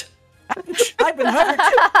hurt! Ouch, I've been hurt!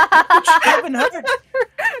 Ouch, I've been hurt!"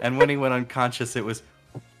 And when he went unconscious, it was,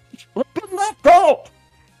 "Let go!"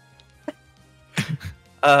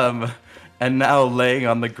 And now laying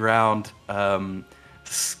on the ground,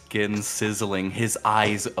 skin sizzling, his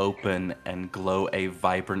eyes open and glow a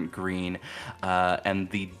vibrant green, and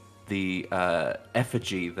the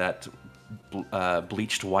effigy, that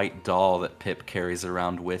bleached white doll that Pip carries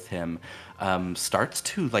around with him, starts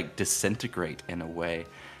to like disintegrate in a way,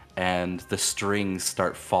 and the strings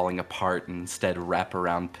start falling apart and instead wrap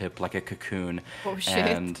around Pip like a cocoon. Oh, shit.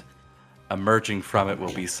 And emerging from it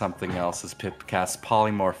will be something else as Pip casts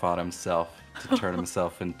Polymorph on himself to turn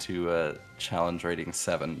himself into a challenge rating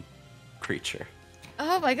 7 creature.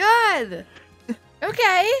 Oh my god!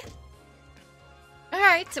 Okay.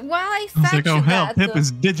 Alright, while I I was fetch like, oh hell, that... Pip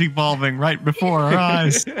is digivolving right before our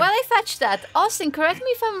eyes. While I fetch that, Austin, correct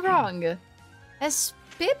me if I'm wrong. Has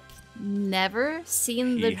Pip never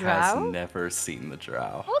seen the He drow? has never seen the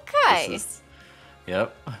drow. Okay. This is-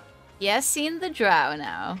 Yep, He has seen the drow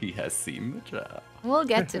now. he has seen the drow. We'll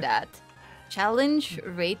get to that. Challenge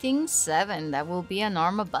rating 7. That will be an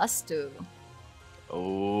Armabustu.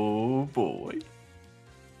 Oh boy.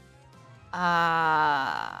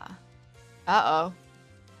 Uh-oh.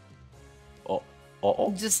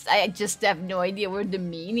 Oh. I just have no idea where the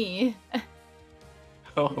meanie.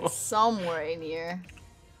 Oh. Somewhere in here.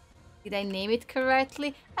 Did I name it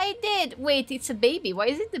correctly? I did! Wait, it's a baby. Why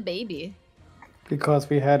is it the baby? Because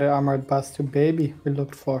we had an armored bus to baby we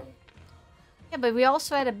looked for. Yeah, but we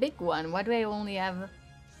also had a big one. Why do I only have...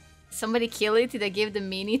 Somebody kill it? Did I give the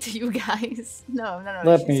meanie to you guys? No,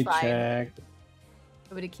 Let she's me fine. check.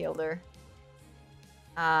 Nobody killed her.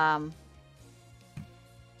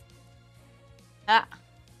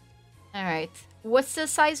 Alright. What's the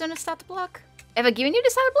size on a stat block? Have I given you the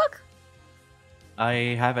stat block? I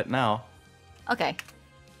have it now. Okay.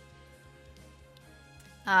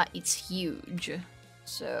 It's huge.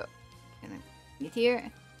 So, gonna get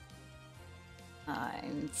here.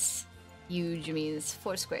 And it's huge means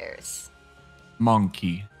 4 squares.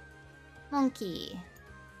 Monkey. Monkey.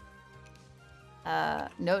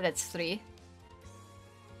 No, that's 3.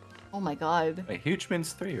 Oh my god. Wait, huge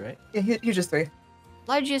means 3, right? Yeah, huge is 3.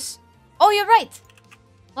 Largest. Oh, you're right!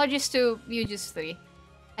 Largest 2, hugest 3.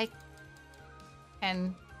 I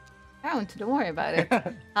can count, don't worry about it.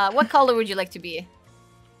 What color would you like to be?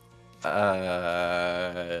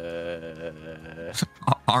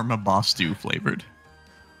 Armabastu flavored.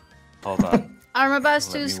 Hold on.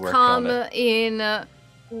 Armabastus work come on it. in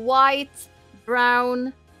white,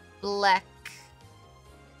 brown, black.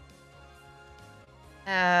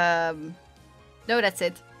 No, that's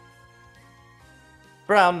it.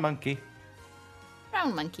 Brown monkey.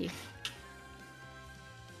 Brown monkey.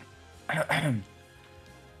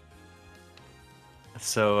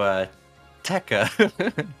 So,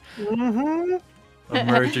 Tekka,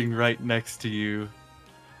 emerging right next to you,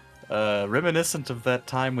 reminiscent of that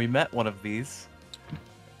time we met one of these.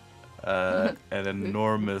 An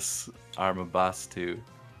enormous Armabastu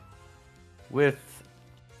with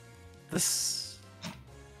the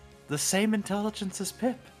same intelligence as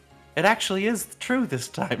Pip. It actually is true this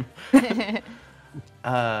time. This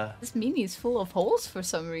mini is full of holes for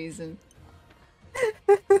some reason.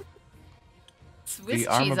 Swiss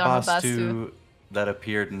The cheese Armabastu. Armabastu that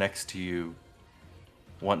appeared next to you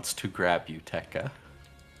wants to grab you, Tekka.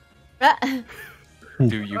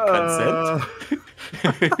 Do you consent?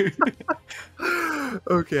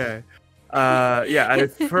 Okay. Yeah,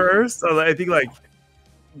 at first, I think like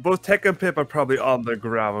both Tech and Pip are probably on the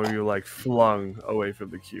ground when you're like flung away from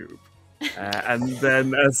the cube. And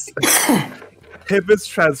then as Pip is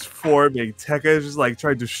transforming, Tekka is just like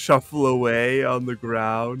trying to shuffle away on the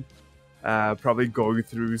ground. Probably going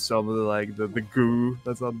through some of the goo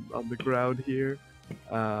that's on the ground here.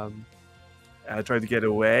 Trying to get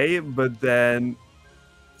away, but then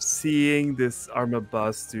seeing this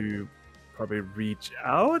Armabastu probably reach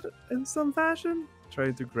out in some fashion,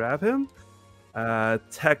 trying to grab him.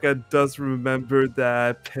 Tekka does remember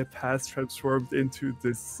that Pip has transformed into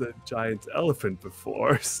this giant elephant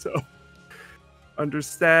before, so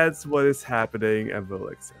understands what is happening and will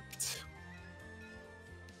accept.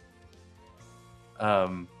 I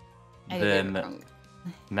did it Then wrong.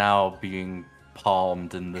 now being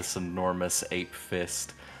palmed in this enormous ape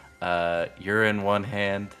fist, you're in one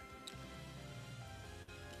hand.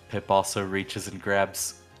 Pip also reaches and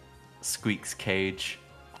grabs Squeak's cage,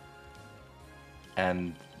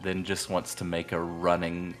 and then just wants to make a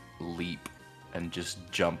running leap and just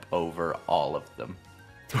jump over all of them.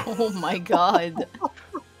 Oh my god.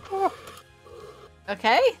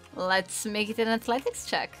 Okay, let's make it an athletics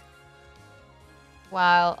check.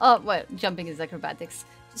 Wow. Oh, well, jumping is acrobatics.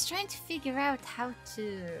 Just trying to figure out how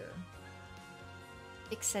to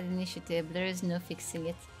fix that initiative. There is no fixing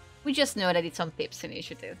it. We just know that it's on Pip's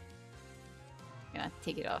initiative. Gonna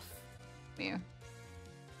take it off. Here.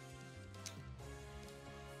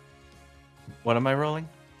 What am I rolling?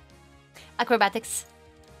 Acrobatics.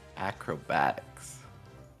 Acrobatics.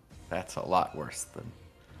 That's a lot worse than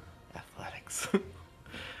athletics.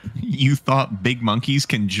 You thought big monkeys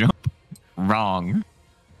can jump? Wrong.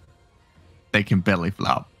 They can belly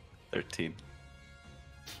flop. 13.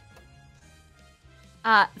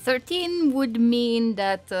 13 would mean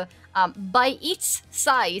that by its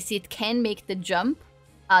size, it can make the jump.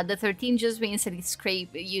 The 13 just means that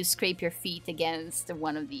you scrape your feet against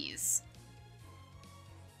one of these.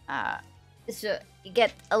 So you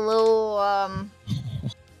get a little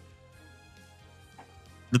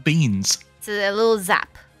The beans. it's a little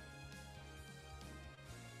zap.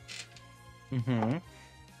 Mm-hmm.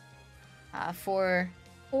 For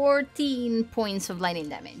 14 points of lightning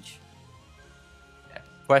damage.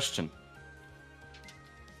 Question.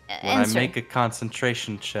 When Answer. I make a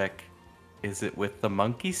concentration check, is it with the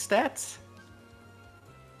monkey stats?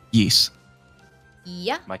 Yes.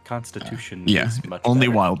 Yeah. My constitution Yeah. is much Only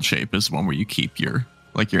better. wild shape is one where you keep your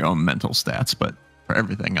own mental stats, but for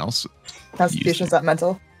everything else. Constitution's not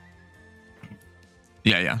mental.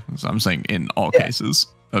 Yeah. So I'm saying in all Yeah. cases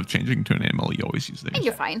of changing to an animal, you always use And these.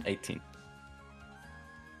 you're fine. 18.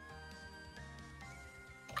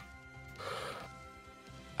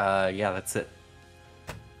 Yeah, that's it.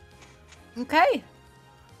 Okay.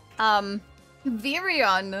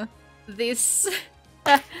 Virion, this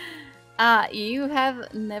you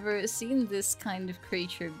have never seen this kind of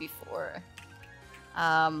creature before.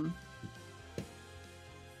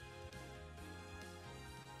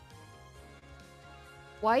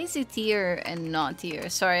 Why is it here and not here?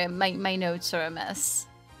 Sorry, my notes are a mess.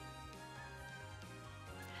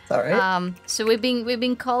 All right. So we've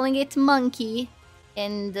been calling it monkey,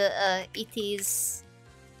 and it is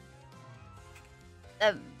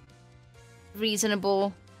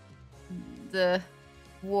reasonable the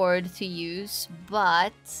word to use,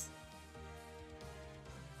 but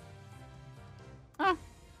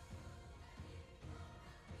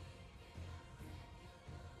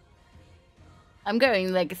I'm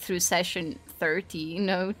going like through session 30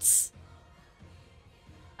 notes.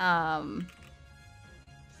 Pip,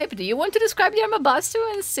 do you want to describe the Armabastu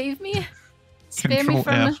and save me? Spare me Control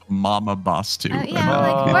from F, Mama Boss 2. yeah,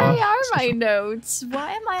 like where are my notes?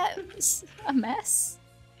 Why am I a mess?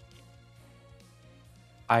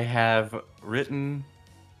 I have written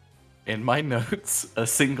in my notes a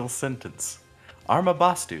single sentence.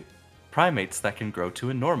 Armabastu, primates that can grow to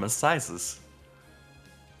enormous sizes.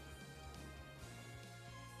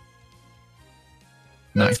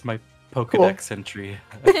 Nice. That's my Pokedex entry.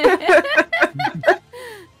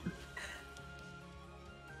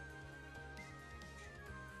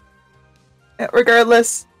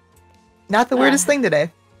 Regardless, not the weirdest thing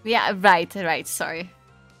today. Yeah, right, sorry.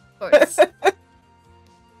 Of course.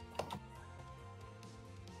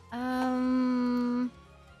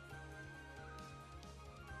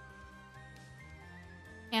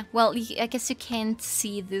 Yeah, well, I guess you can't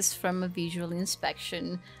see this from a visual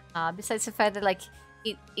inspection. Besides the fact that, like,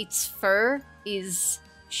 its fur is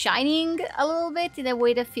shining a little bit in a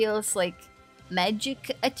way that feels like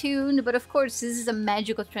magic attuned, but of course this is a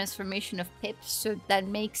magical transformation of Pip, so that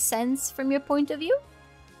makes sense from your point of view.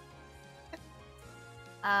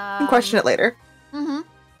 You can question it later.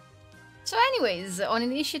 So anyways, on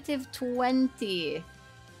initiative 20, is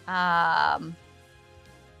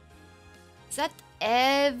that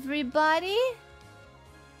everybody?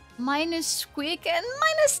 Minus Squeak and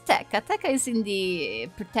minus Tekka. Tekka is in the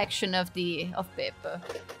protection of Pip.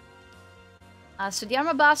 So the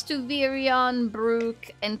Armabastu, Virion, Brook,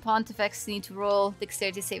 and Pontifex need to roll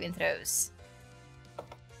dexterity saving throws.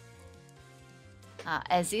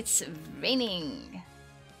 As it's raining.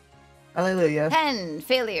 Hallelujah. 10,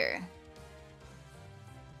 failure.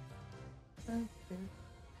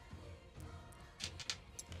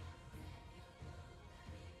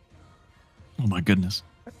 Oh my goodness.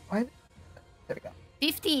 What? There we go.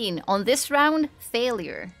 15, on this round,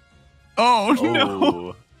 failure. Oh no.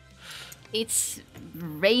 Oh. It's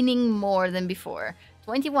raining more than before.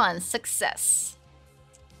 21, success.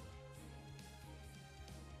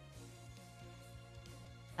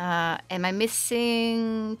 Am I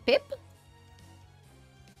missing Pip?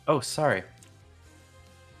 Oh, sorry.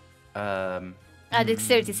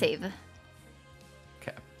 Dexterity save.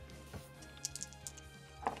 Okay.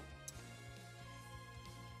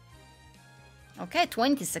 Okay,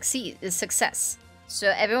 20 success.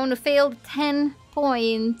 So everyone who failed 10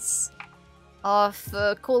 points of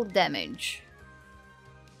cold damage.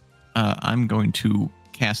 I'm going to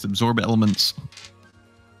cast Absorb Elements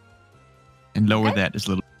and lower that as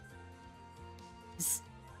little.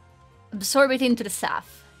 Absorb it into the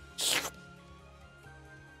staff.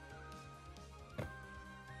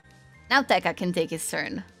 Now Tekka can take his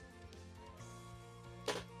turn.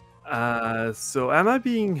 So am I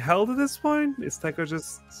being held at this point? Is Tekka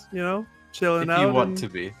just, chilling If out? you want to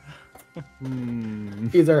be.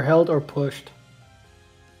 Either held or pushed.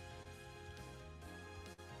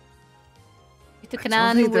 You took I an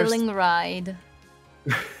don't think there's- unwilling ride.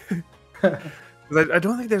 I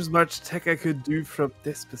don't think there's much Tekka could do from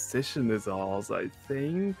this position is all. So I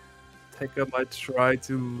think Tekka might try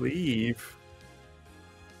to leave.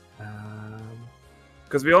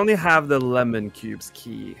 Because we only have the lemon cubes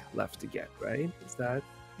key left to get, right? Is that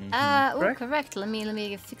Oh, correct? correct. Let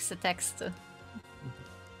me fix the text.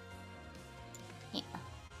 Yeah.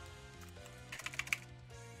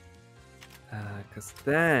 Because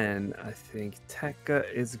then I think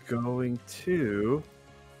Tekka is going to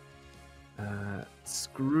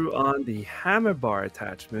screw on the hammer bar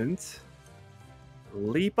attachment,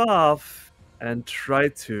 leap off, and try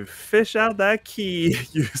to fish out that key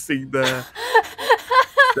using the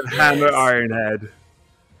hammer iron head.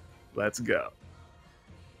 Let's go.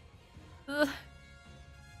 Ugh.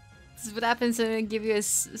 This is what happens when I give you a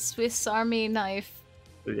Swiss Army knife.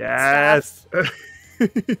 Yes.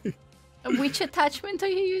 Which attachment are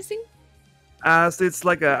you using? So it's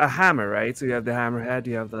like a hammer, right? So you have the hammer head,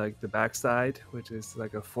 you have the backside, which is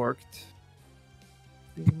like a forked.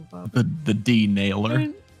 The D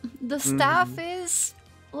nailer. The staff is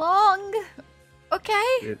long.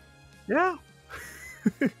 Okay. Yeah.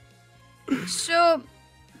 So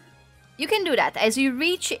you can do that as you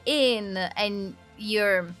reach in and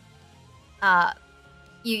you're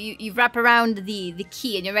you wrap around the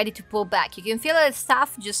key and you're ready to pull back. You can feel that the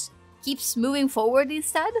staff just keeps moving forward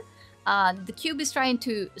instead. The cube is trying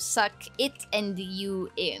to suck it and you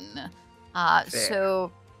in.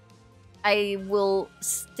 So I will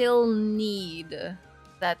still need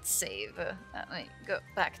that save. Let me go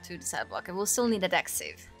back to the side block. I will still need a dex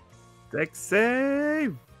save. Dex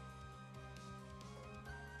save.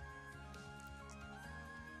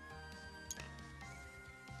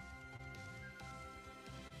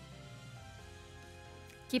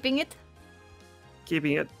 Keeping it?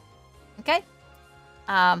 Keeping it. Okay.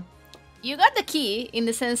 You got the key in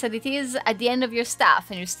the sense that it is at the end of your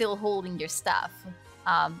staff and you're still holding your staff.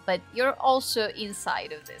 But you're also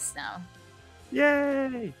inside of this now.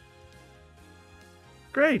 Yay!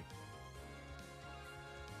 Great.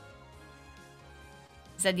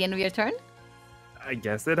 Is that the end of your turn? I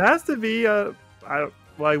guess it has to be.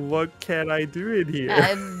 What can I do in here?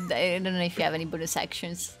 I don't know if you have any bonus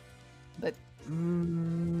actions, but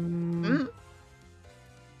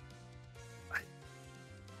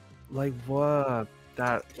Like what?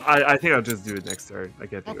 That I think I'll just do it next turn. I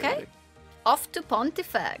can't do Okay. anything. Off to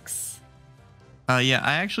Pontifex. Yeah,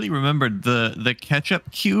 I actually remembered the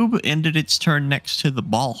ketchup cube ended its turn next to the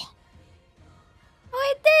ball.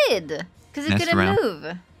 Oh, it did, because it Messed couldn't around. move.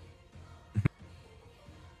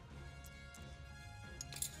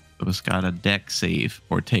 It was got a deck save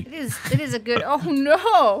or take It is a good. Oh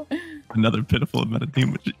no! another pitiful amount of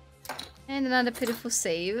damage. And another pitiful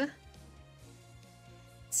save.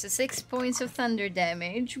 So 6 points of thunder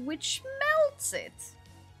damage, which melts it.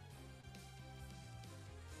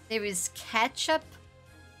 There is ketchup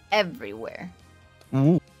everywhere.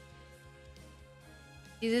 Ooh.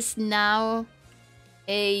 It is now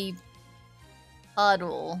a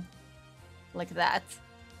puddle like that.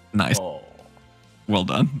 Nice. Oh, Well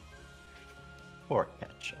done. poor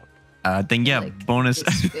ketchup. Then yeah, Like bonus.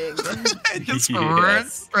 this big. It just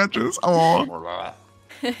Yes. stretches. Oh.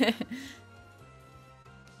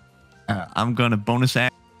 I'm gonna bonus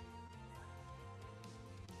act.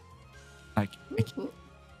 Oh,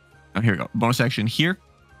 here we go. Bonus action here,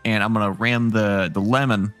 and I'm gonna ram the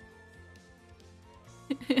lemon.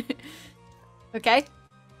 Okay.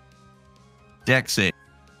 Deck save.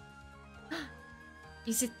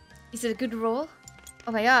 Is it a good roll?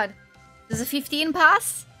 Oh my god. Does a 15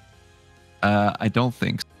 pass? I don't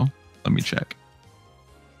think so. Let me check.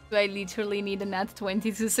 Do I literally need a nat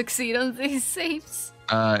 20 to succeed on these saves?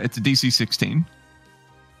 It's a DC 16.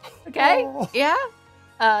 Okay. Oh. Yeah.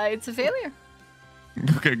 It's a failure.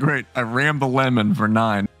 Okay, great. I rammed the lemon for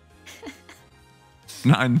 9.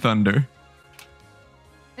 9 thunder.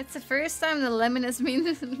 It's the first time the lemon has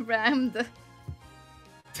been rammed.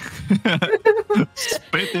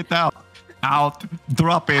 Spit it out. Out.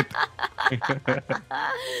 Drop it.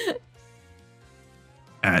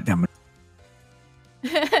 Damn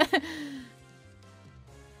it.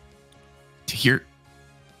 Here.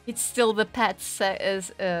 It's still the pets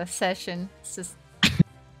session. It's just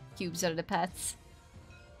cubes are the pets.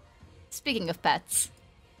 Speaking of pets.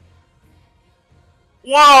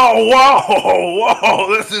 Whoa!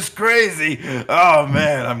 This is crazy. Oh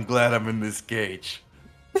man, I'm glad I'm in this cage.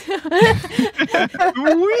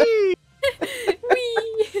 Whee!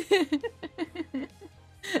 Whee!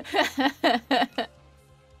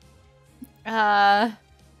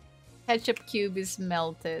 Ketchup cube is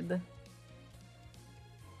melted.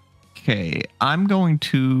 Okay, I'm going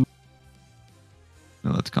to.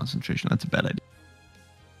 No, that's concentration. That's a bad idea.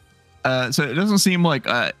 So it doesn't seem like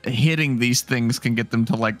hitting these things can get them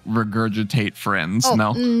to like regurgitate friends. Oh,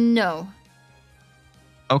 No. no.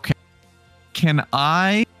 Okay. Can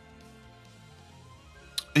I?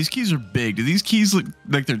 These keys are big. Do these keys look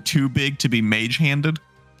like they're too big to be mage-handed?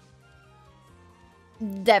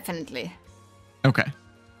 Definitely. Okay.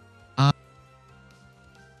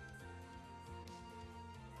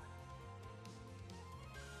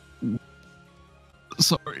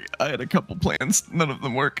 Sorry, I had a couple plans. None of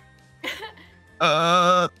them work.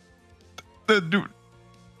 The dude.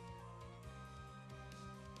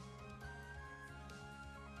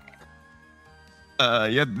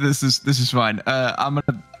 Yeah, this is fine. I'm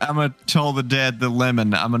gonna tell the dad the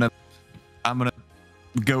lemon. I'm gonna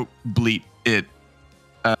goat bleat it.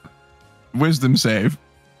 Wisdom save.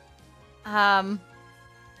 Did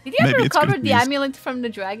you Maybe ever it's recover the confused. amulet from the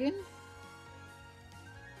dragon?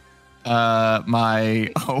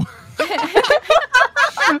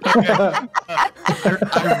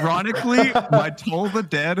 Ironically, my toll the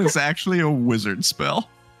dead is actually a wizard spell.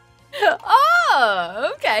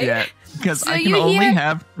 Oh, okay. Yeah, Because So I can you only hear-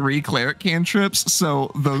 have 3 cleric cantrips,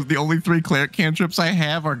 so the only 3 cleric cantrips I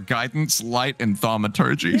have are guidance, light, and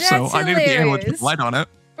thaumaturgy. So That's I need to be able to hilarious. put light on it.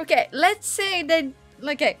 Okay, let's say that.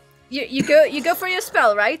 Okay, you go for your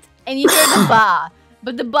spell, right? And you hear the ba,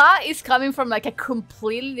 but the ba is coming from like a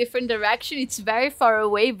completely different direction. It's very far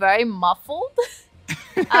away, very muffled,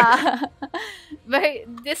 very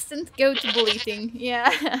distant goat bleating.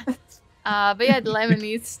 Yeah. But yeah, the lemon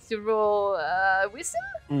needs to roll wisdom.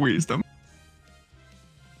 Wisdom.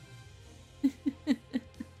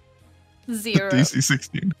 0. DC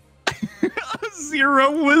 16.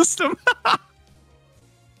 0 wisdom.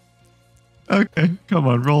 Okay, come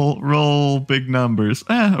on, roll big numbers.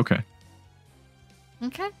 Okay.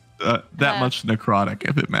 Okay. That much necrotic,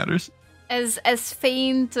 if it matters. As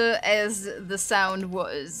faint as the sound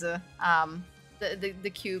was,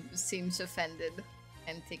 the cube seems offended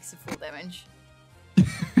and takes a full damage.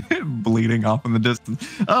 Bleeding off in the distance.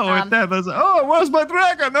 Oh, and that was. Oh, where's my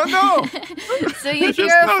dragon? Oh no! So you Just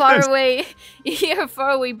hear noticed. far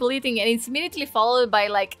away bleating, and it's immediately followed by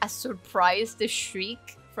like a surprised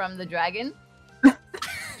shriek from the dragon.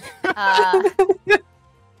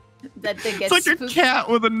 That they get It's like spooked. a cat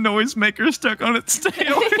with a noisemaker stuck on its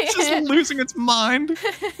tail. It's just losing its mind.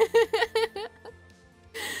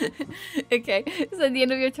 Okay, is that the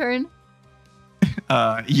end of your turn?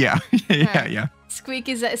 Yeah. Alright. Yeah. Squeak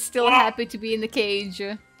is still happy to be in the cage.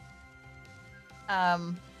 I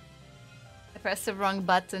pressed the wrong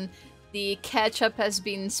button. The ketchup has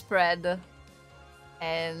been spread,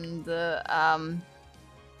 and the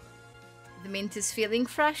mint is feeling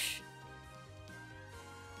fresh.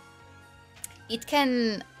 It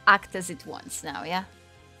can act as it wants now, yeah?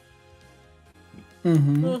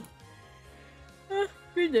 Mm-hmm.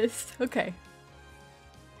 Goodness. Okay.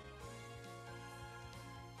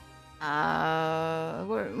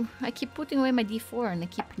 I keep putting away my D4 and I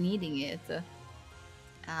keep needing it.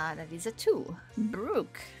 That is a 2.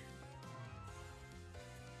 Brooke.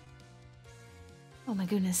 Oh my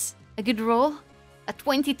goodness. A good roll. A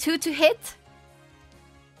 22 to hit.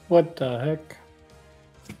 What the heck?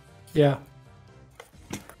 Yeah.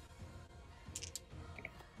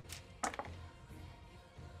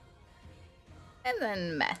 And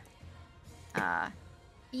then meh.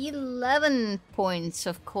 11 points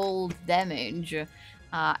of cold damage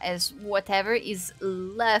as whatever is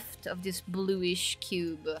left of this bluish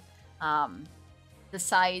cube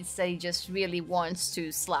decides that he just really wants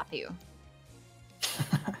to slap you.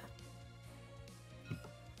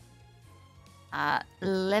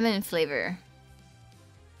 Lemon flavor.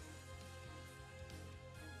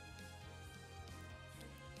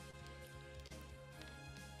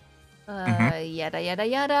 Yada yada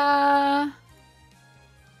yada.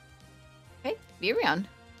 Okay, Virion.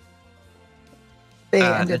 They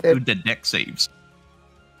Let's ended do it. the deck saves.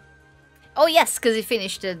 Oh yes, because he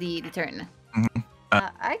finished the turn. Mhm.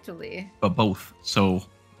 Actually, But both. So,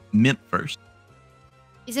 mint first.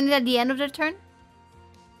 isn't it at the end of the turn?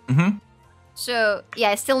 Mm-hmm. So yeah,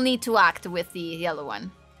 I still need to act with the yellow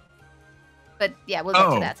one. But yeah, we'll get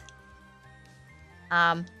to Oh. that.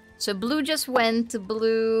 So blue just went.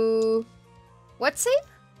 Blue. What save?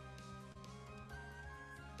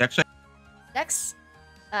 Deck save. Dex?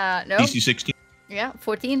 No. DC 16. Yeah,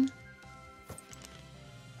 14.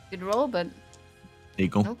 Good roll, but There you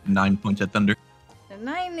go. Nope. 9 points at thunder.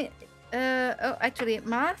 9. Oh, actually,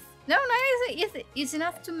 math. No, 9 is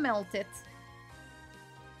enough to melt it.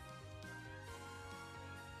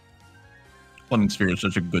 Flooding Sphere is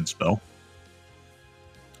such a good spell.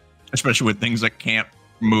 Especially with things that can't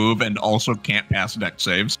move and also can't pass deck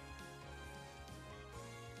saves.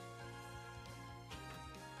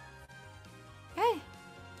 Okay.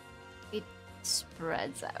 It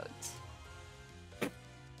spreads out.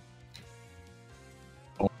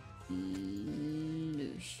 Oh.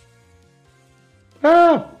 Loosh.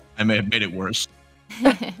 Ah! I may have made it worse.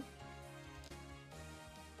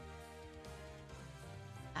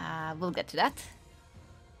 We'll get to that.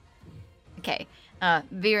 Okay.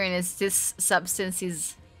 Viren is this substance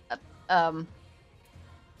is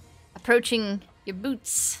approaching your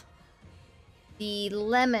boots. The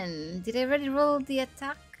lemon. Did I already roll the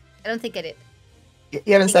attack? I don't think I did.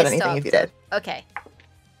 You haven't I said think I anything if you did. stopped. Okay.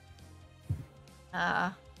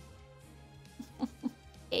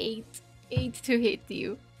 8 to hit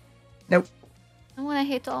you. Nope. I want to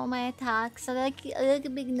hit all my attacks. I like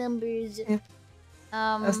big numbers. Yeah.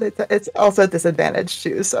 Um. It's also a disadvantage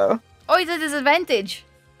too, so Oh, it's a disadvantage.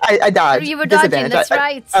 I dodged. You were dodging. Disadvantage. That's I-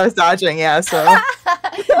 right. I was dodging, yeah. So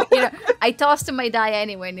You know, I tossed my die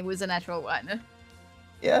anyway, and it was a natural one.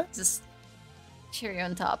 yeah. Just cherry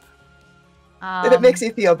on top. If it makes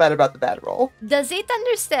you feel better about the bad roll. Does it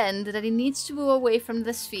understand that it needs to move away from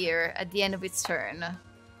the sphere at the end of its turn?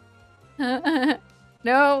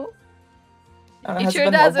 No. It Has sure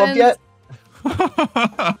been leveled up doesn't. yet?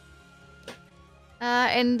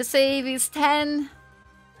 And the save is 10.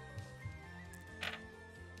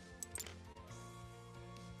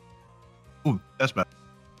 Ooh, that's bad.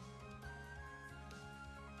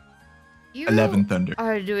 You 11 thunder.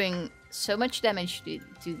 are doing so much damage to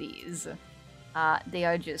these. They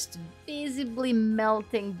are just visibly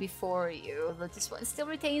melting before you. But this one still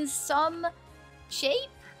retains some shape.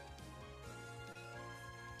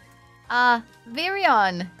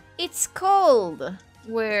 Varion, it's cold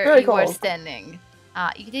where Very you are cold. standing.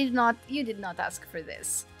 You did not ask for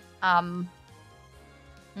this.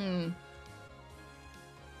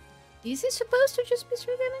 Is it supposed to just be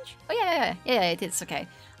straight damage? Oh yeah, it is okay.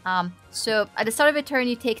 So at the start of a turn,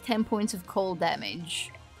 you take 10 points of cold damage.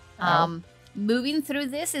 Ow. Moving through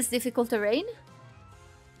this is difficult terrain.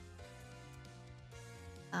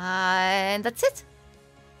 And that's it.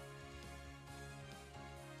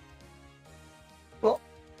 Cool.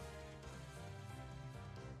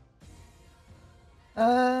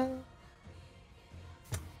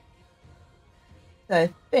 I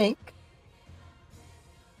think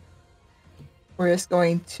we're just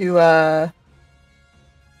going to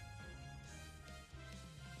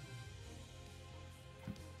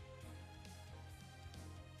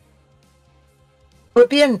would it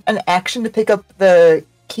be an action to pick up the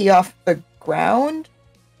key off the ground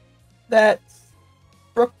that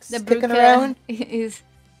Brooke's The kicking Brook around? is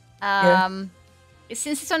Yeah.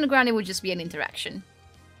 since it's on the ground, it would just be an interaction.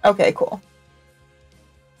 Okay, cool.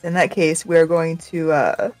 In that case, we're going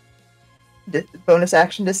to bonus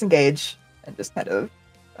action disengage and just kind of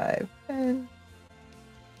 5, 10.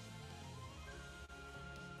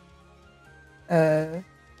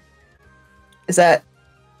 Is that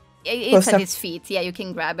It's Close at up. his feet. Yeah, you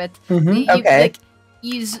can grab it. Mhm. You, Okay. Like,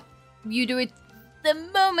 you do it the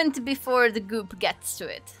moment before the goop gets to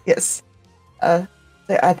it. yes? I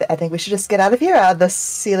think we should just get out of here. The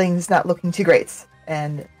ceiling's not looking too great,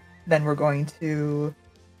 and then we're going to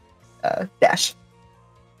dash.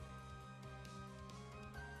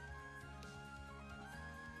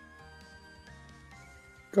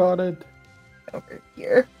 Got it. Over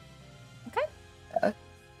here. Okay.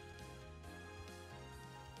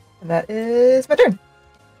 And that is my turn.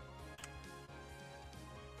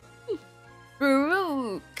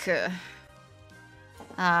 Baruch. That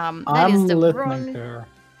I'm is the listening wrong. to her.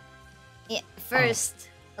 Yeah, first,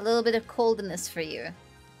 a little bit of coldness for you,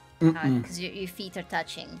 Mm-mm. because your feet are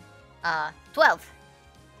touching. 12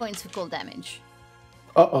 points of cold damage.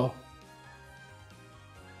 Uh-oh.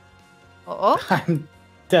 Oh, I'm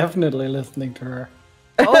definitely listening to her.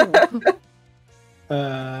 oh.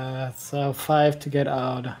 So 5 to get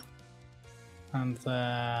out. And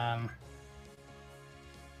then...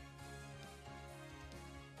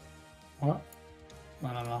 What?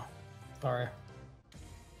 I don't know. Sorry.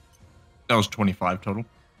 That was 25 total.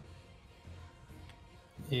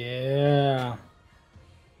 Yeah.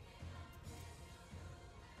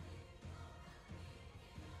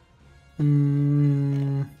 I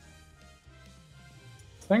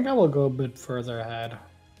think I will go a bit further ahead.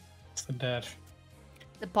 It's a dash.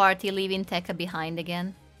 The party leaving Tekka behind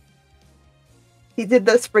again. He did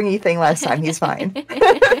the springy thing last time. He's fine. He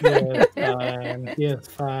is fine. He is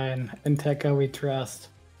fine. In Tekka we trust.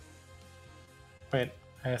 Wait,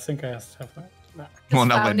 I think I have to... No. Well,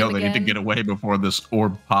 now they found know him they need to again. get away before this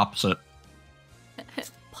orb pops it.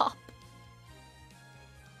 Pop.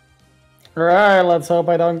 Alright, let's hope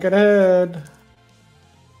I don't get hit.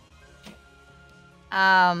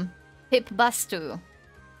 Pip Bastu.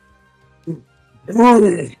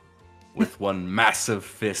 With one massive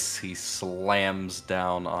fist, he slams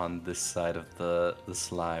down on this side of the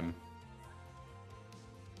slime.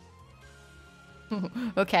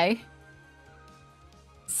 Okay.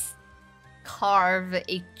 Carve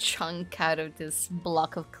a chunk out of this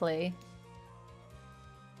block of clay.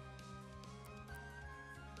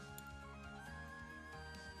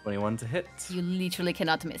 $21 to hit. You literally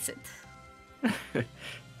cannot miss it.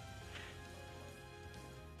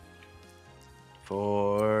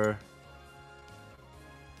 For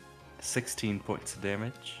 16 points of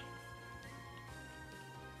damage.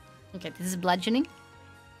 Okay, this is bludgeoning.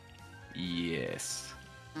 Yes.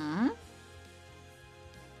 Mm-hmm.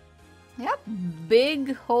 Yep.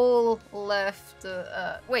 Big hole left.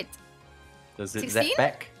 Wait. Does it 16? that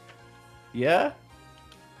back? Yeah?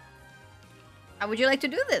 How would you like to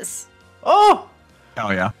do this? Oh!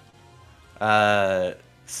 Oh, yeah.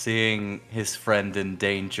 Seeing his friend in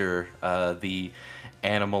danger, the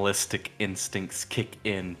animalistic instincts kick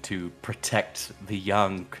in to protect the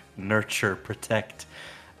young, nurture, protect,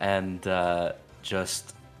 and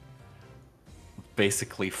just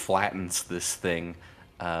basically flattens this thing.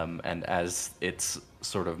 And as it's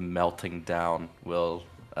sort of melting down, we'll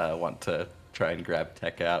want to try and grab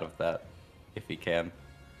Tekka out of that if he can.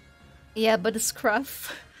 Yeah, but the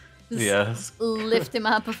scruff. Just Yes. lift him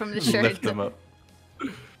up from the shirt. Lift him up.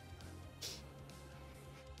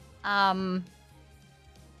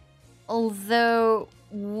 Although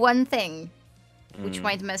one thing which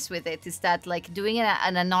might mess with it is that like doing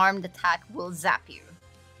an unarmed attack will zap you.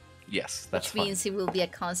 Yes, that's which fine. means it will be a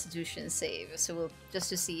Constitution save. So we'll just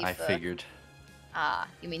to see if I figured.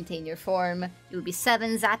 You maintain your form. It will be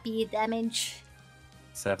 7 zappy damage.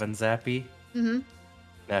 7 zappy. Mm-hmm.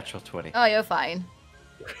 Natural 20. Oh, you're fine.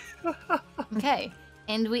 Okay,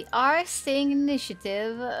 and we are staying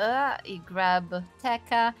initiative. You grab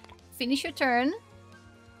Tekka. Finish your turn.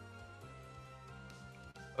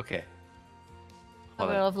 Okay. The Hold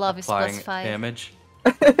Will on. of Love is Applying +5. damage.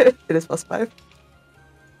 It is +5.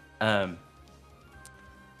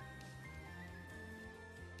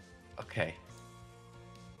 Okay.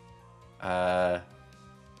 I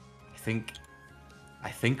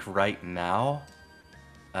think right now,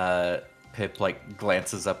 Pip like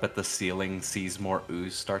glances up at the ceiling, sees more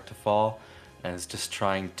ooze start to fall, and is just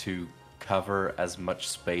trying to cover as much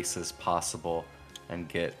space as possible and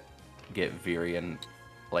get Virion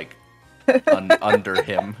like under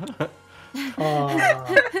him.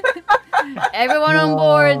 Everyone on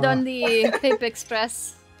board on the Pip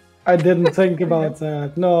Express. I didn't think about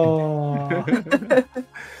that. No.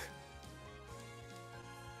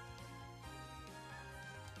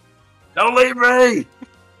 Don't leave me!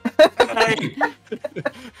 Hey!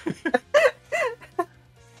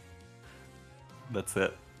 That's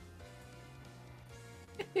it.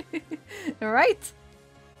 Right.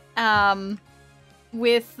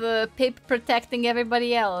 With Pip protecting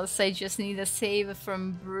everybody else, I just need a save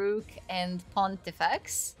from Brooke and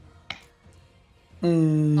Pontifex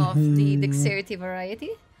of the dexterity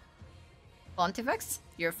variety. Pontifex,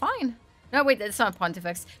 you're fine. No, wait, that's not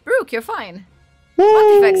Pontifex. Brooke, you're fine.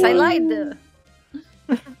 Pontifex, I lied.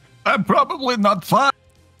 I'm probably not fine.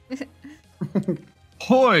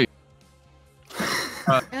 Hoi.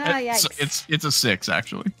 Yikes. It's a 6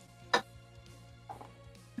 actually.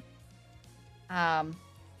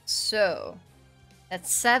 So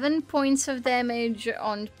that's 7 points of damage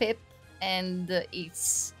on Pip, and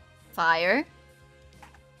it's fire.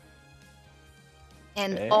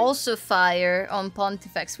 And Okay. also fire on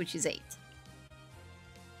Pontifex, which is 8.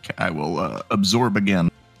 Okay, I will absorb again.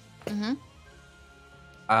 Mm-hmm.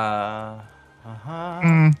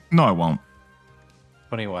 No, I won't.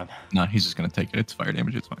 21. No, he's just gonna take it. It's fire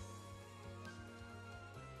damage. It's fine.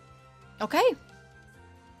 Okay.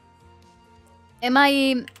 Am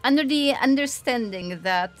I under the understanding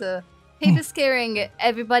that Pip is carrying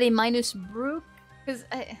everybody minus Brooke? Because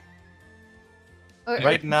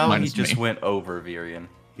Right now, he Minus just me. went over Virion.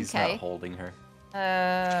 He's Okay. not holding her.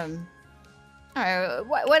 Alright,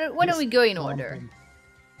 why don't we go in order?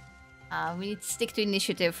 We need to stick to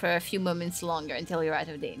initiative for a few moments longer until you're out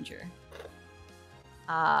of danger.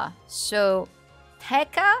 So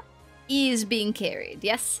Tekka is being carried,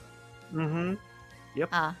 yes? Mm-hmm.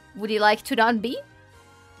 Would you like to not be?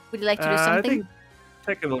 Would you like to do I something?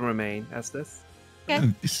 think Tekka will remain as this.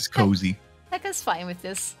 Okay. This is cozy. Tekka's fine with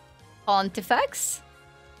this. Pontifex?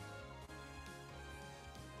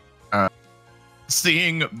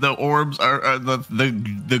 Seeing the orbs are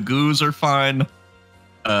the goos are fine.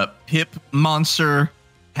 Pip monster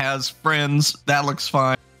has friends. That looks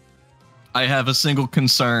fine. I have a single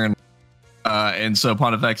concern, and so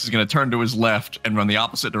Pontifex is going to turn to his left and run the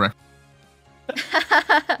opposite direction.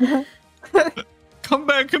 Come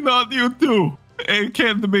back and not you too. It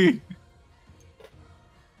can't be.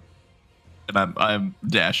 And I'm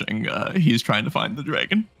dashing. He's trying to find the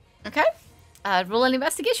dragon. Okay. Roll an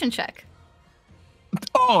investigation check.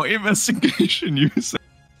 Oh, investigation! You say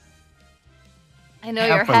I know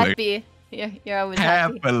you're Happily. happy. You're always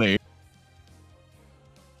happy. happily.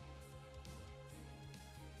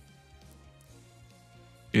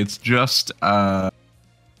 It's just I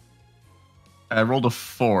rolled a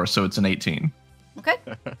 4, so it's an 18. Okay.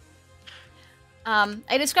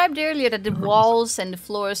 I described earlier that the walls and the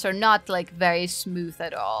floors are not like very smooth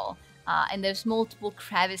at all, and there's multiple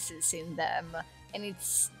crevices in them, and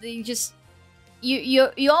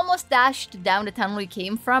you almost dashed down the tunnel you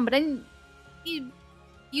came from, but then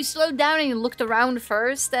you slowed down and you looked around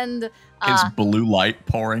first, and Is blue light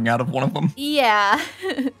pouring out of one of them? yeah,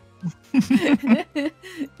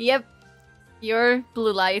 yep, your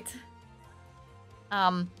blue light.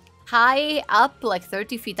 High up, like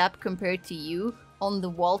 30 feet up compared to you, on the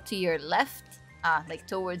wall to your left, like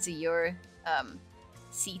towards your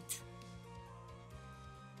seat.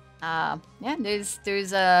 Yeah,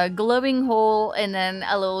 there's a glowing hole, and then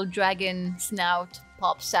a little dragon snout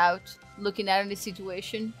pops out, looking at the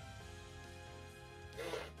situation.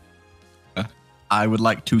 I would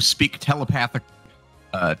like to speak telepathic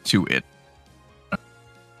to it.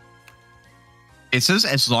 It says,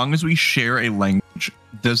 as long as we share a language,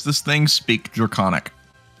 does this thing speak Draconic?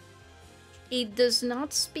 It does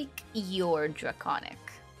not speak your Draconic.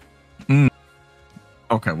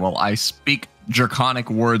 Okay, well, I speak Draconic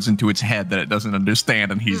words into its head that it doesn't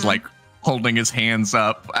understand, and he's like holding his hands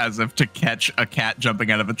up as if to catch a cat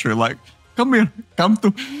jumping out of a tree, like, come here, come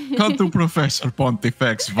to Professor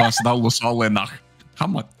Pontifex vas dalus olenach.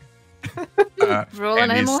 Come on. Roll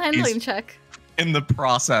an animal handling check. In the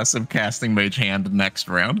process of casting Mage Hand next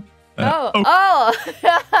round. Oh!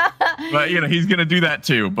 But, he's going to do that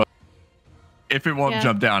too, but if it won't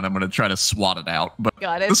jump down, I'm going to try to swat it out. But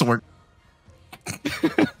Got it. This will work.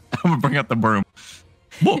 I'm going to bring out the broom.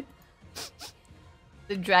 Whoa.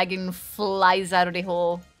 The dragon flies out of the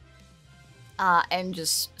hole and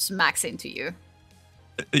just smacks into you.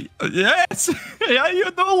 Yes! Yeah, you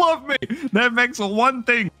do love me! That makes one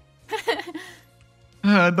thing.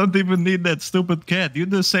 I don't even need that stupid cat. You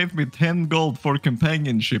just saved me 10 gold for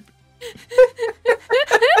companionship.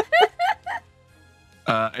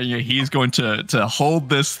 And he's going to hold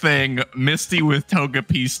this thing Misty with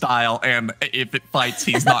Togepi style, and if it fights,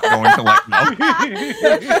 he's not going to let go.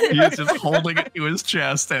 He's just holding it to his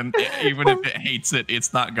chest, and even if it hates it,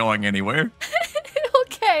 it's not going anywhere.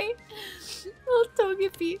 Okay. Oh,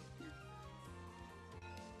 Togepi.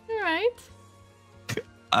 Alright.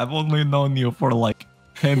 I've only known you for like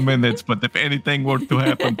 10 minutes, but if anything were to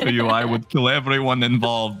happen to you, I would kill everyone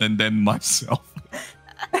involved and then myself.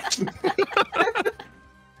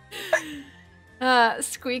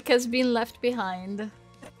 Squeak has been left behind.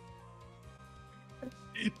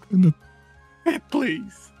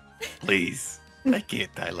 Please. Please. I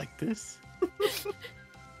can't die like this.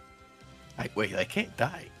 Wait, I can't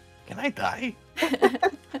die. Can I die?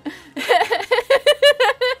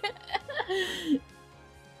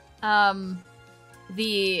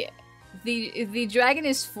 The dragon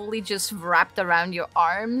is fully just wrapped around your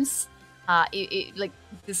arms. It like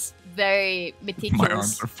this very meticulous. My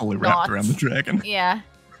arms are fully wrapped around the dragon. Yeah.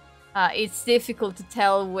 It's difficult to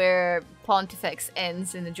tell where Pontifex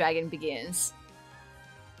ends and the dragon begins.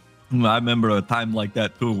 I remember a time like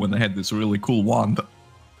that too when they had this really cool wand.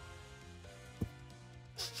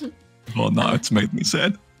 Oh no, it's made me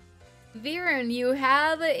sad. Viren, you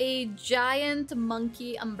have a giant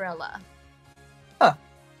monkey umbrella. Huh.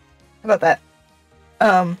 How about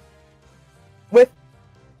that? With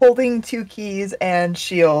holding 2 keys and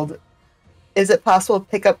shield, is it possible to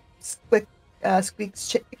pick up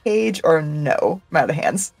Squeak's cage, or no? I'm out of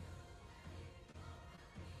hands.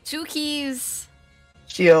 2 keys.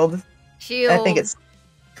 Shield. Shield. I think it's.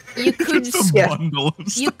 You could Just a bundle of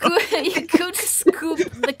you stuff. could scoop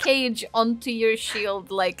the cage onto your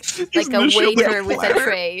shield like Isn't a the shield waiter a with a platter?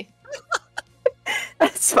 tray.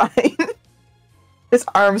 That's fine. His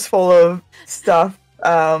arms full of stuff.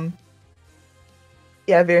 Yeah,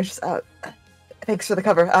 Viren's just thanks for the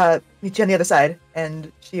cover. Meet you on the other side,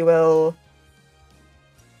 and she will.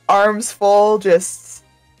 Arms full, just.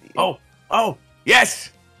 Oh,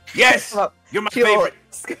 yes! Yes! Up. You're my She'll favorite.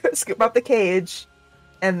 scoop up the cage,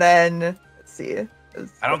 and then let's see.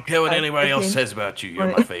 I don't care what anybody else 15, says about you. You're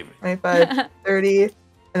my favorite. 25, 30, and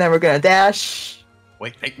then we're gonna dash.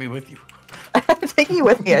 Wait, take me with you. I'm taking you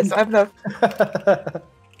with me. I still have enough.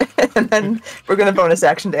 And then we're gonna bonus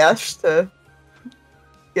action dash to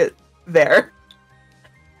get there.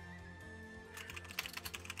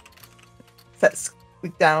 Set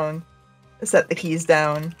Squeak down. Set the keys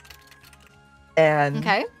down. And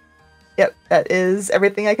Okay. yep, that is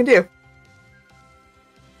everything I can do.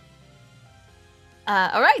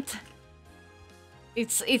 All right.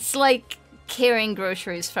 It's like carrying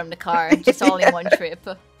groceries from the car, just all in one trip.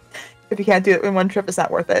 If you can't do it in one trip, it's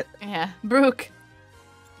not worth it. Yeah, Brooke,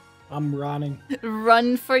 I'm running.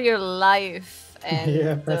 run for your life and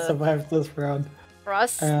Yeah, I survived this round.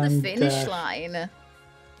 cross the And, finish line.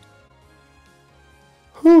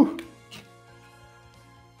 Whew.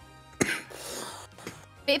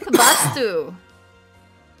 Pip Bastu.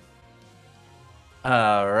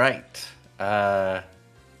 Alright.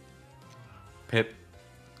 Pip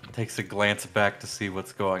takes a glance back to see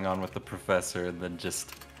what's going on with the professor and then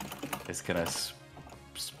just is gonna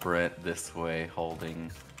sprint this way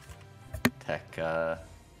holding Tekka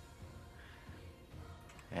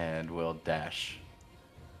and will dash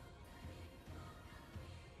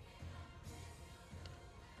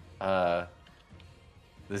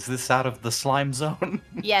Is this out of the slime zone?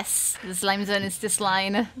 Yes, the slime zone is this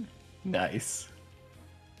line. Nice.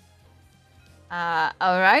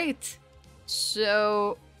 Alright.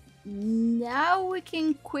 So now we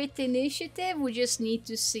can quit initiative. We just need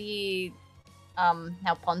to see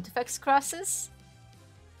how Pontifex crosses.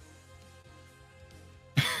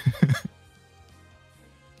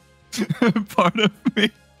 Part of me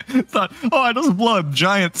thought, oh, I just blow a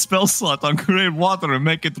giant spell slot on create water and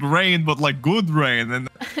make it rain, but like good rain, and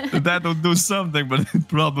that would do something, but it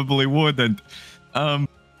probably wouldn't.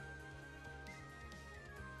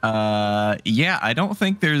 Yeah, I don't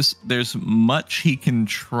think there's much he can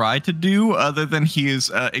try to do other than he is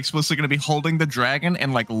explicitly going to be holding the dragon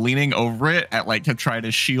and like leaning over it at like to try to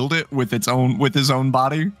shield it with his own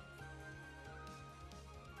body.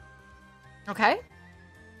 Okay.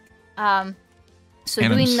 So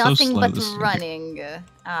And I'm doing so nothing slow but this second. running.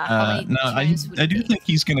 How many No, turns would I it do be? think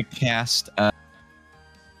he's going to cast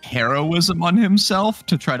heroism on himself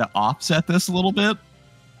to try to offset this a little bit.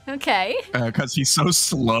 Okay. Because he's so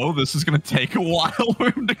slow, this is going to take a while for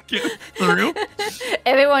him to get through.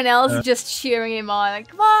 Everyone else just cheering him on. Like,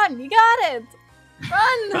 come on, you got it.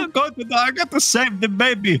 Run. I got to save the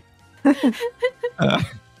baby. Okay,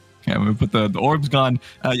 I'm going to put the orb's gone.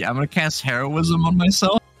 Yeah, I'm going to cast heroism on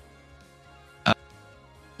myself.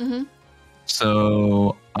 Mm-hmm.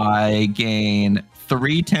 So I gain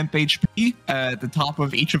 3 temp HP at the top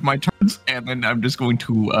of each of my turns, and then I'm just going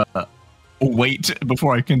to wait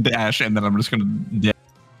before I can dash, and then I'm just going to dash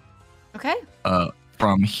Okay.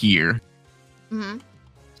 from here. Mm-hmm.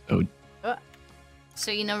 So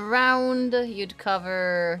So in a round, you'd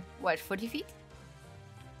cover, what, 40 feet?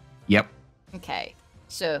 yep. Okay.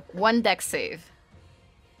 So 1 dex save.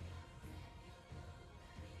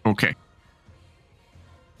 Okay.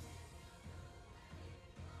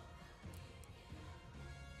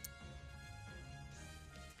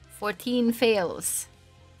 $14 fails.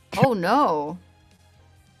 Oh no.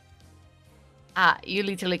 You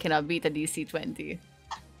literally cannot beat a DC 20.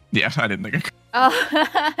 Yeah, I didn't think I could. Oh.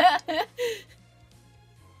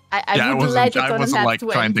 I would let it I on wasn't a like nat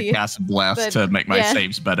 20. trying to cast a blast but, to make my yeah.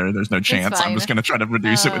 saves better. There's no chance. I'm fine. just going to try to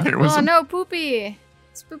reduce it with Oh heroism. no, Poopy!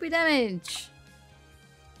 It's Poopy damage.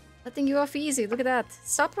 Letting you off easy. Look at that.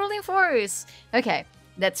 Stop rolling force. Okay,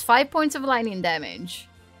 that's 5 points of lightning damage.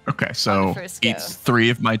 Okay, so first go. it's 3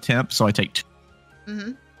 of my temp, so I take 2.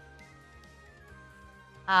 Mm-hmm.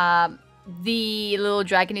 The little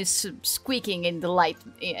dragon is squeaking in the light,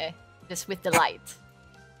 just with the light.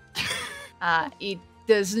 It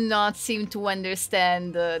does not seem to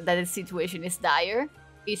understand that the situation is dire.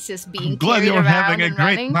 It's just being I'm glad carried you're around having a and great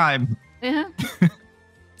running. time. Uh-huh.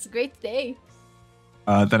 It's a great day.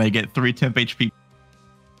 Then I get 3 temp HP.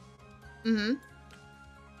 Mm-hmm.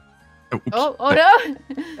 Oops. Oh no!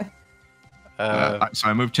 So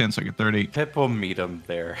I move 10, so I get 30. Pip will meet him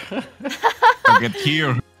there. I get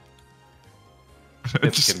here.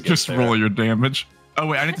 Pip just can get there. roll your damage. Oh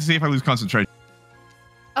wait, I need to see if I lose concentration.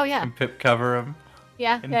 Oh yeah, Can Pip cover him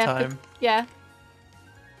yeah, in yeah, time? yeah.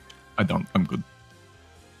 I don't. I'm good.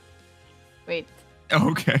 Wait.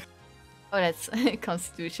 Okay. Oh, that's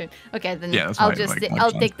Constitution. Okay, then Yeah, that's I'll my- just my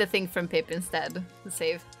I'll con. take the thing from Pip instead. The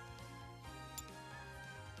save.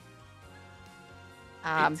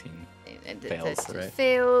 18. Fails, Fails, right?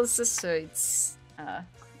 fails, so it's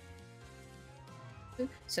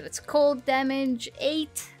so that's cold damage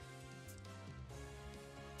 8.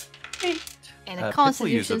 And a Pip will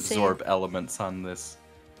use Constitution save. absorb elements on this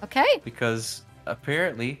Okay, because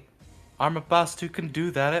apparently Armabastu can do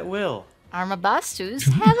that at will. Armabastus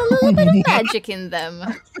have a little bit of magic in them.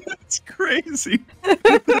 It's crazy.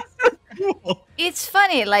 Cool. It's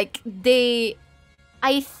funny, like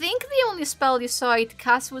I think the only spell you saw it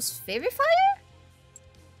cast was Fairy Fire?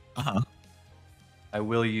 Uh-huh. I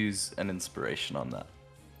will use an inspiration on that.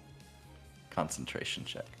 Concentration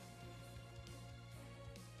check.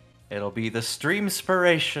 It'll be the stream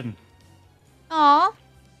inspiration. Aw.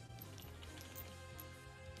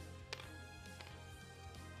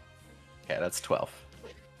 Okay, that's 12.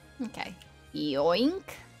 Okay. Yoink.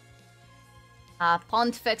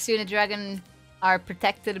 Pontifex and the dragon are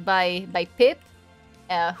protected by Pip,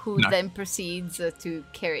 who No. then proceeds to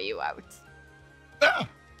carry you out. Ah,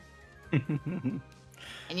 And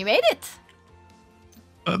you made it!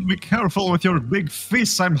 be careful with your big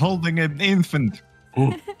fists. I'm holding an infant.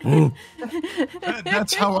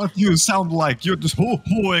 That's how you sound like. You're just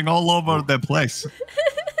hoo-hooing all over the place.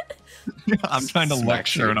 I'm trying to Smacks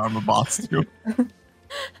lecture you. an armor boss too.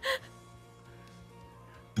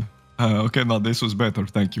 Okay, no, this was better.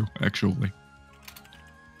 Thank you, actually.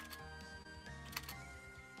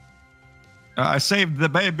 I saved the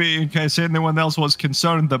baby in case anyone else was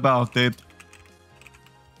concerned about it.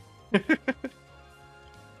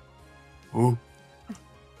 Ooh.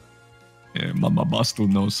 Yeah, Mama Bastul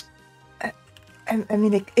knows. I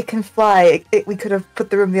mean, it can fly. We could have put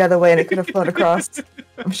the room the other way and it could have flown across.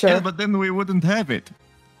 I'm sure. Yeah, but then we wouldn't have it.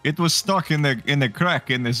 It was stuck in the crack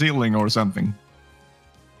in the ceiling or something.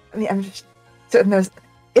 I mean, I'm just certain there's.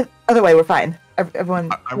 Other way, we're fine. Everyone,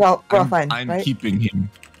 we're all fine, I'm right? keeping him.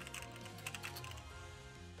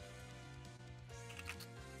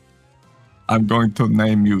 I'm going to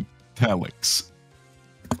name you Telix.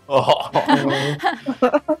 Oh.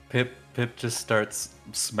 Pip just starts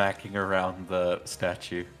smacking around the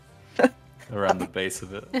statue, around the base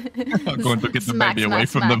of it. I'm going to get the Smack, baby smack, away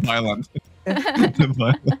from smack. the violence. The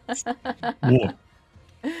violence.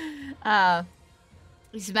 Whoa.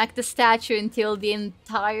 You smack the statue until the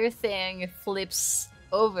entire thing flips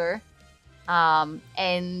over,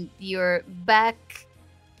 and you're back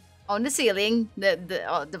on the ceiling. There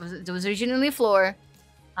was originally a floor,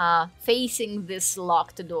 facing this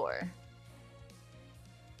locked door.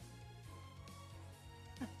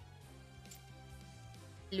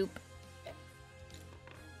 Loop.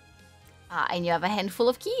 And you have a handful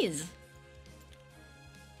of keys.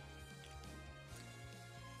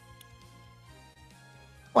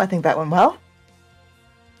 Well, I think that went well.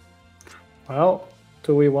 Well,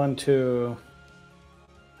 do we want to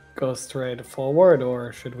go straight forward,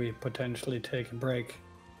 or should we potentially take a break?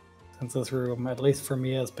 Since this room, at least for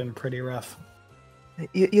me, has been pretty rough.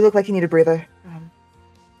 You look like you need a breather. I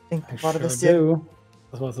think I a lot of sure us do. do.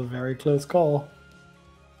 This was a very close call.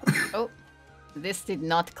 Oh, this did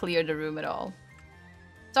not clear the room at all.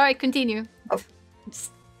 Sorry, continue. Oh.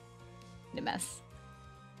 Just in a mess.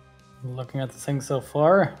 Looking at the thing so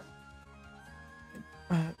far,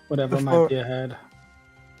 whatever might be ahead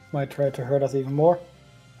might try to hurt us even more.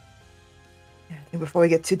 Yeah, I think before we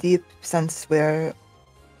get too deep, since we're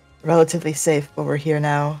relatively safe over here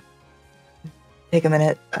now, take a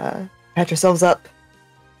minute, patch ourselves up,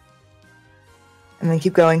 and then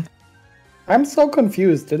keep going. I'm so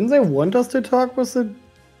confused. Didn't they want us to talk with the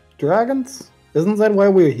dragons? Isn't that why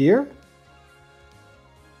we're here?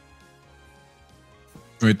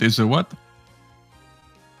 Wait, is it what?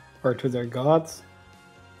 Or to their gods?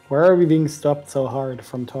 Where are we being stopped so hard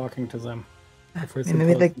from talking to them? If we're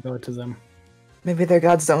Maybe supposed to go to them. Maybe their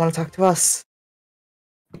gods don't want to talk to us.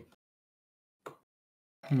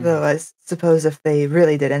 Though I suppose if they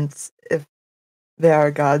really didn't, if they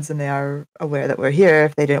are gods and they are aware that we're here,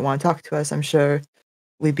 if they didn't want to talk to us, I'm sure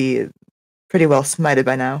we'd be pretty well smited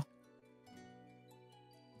by now.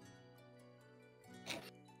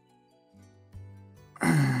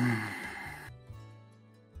 I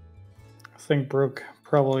think Brooke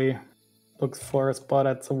probably looks for a spot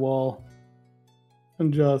at the wall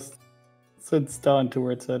and just sits down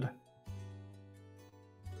towards it,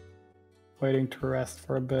 waiting to rest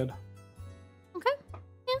for a bit. Okay.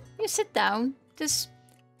 Yeah, you sit down. This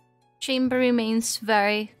chamber remains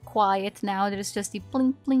very quiet now. There's just the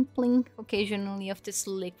plink, plink, plink occasionally of this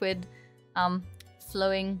liquid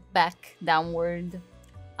flowing back downward.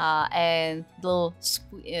 And little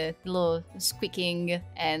squeaking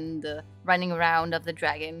and running around of the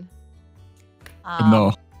dragon.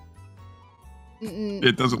 No.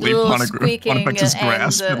 It doesn't leave Pontifex's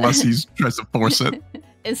grasp unless he tries to force it.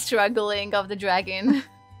 And struggling of the dragon.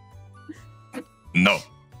 No.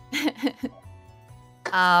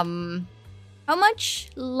 How much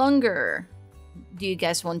longer do you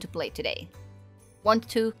guys want to play today? Want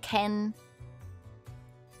to, can?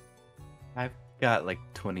 I've got like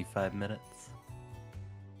 25 minutes.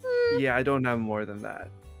 Yeah, I don't have more than that.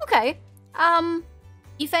 Okay.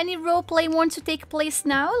 If any roleplay wants to take place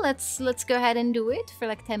now, let's go ahead and do it for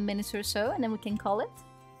like 10 minutes or so, and then we can call it.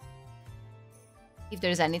 If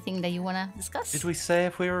there's anything that you want to discuss. Did we say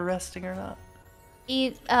if we were resting or not?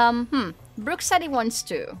 Brooke said he wants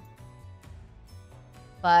to.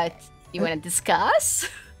 But you want to discuss?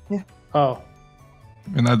 Oh.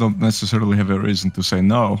 And I don't necessarily have a reason to say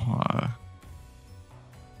no.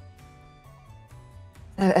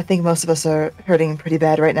 I think most of us are hurting pretty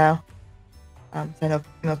bad right now. I know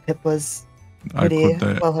Pip was pretty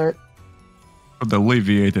well hurt. Could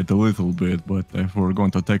alleviate it a little bit, but if we're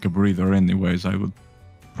going to take a breather anyways, I would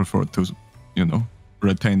prefer to,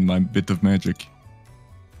 retain my bit of magic.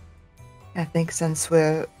 I think since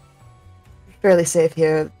we're fairly safe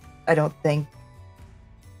here, I don't think,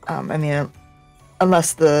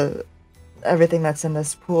 unless everything that's in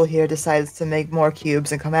this pool here decides to make more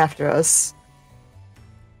cubes and come after us,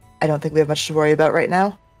 I don't think we have much to worry about right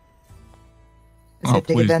now. Oh,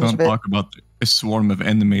 please don't talk about a swarm of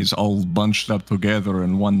enemies all bunched up together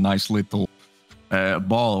in one nice little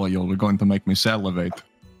ball, you're going to make me salivate.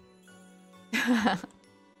 I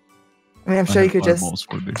mean, I'm I sure you have could just. fireballs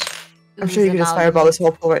for this. I'm sure you could just fireball this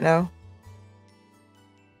whole pool right now.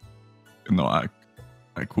 No, I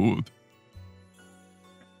could.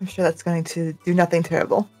 I'm sure that's going to do nothing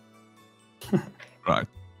terrible. Right.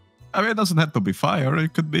 I mean, it doesn't have to be fire.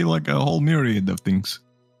 It could be like a whole myriad of things.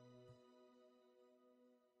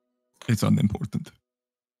 It's unimportant.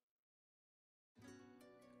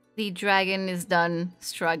 The dragon is done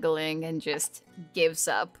struggling and just gives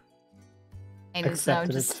up. And it's now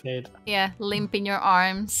Accepted its just, fate. yeah, limp in your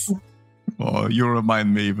arms. Oh, you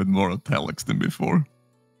remind me even more of Telex than before.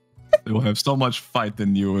 You'll have so much fight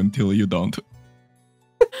in you until you don't.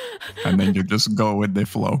 And then you just go with the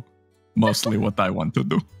flow. Mostly what I want to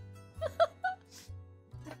do.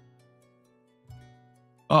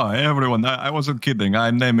 Oh, hey everyone, I wasn't kidding.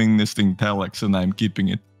 I'm naming this thing Telex and I'm keeping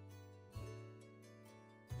it.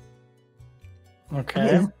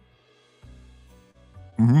 Okay.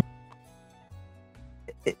 Mm-hmm.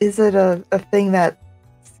 Is it a thing that's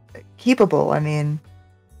keepable? I mean,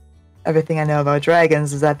 everything I know about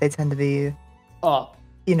dragons is that they tend to be, Oh,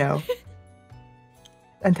 you know,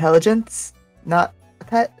 intelligence, not a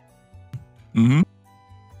pet. Mm-hmm.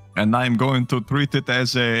 And I'm going to treat it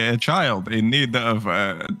as a child in need of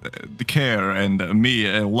the care, and me,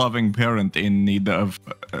 a loving parent, in need of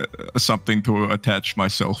something to attach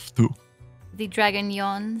myself to. The dragon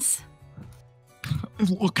yawns.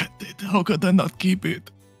 Look at it. How could I not keep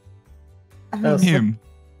it? I mean, Yes. Him.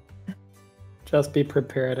 just be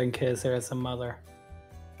prepared in case there is a mother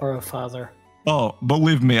or a father. Oh,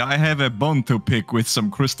 believe me, I have a bone to pick with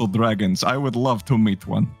some crystal dragons. I would love to meet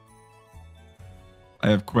one. I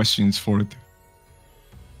have questions for it.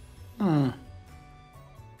 Hmm.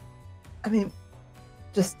 I mean,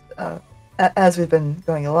 just as we've been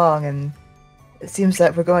going along, and it seems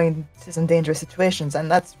that we're going to some dangerous situations, and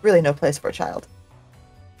that's really no place for a child.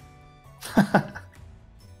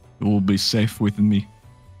 It will be safe with me.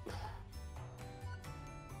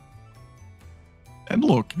 And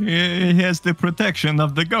look, he has the protection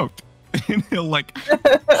of the goat. And he'll like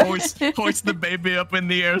hoist the baby up in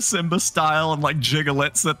the air, Simba style, and like jiggle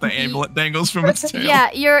it so that the amulet dangles from its tail.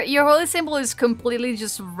 Yeah, your holy symbol is completely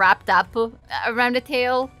just wrapped up around the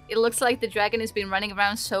tail. It looks like the dragon has been running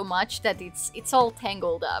around so much that it's all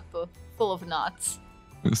tangled up, full of knots.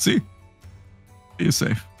 See? He's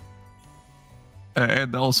safe.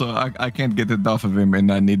 And also, I can't get it off of him,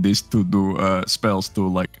 and I need these to do spells to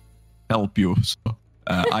like help you. So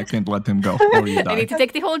I can't let him go, or you I die. need to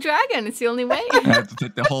take the whole dragon. It's the only way. I have to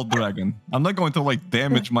take the whole dragon. I'm not going to like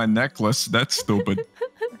damage my necklace. That's stupid.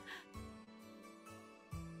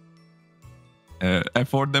 And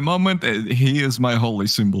for the moment, he is my holy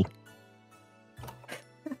symbol.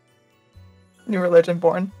 New religion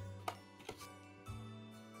born.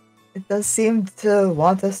 It does seem to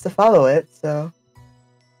want us to follow it, so.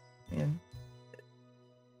 I mean,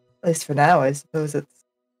 at least for now, I suppose it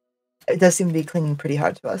does seem to be clinging pretty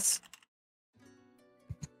hard to us.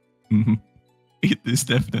 Mhm. It is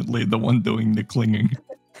definitely the one doing the clinging.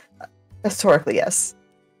 Historically, yes.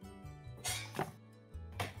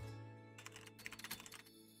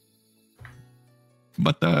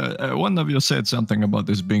 But one of you said something about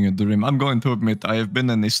this being a dream. I'm going to admit I have been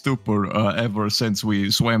in a stupor ever since we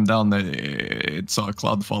swam down. It saw a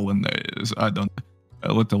cloud fall and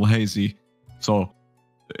a little hazy. So,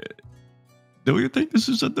 do you think this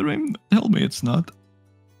is a dream? Tell me it's not.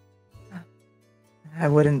 I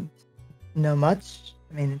wouldn't know much.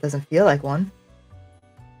 I mean, it doesn't feel like one.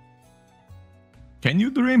 Can you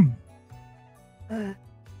dream?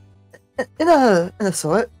 In a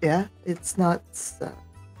sort, yeah. It's not.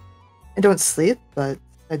 I don't sleep, but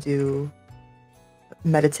I do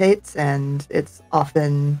meditate, and it's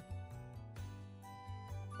often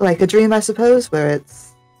like a dream, I suppose, where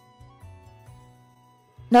it's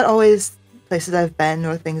not always places I've been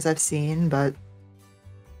or things I've seen, but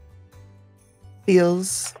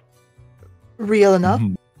feels real enough,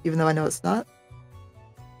 Mhm. even though I know it's not.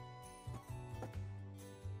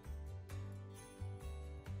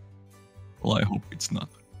 Well, I hope it's not.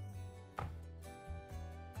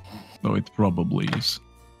 Though it probably is.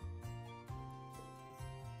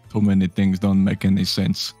 Too many things don't make any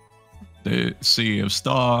sense. The sea of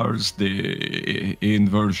stars, the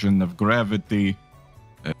inversion of gravity,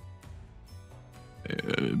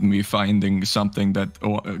 me finding something that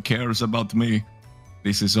cares about me.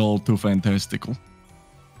 This is all too fantastical.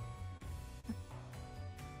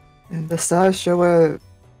 And the stars sure were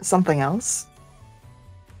something else.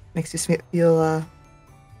 Makes you feel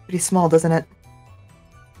pretty small, doesn't it?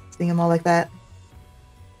 Seeing them all like that.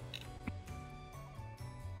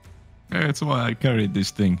 That's why I carried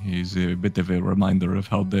this thing. It's a bit of a reminder of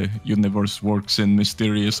how the universe works in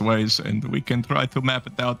mysterious ways, and we can try to map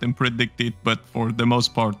it out and predict it, but for the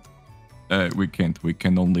most part, we can't. We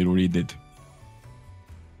can only read it.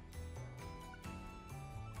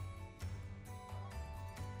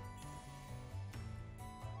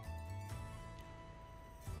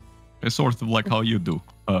 It's sort of like how you do.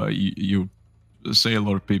 You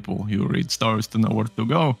sailor people, you read stars to know where to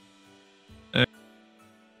go.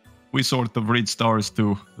 We sort of read stars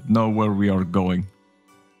to know where we are going,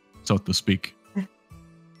 so to speak.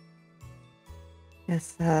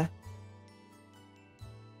 Yes,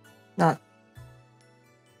 not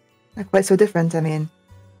quite so different. I mean,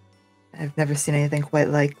 I've never seen anything quite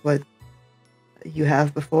like what you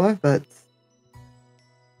have before, but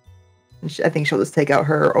I think she'll just take out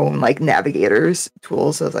her own, like, navigator's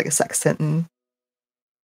tools, so it's like a sextant, and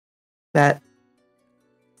that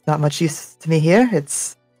not much use to me here.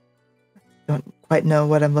 Don't quite know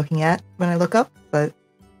what I'm looking at when I look up, but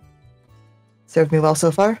served me well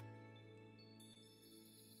so far.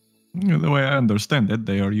 The way I understand it,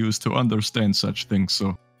 they are used to understand such things,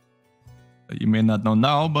 so you may not know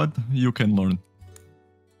now, but you can learn.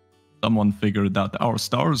 Someone figured out our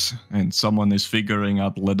stars, and someone is figuring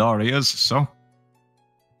out Ledaria's, so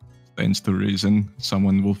stands to reason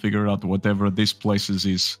someone will figure out whatever this places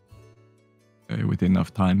is with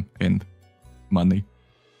enough time and money.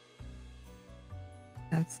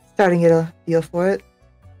 I'm starting to get a feel for it.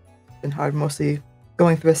 It's been hard mostly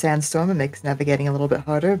going through a sandstorm. It makes navigating a little bit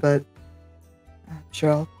harder, but I'm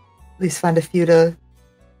sure I'll at least find a few to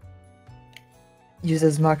use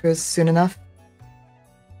as markers soon enough.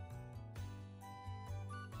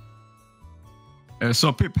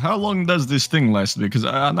 So, Pip, how long does this thing last? Because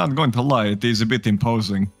I'm not going to lie, it is a bit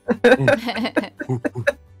imposing.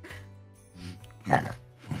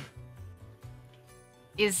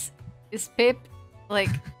 Is Pip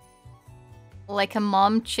like a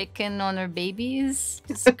mom chicken on her babies,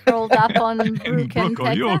 just curled up on Brooke and Brooke,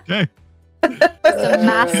 are you Tekka? okay? The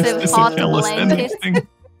massive Is hot this a calisthenics blanket. thing?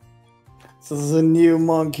 This is a new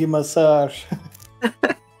monkey massage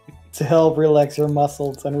to help relax your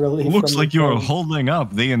muscles and relieve. Looks from like the you're pain. holding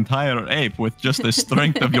up the entire ape with just the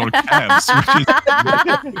strength of your calves. Which is,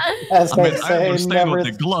 As I they mean, I say, understand never. what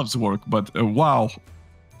the gloves work, but wow.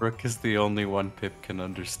 Brooke is the only one Pip can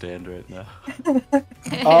understand right now.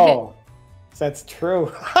 Oh, that's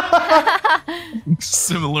true.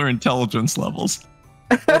 Similar intelligence levels.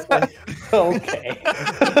 That's like- okay.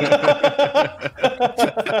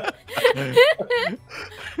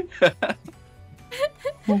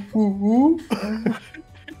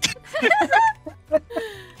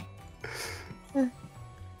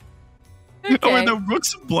 Oh, wait, Okay. no,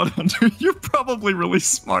 Brooks and Bloodhunter, you're probably really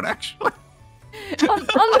smart, actually. on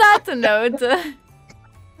that note,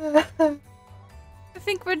 I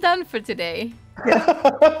think we're done for today.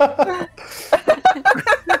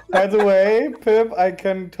 By the way, Pip, I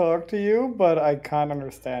can talk to you, but I can't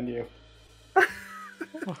understand you.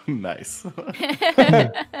 Nice.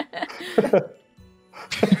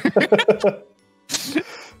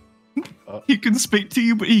 He can speak to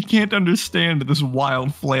you, but he can't understand this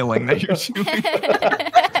wild flailing that you're doing.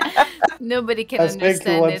 Nobody can I think he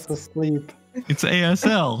understand wants it. to sleep. It's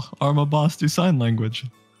ASL, Arma Boss do sign language.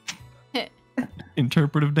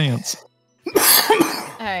 Interpretive dance.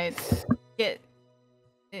 Alright. Get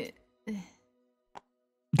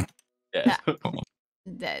Yeah.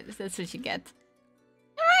 that's what you get.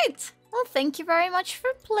 Alright. Well, thank you very much for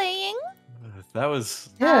playing. That was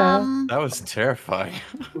Yeah. terrifying.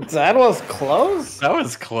 That was close. That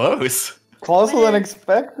was close. Closer than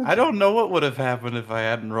expected. I don't know what would have happened if I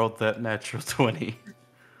hadn't rolled that natural 20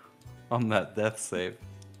 on that death save.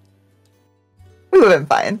 We would have been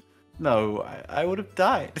fine. No, I would have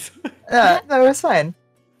died. No, it was fine.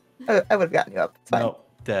 I would have gotten you up. It's fine. No,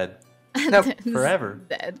 dead. Nope. Forever.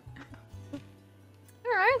 Dead.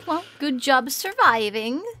 Alright, well, good job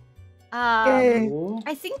surviving. Yay.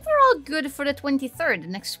 I think we're all good for the 23rd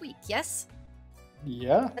next week, yes?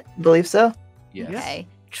 Yeah. Believe so. Yes. Okay.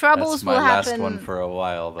 Troubles That's my will last happen. one for a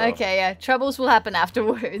while, though. Okay, yeah. Troubles will happen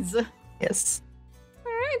afterwards. Yes.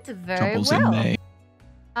 Alright, very Troubles well. in May.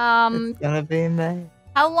 It's gonna be May.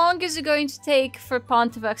 How long is it going to take for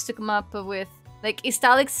Pontifex to come up with, like, is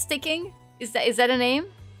Talix sticking? Is that a name?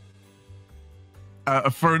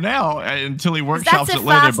 For now, until he 'Cause workshops that's it the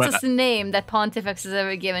later, fastest but name that Pontifex has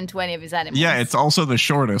ever given to any of his animals. yeah, it's also the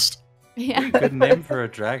shortest. Yeah. Good name for a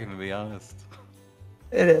dragon, to be honest.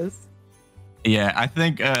 It is. Yeah, I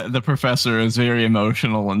think the professor is very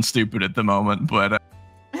emotional and stupid at the moment, but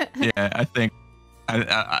yeah, I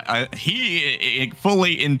He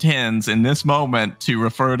fully intends in this moment to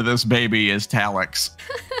refer to this baby as Talix.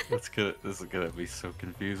 This is gonna be so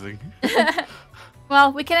confusing.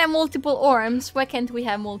 Well, we can have multiple arms. Why can't we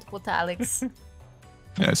have multiple Talix?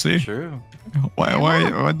 Yeah, see? True.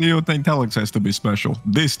 Why do you think Talix has to be special?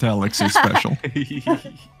 This Talix is special.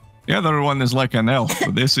 The other one is like an elf,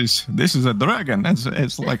 but this is a dragon.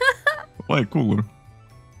 It's like way cooler.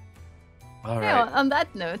 All right. Yeah, on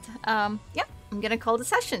that note, I'm gonna call the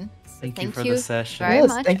session. So Thank you for the session. very Yes,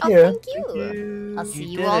 much. thank Oh, you. thank you. Thank you. I'll see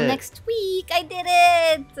you did all it. next week. I did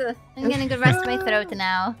it. I'm gonna go rest my throat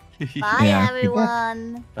now. Bye, Yeah.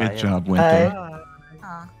 everyone. Good Bye, job, Bye. Winter.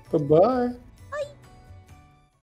 Aw. Bye-bye.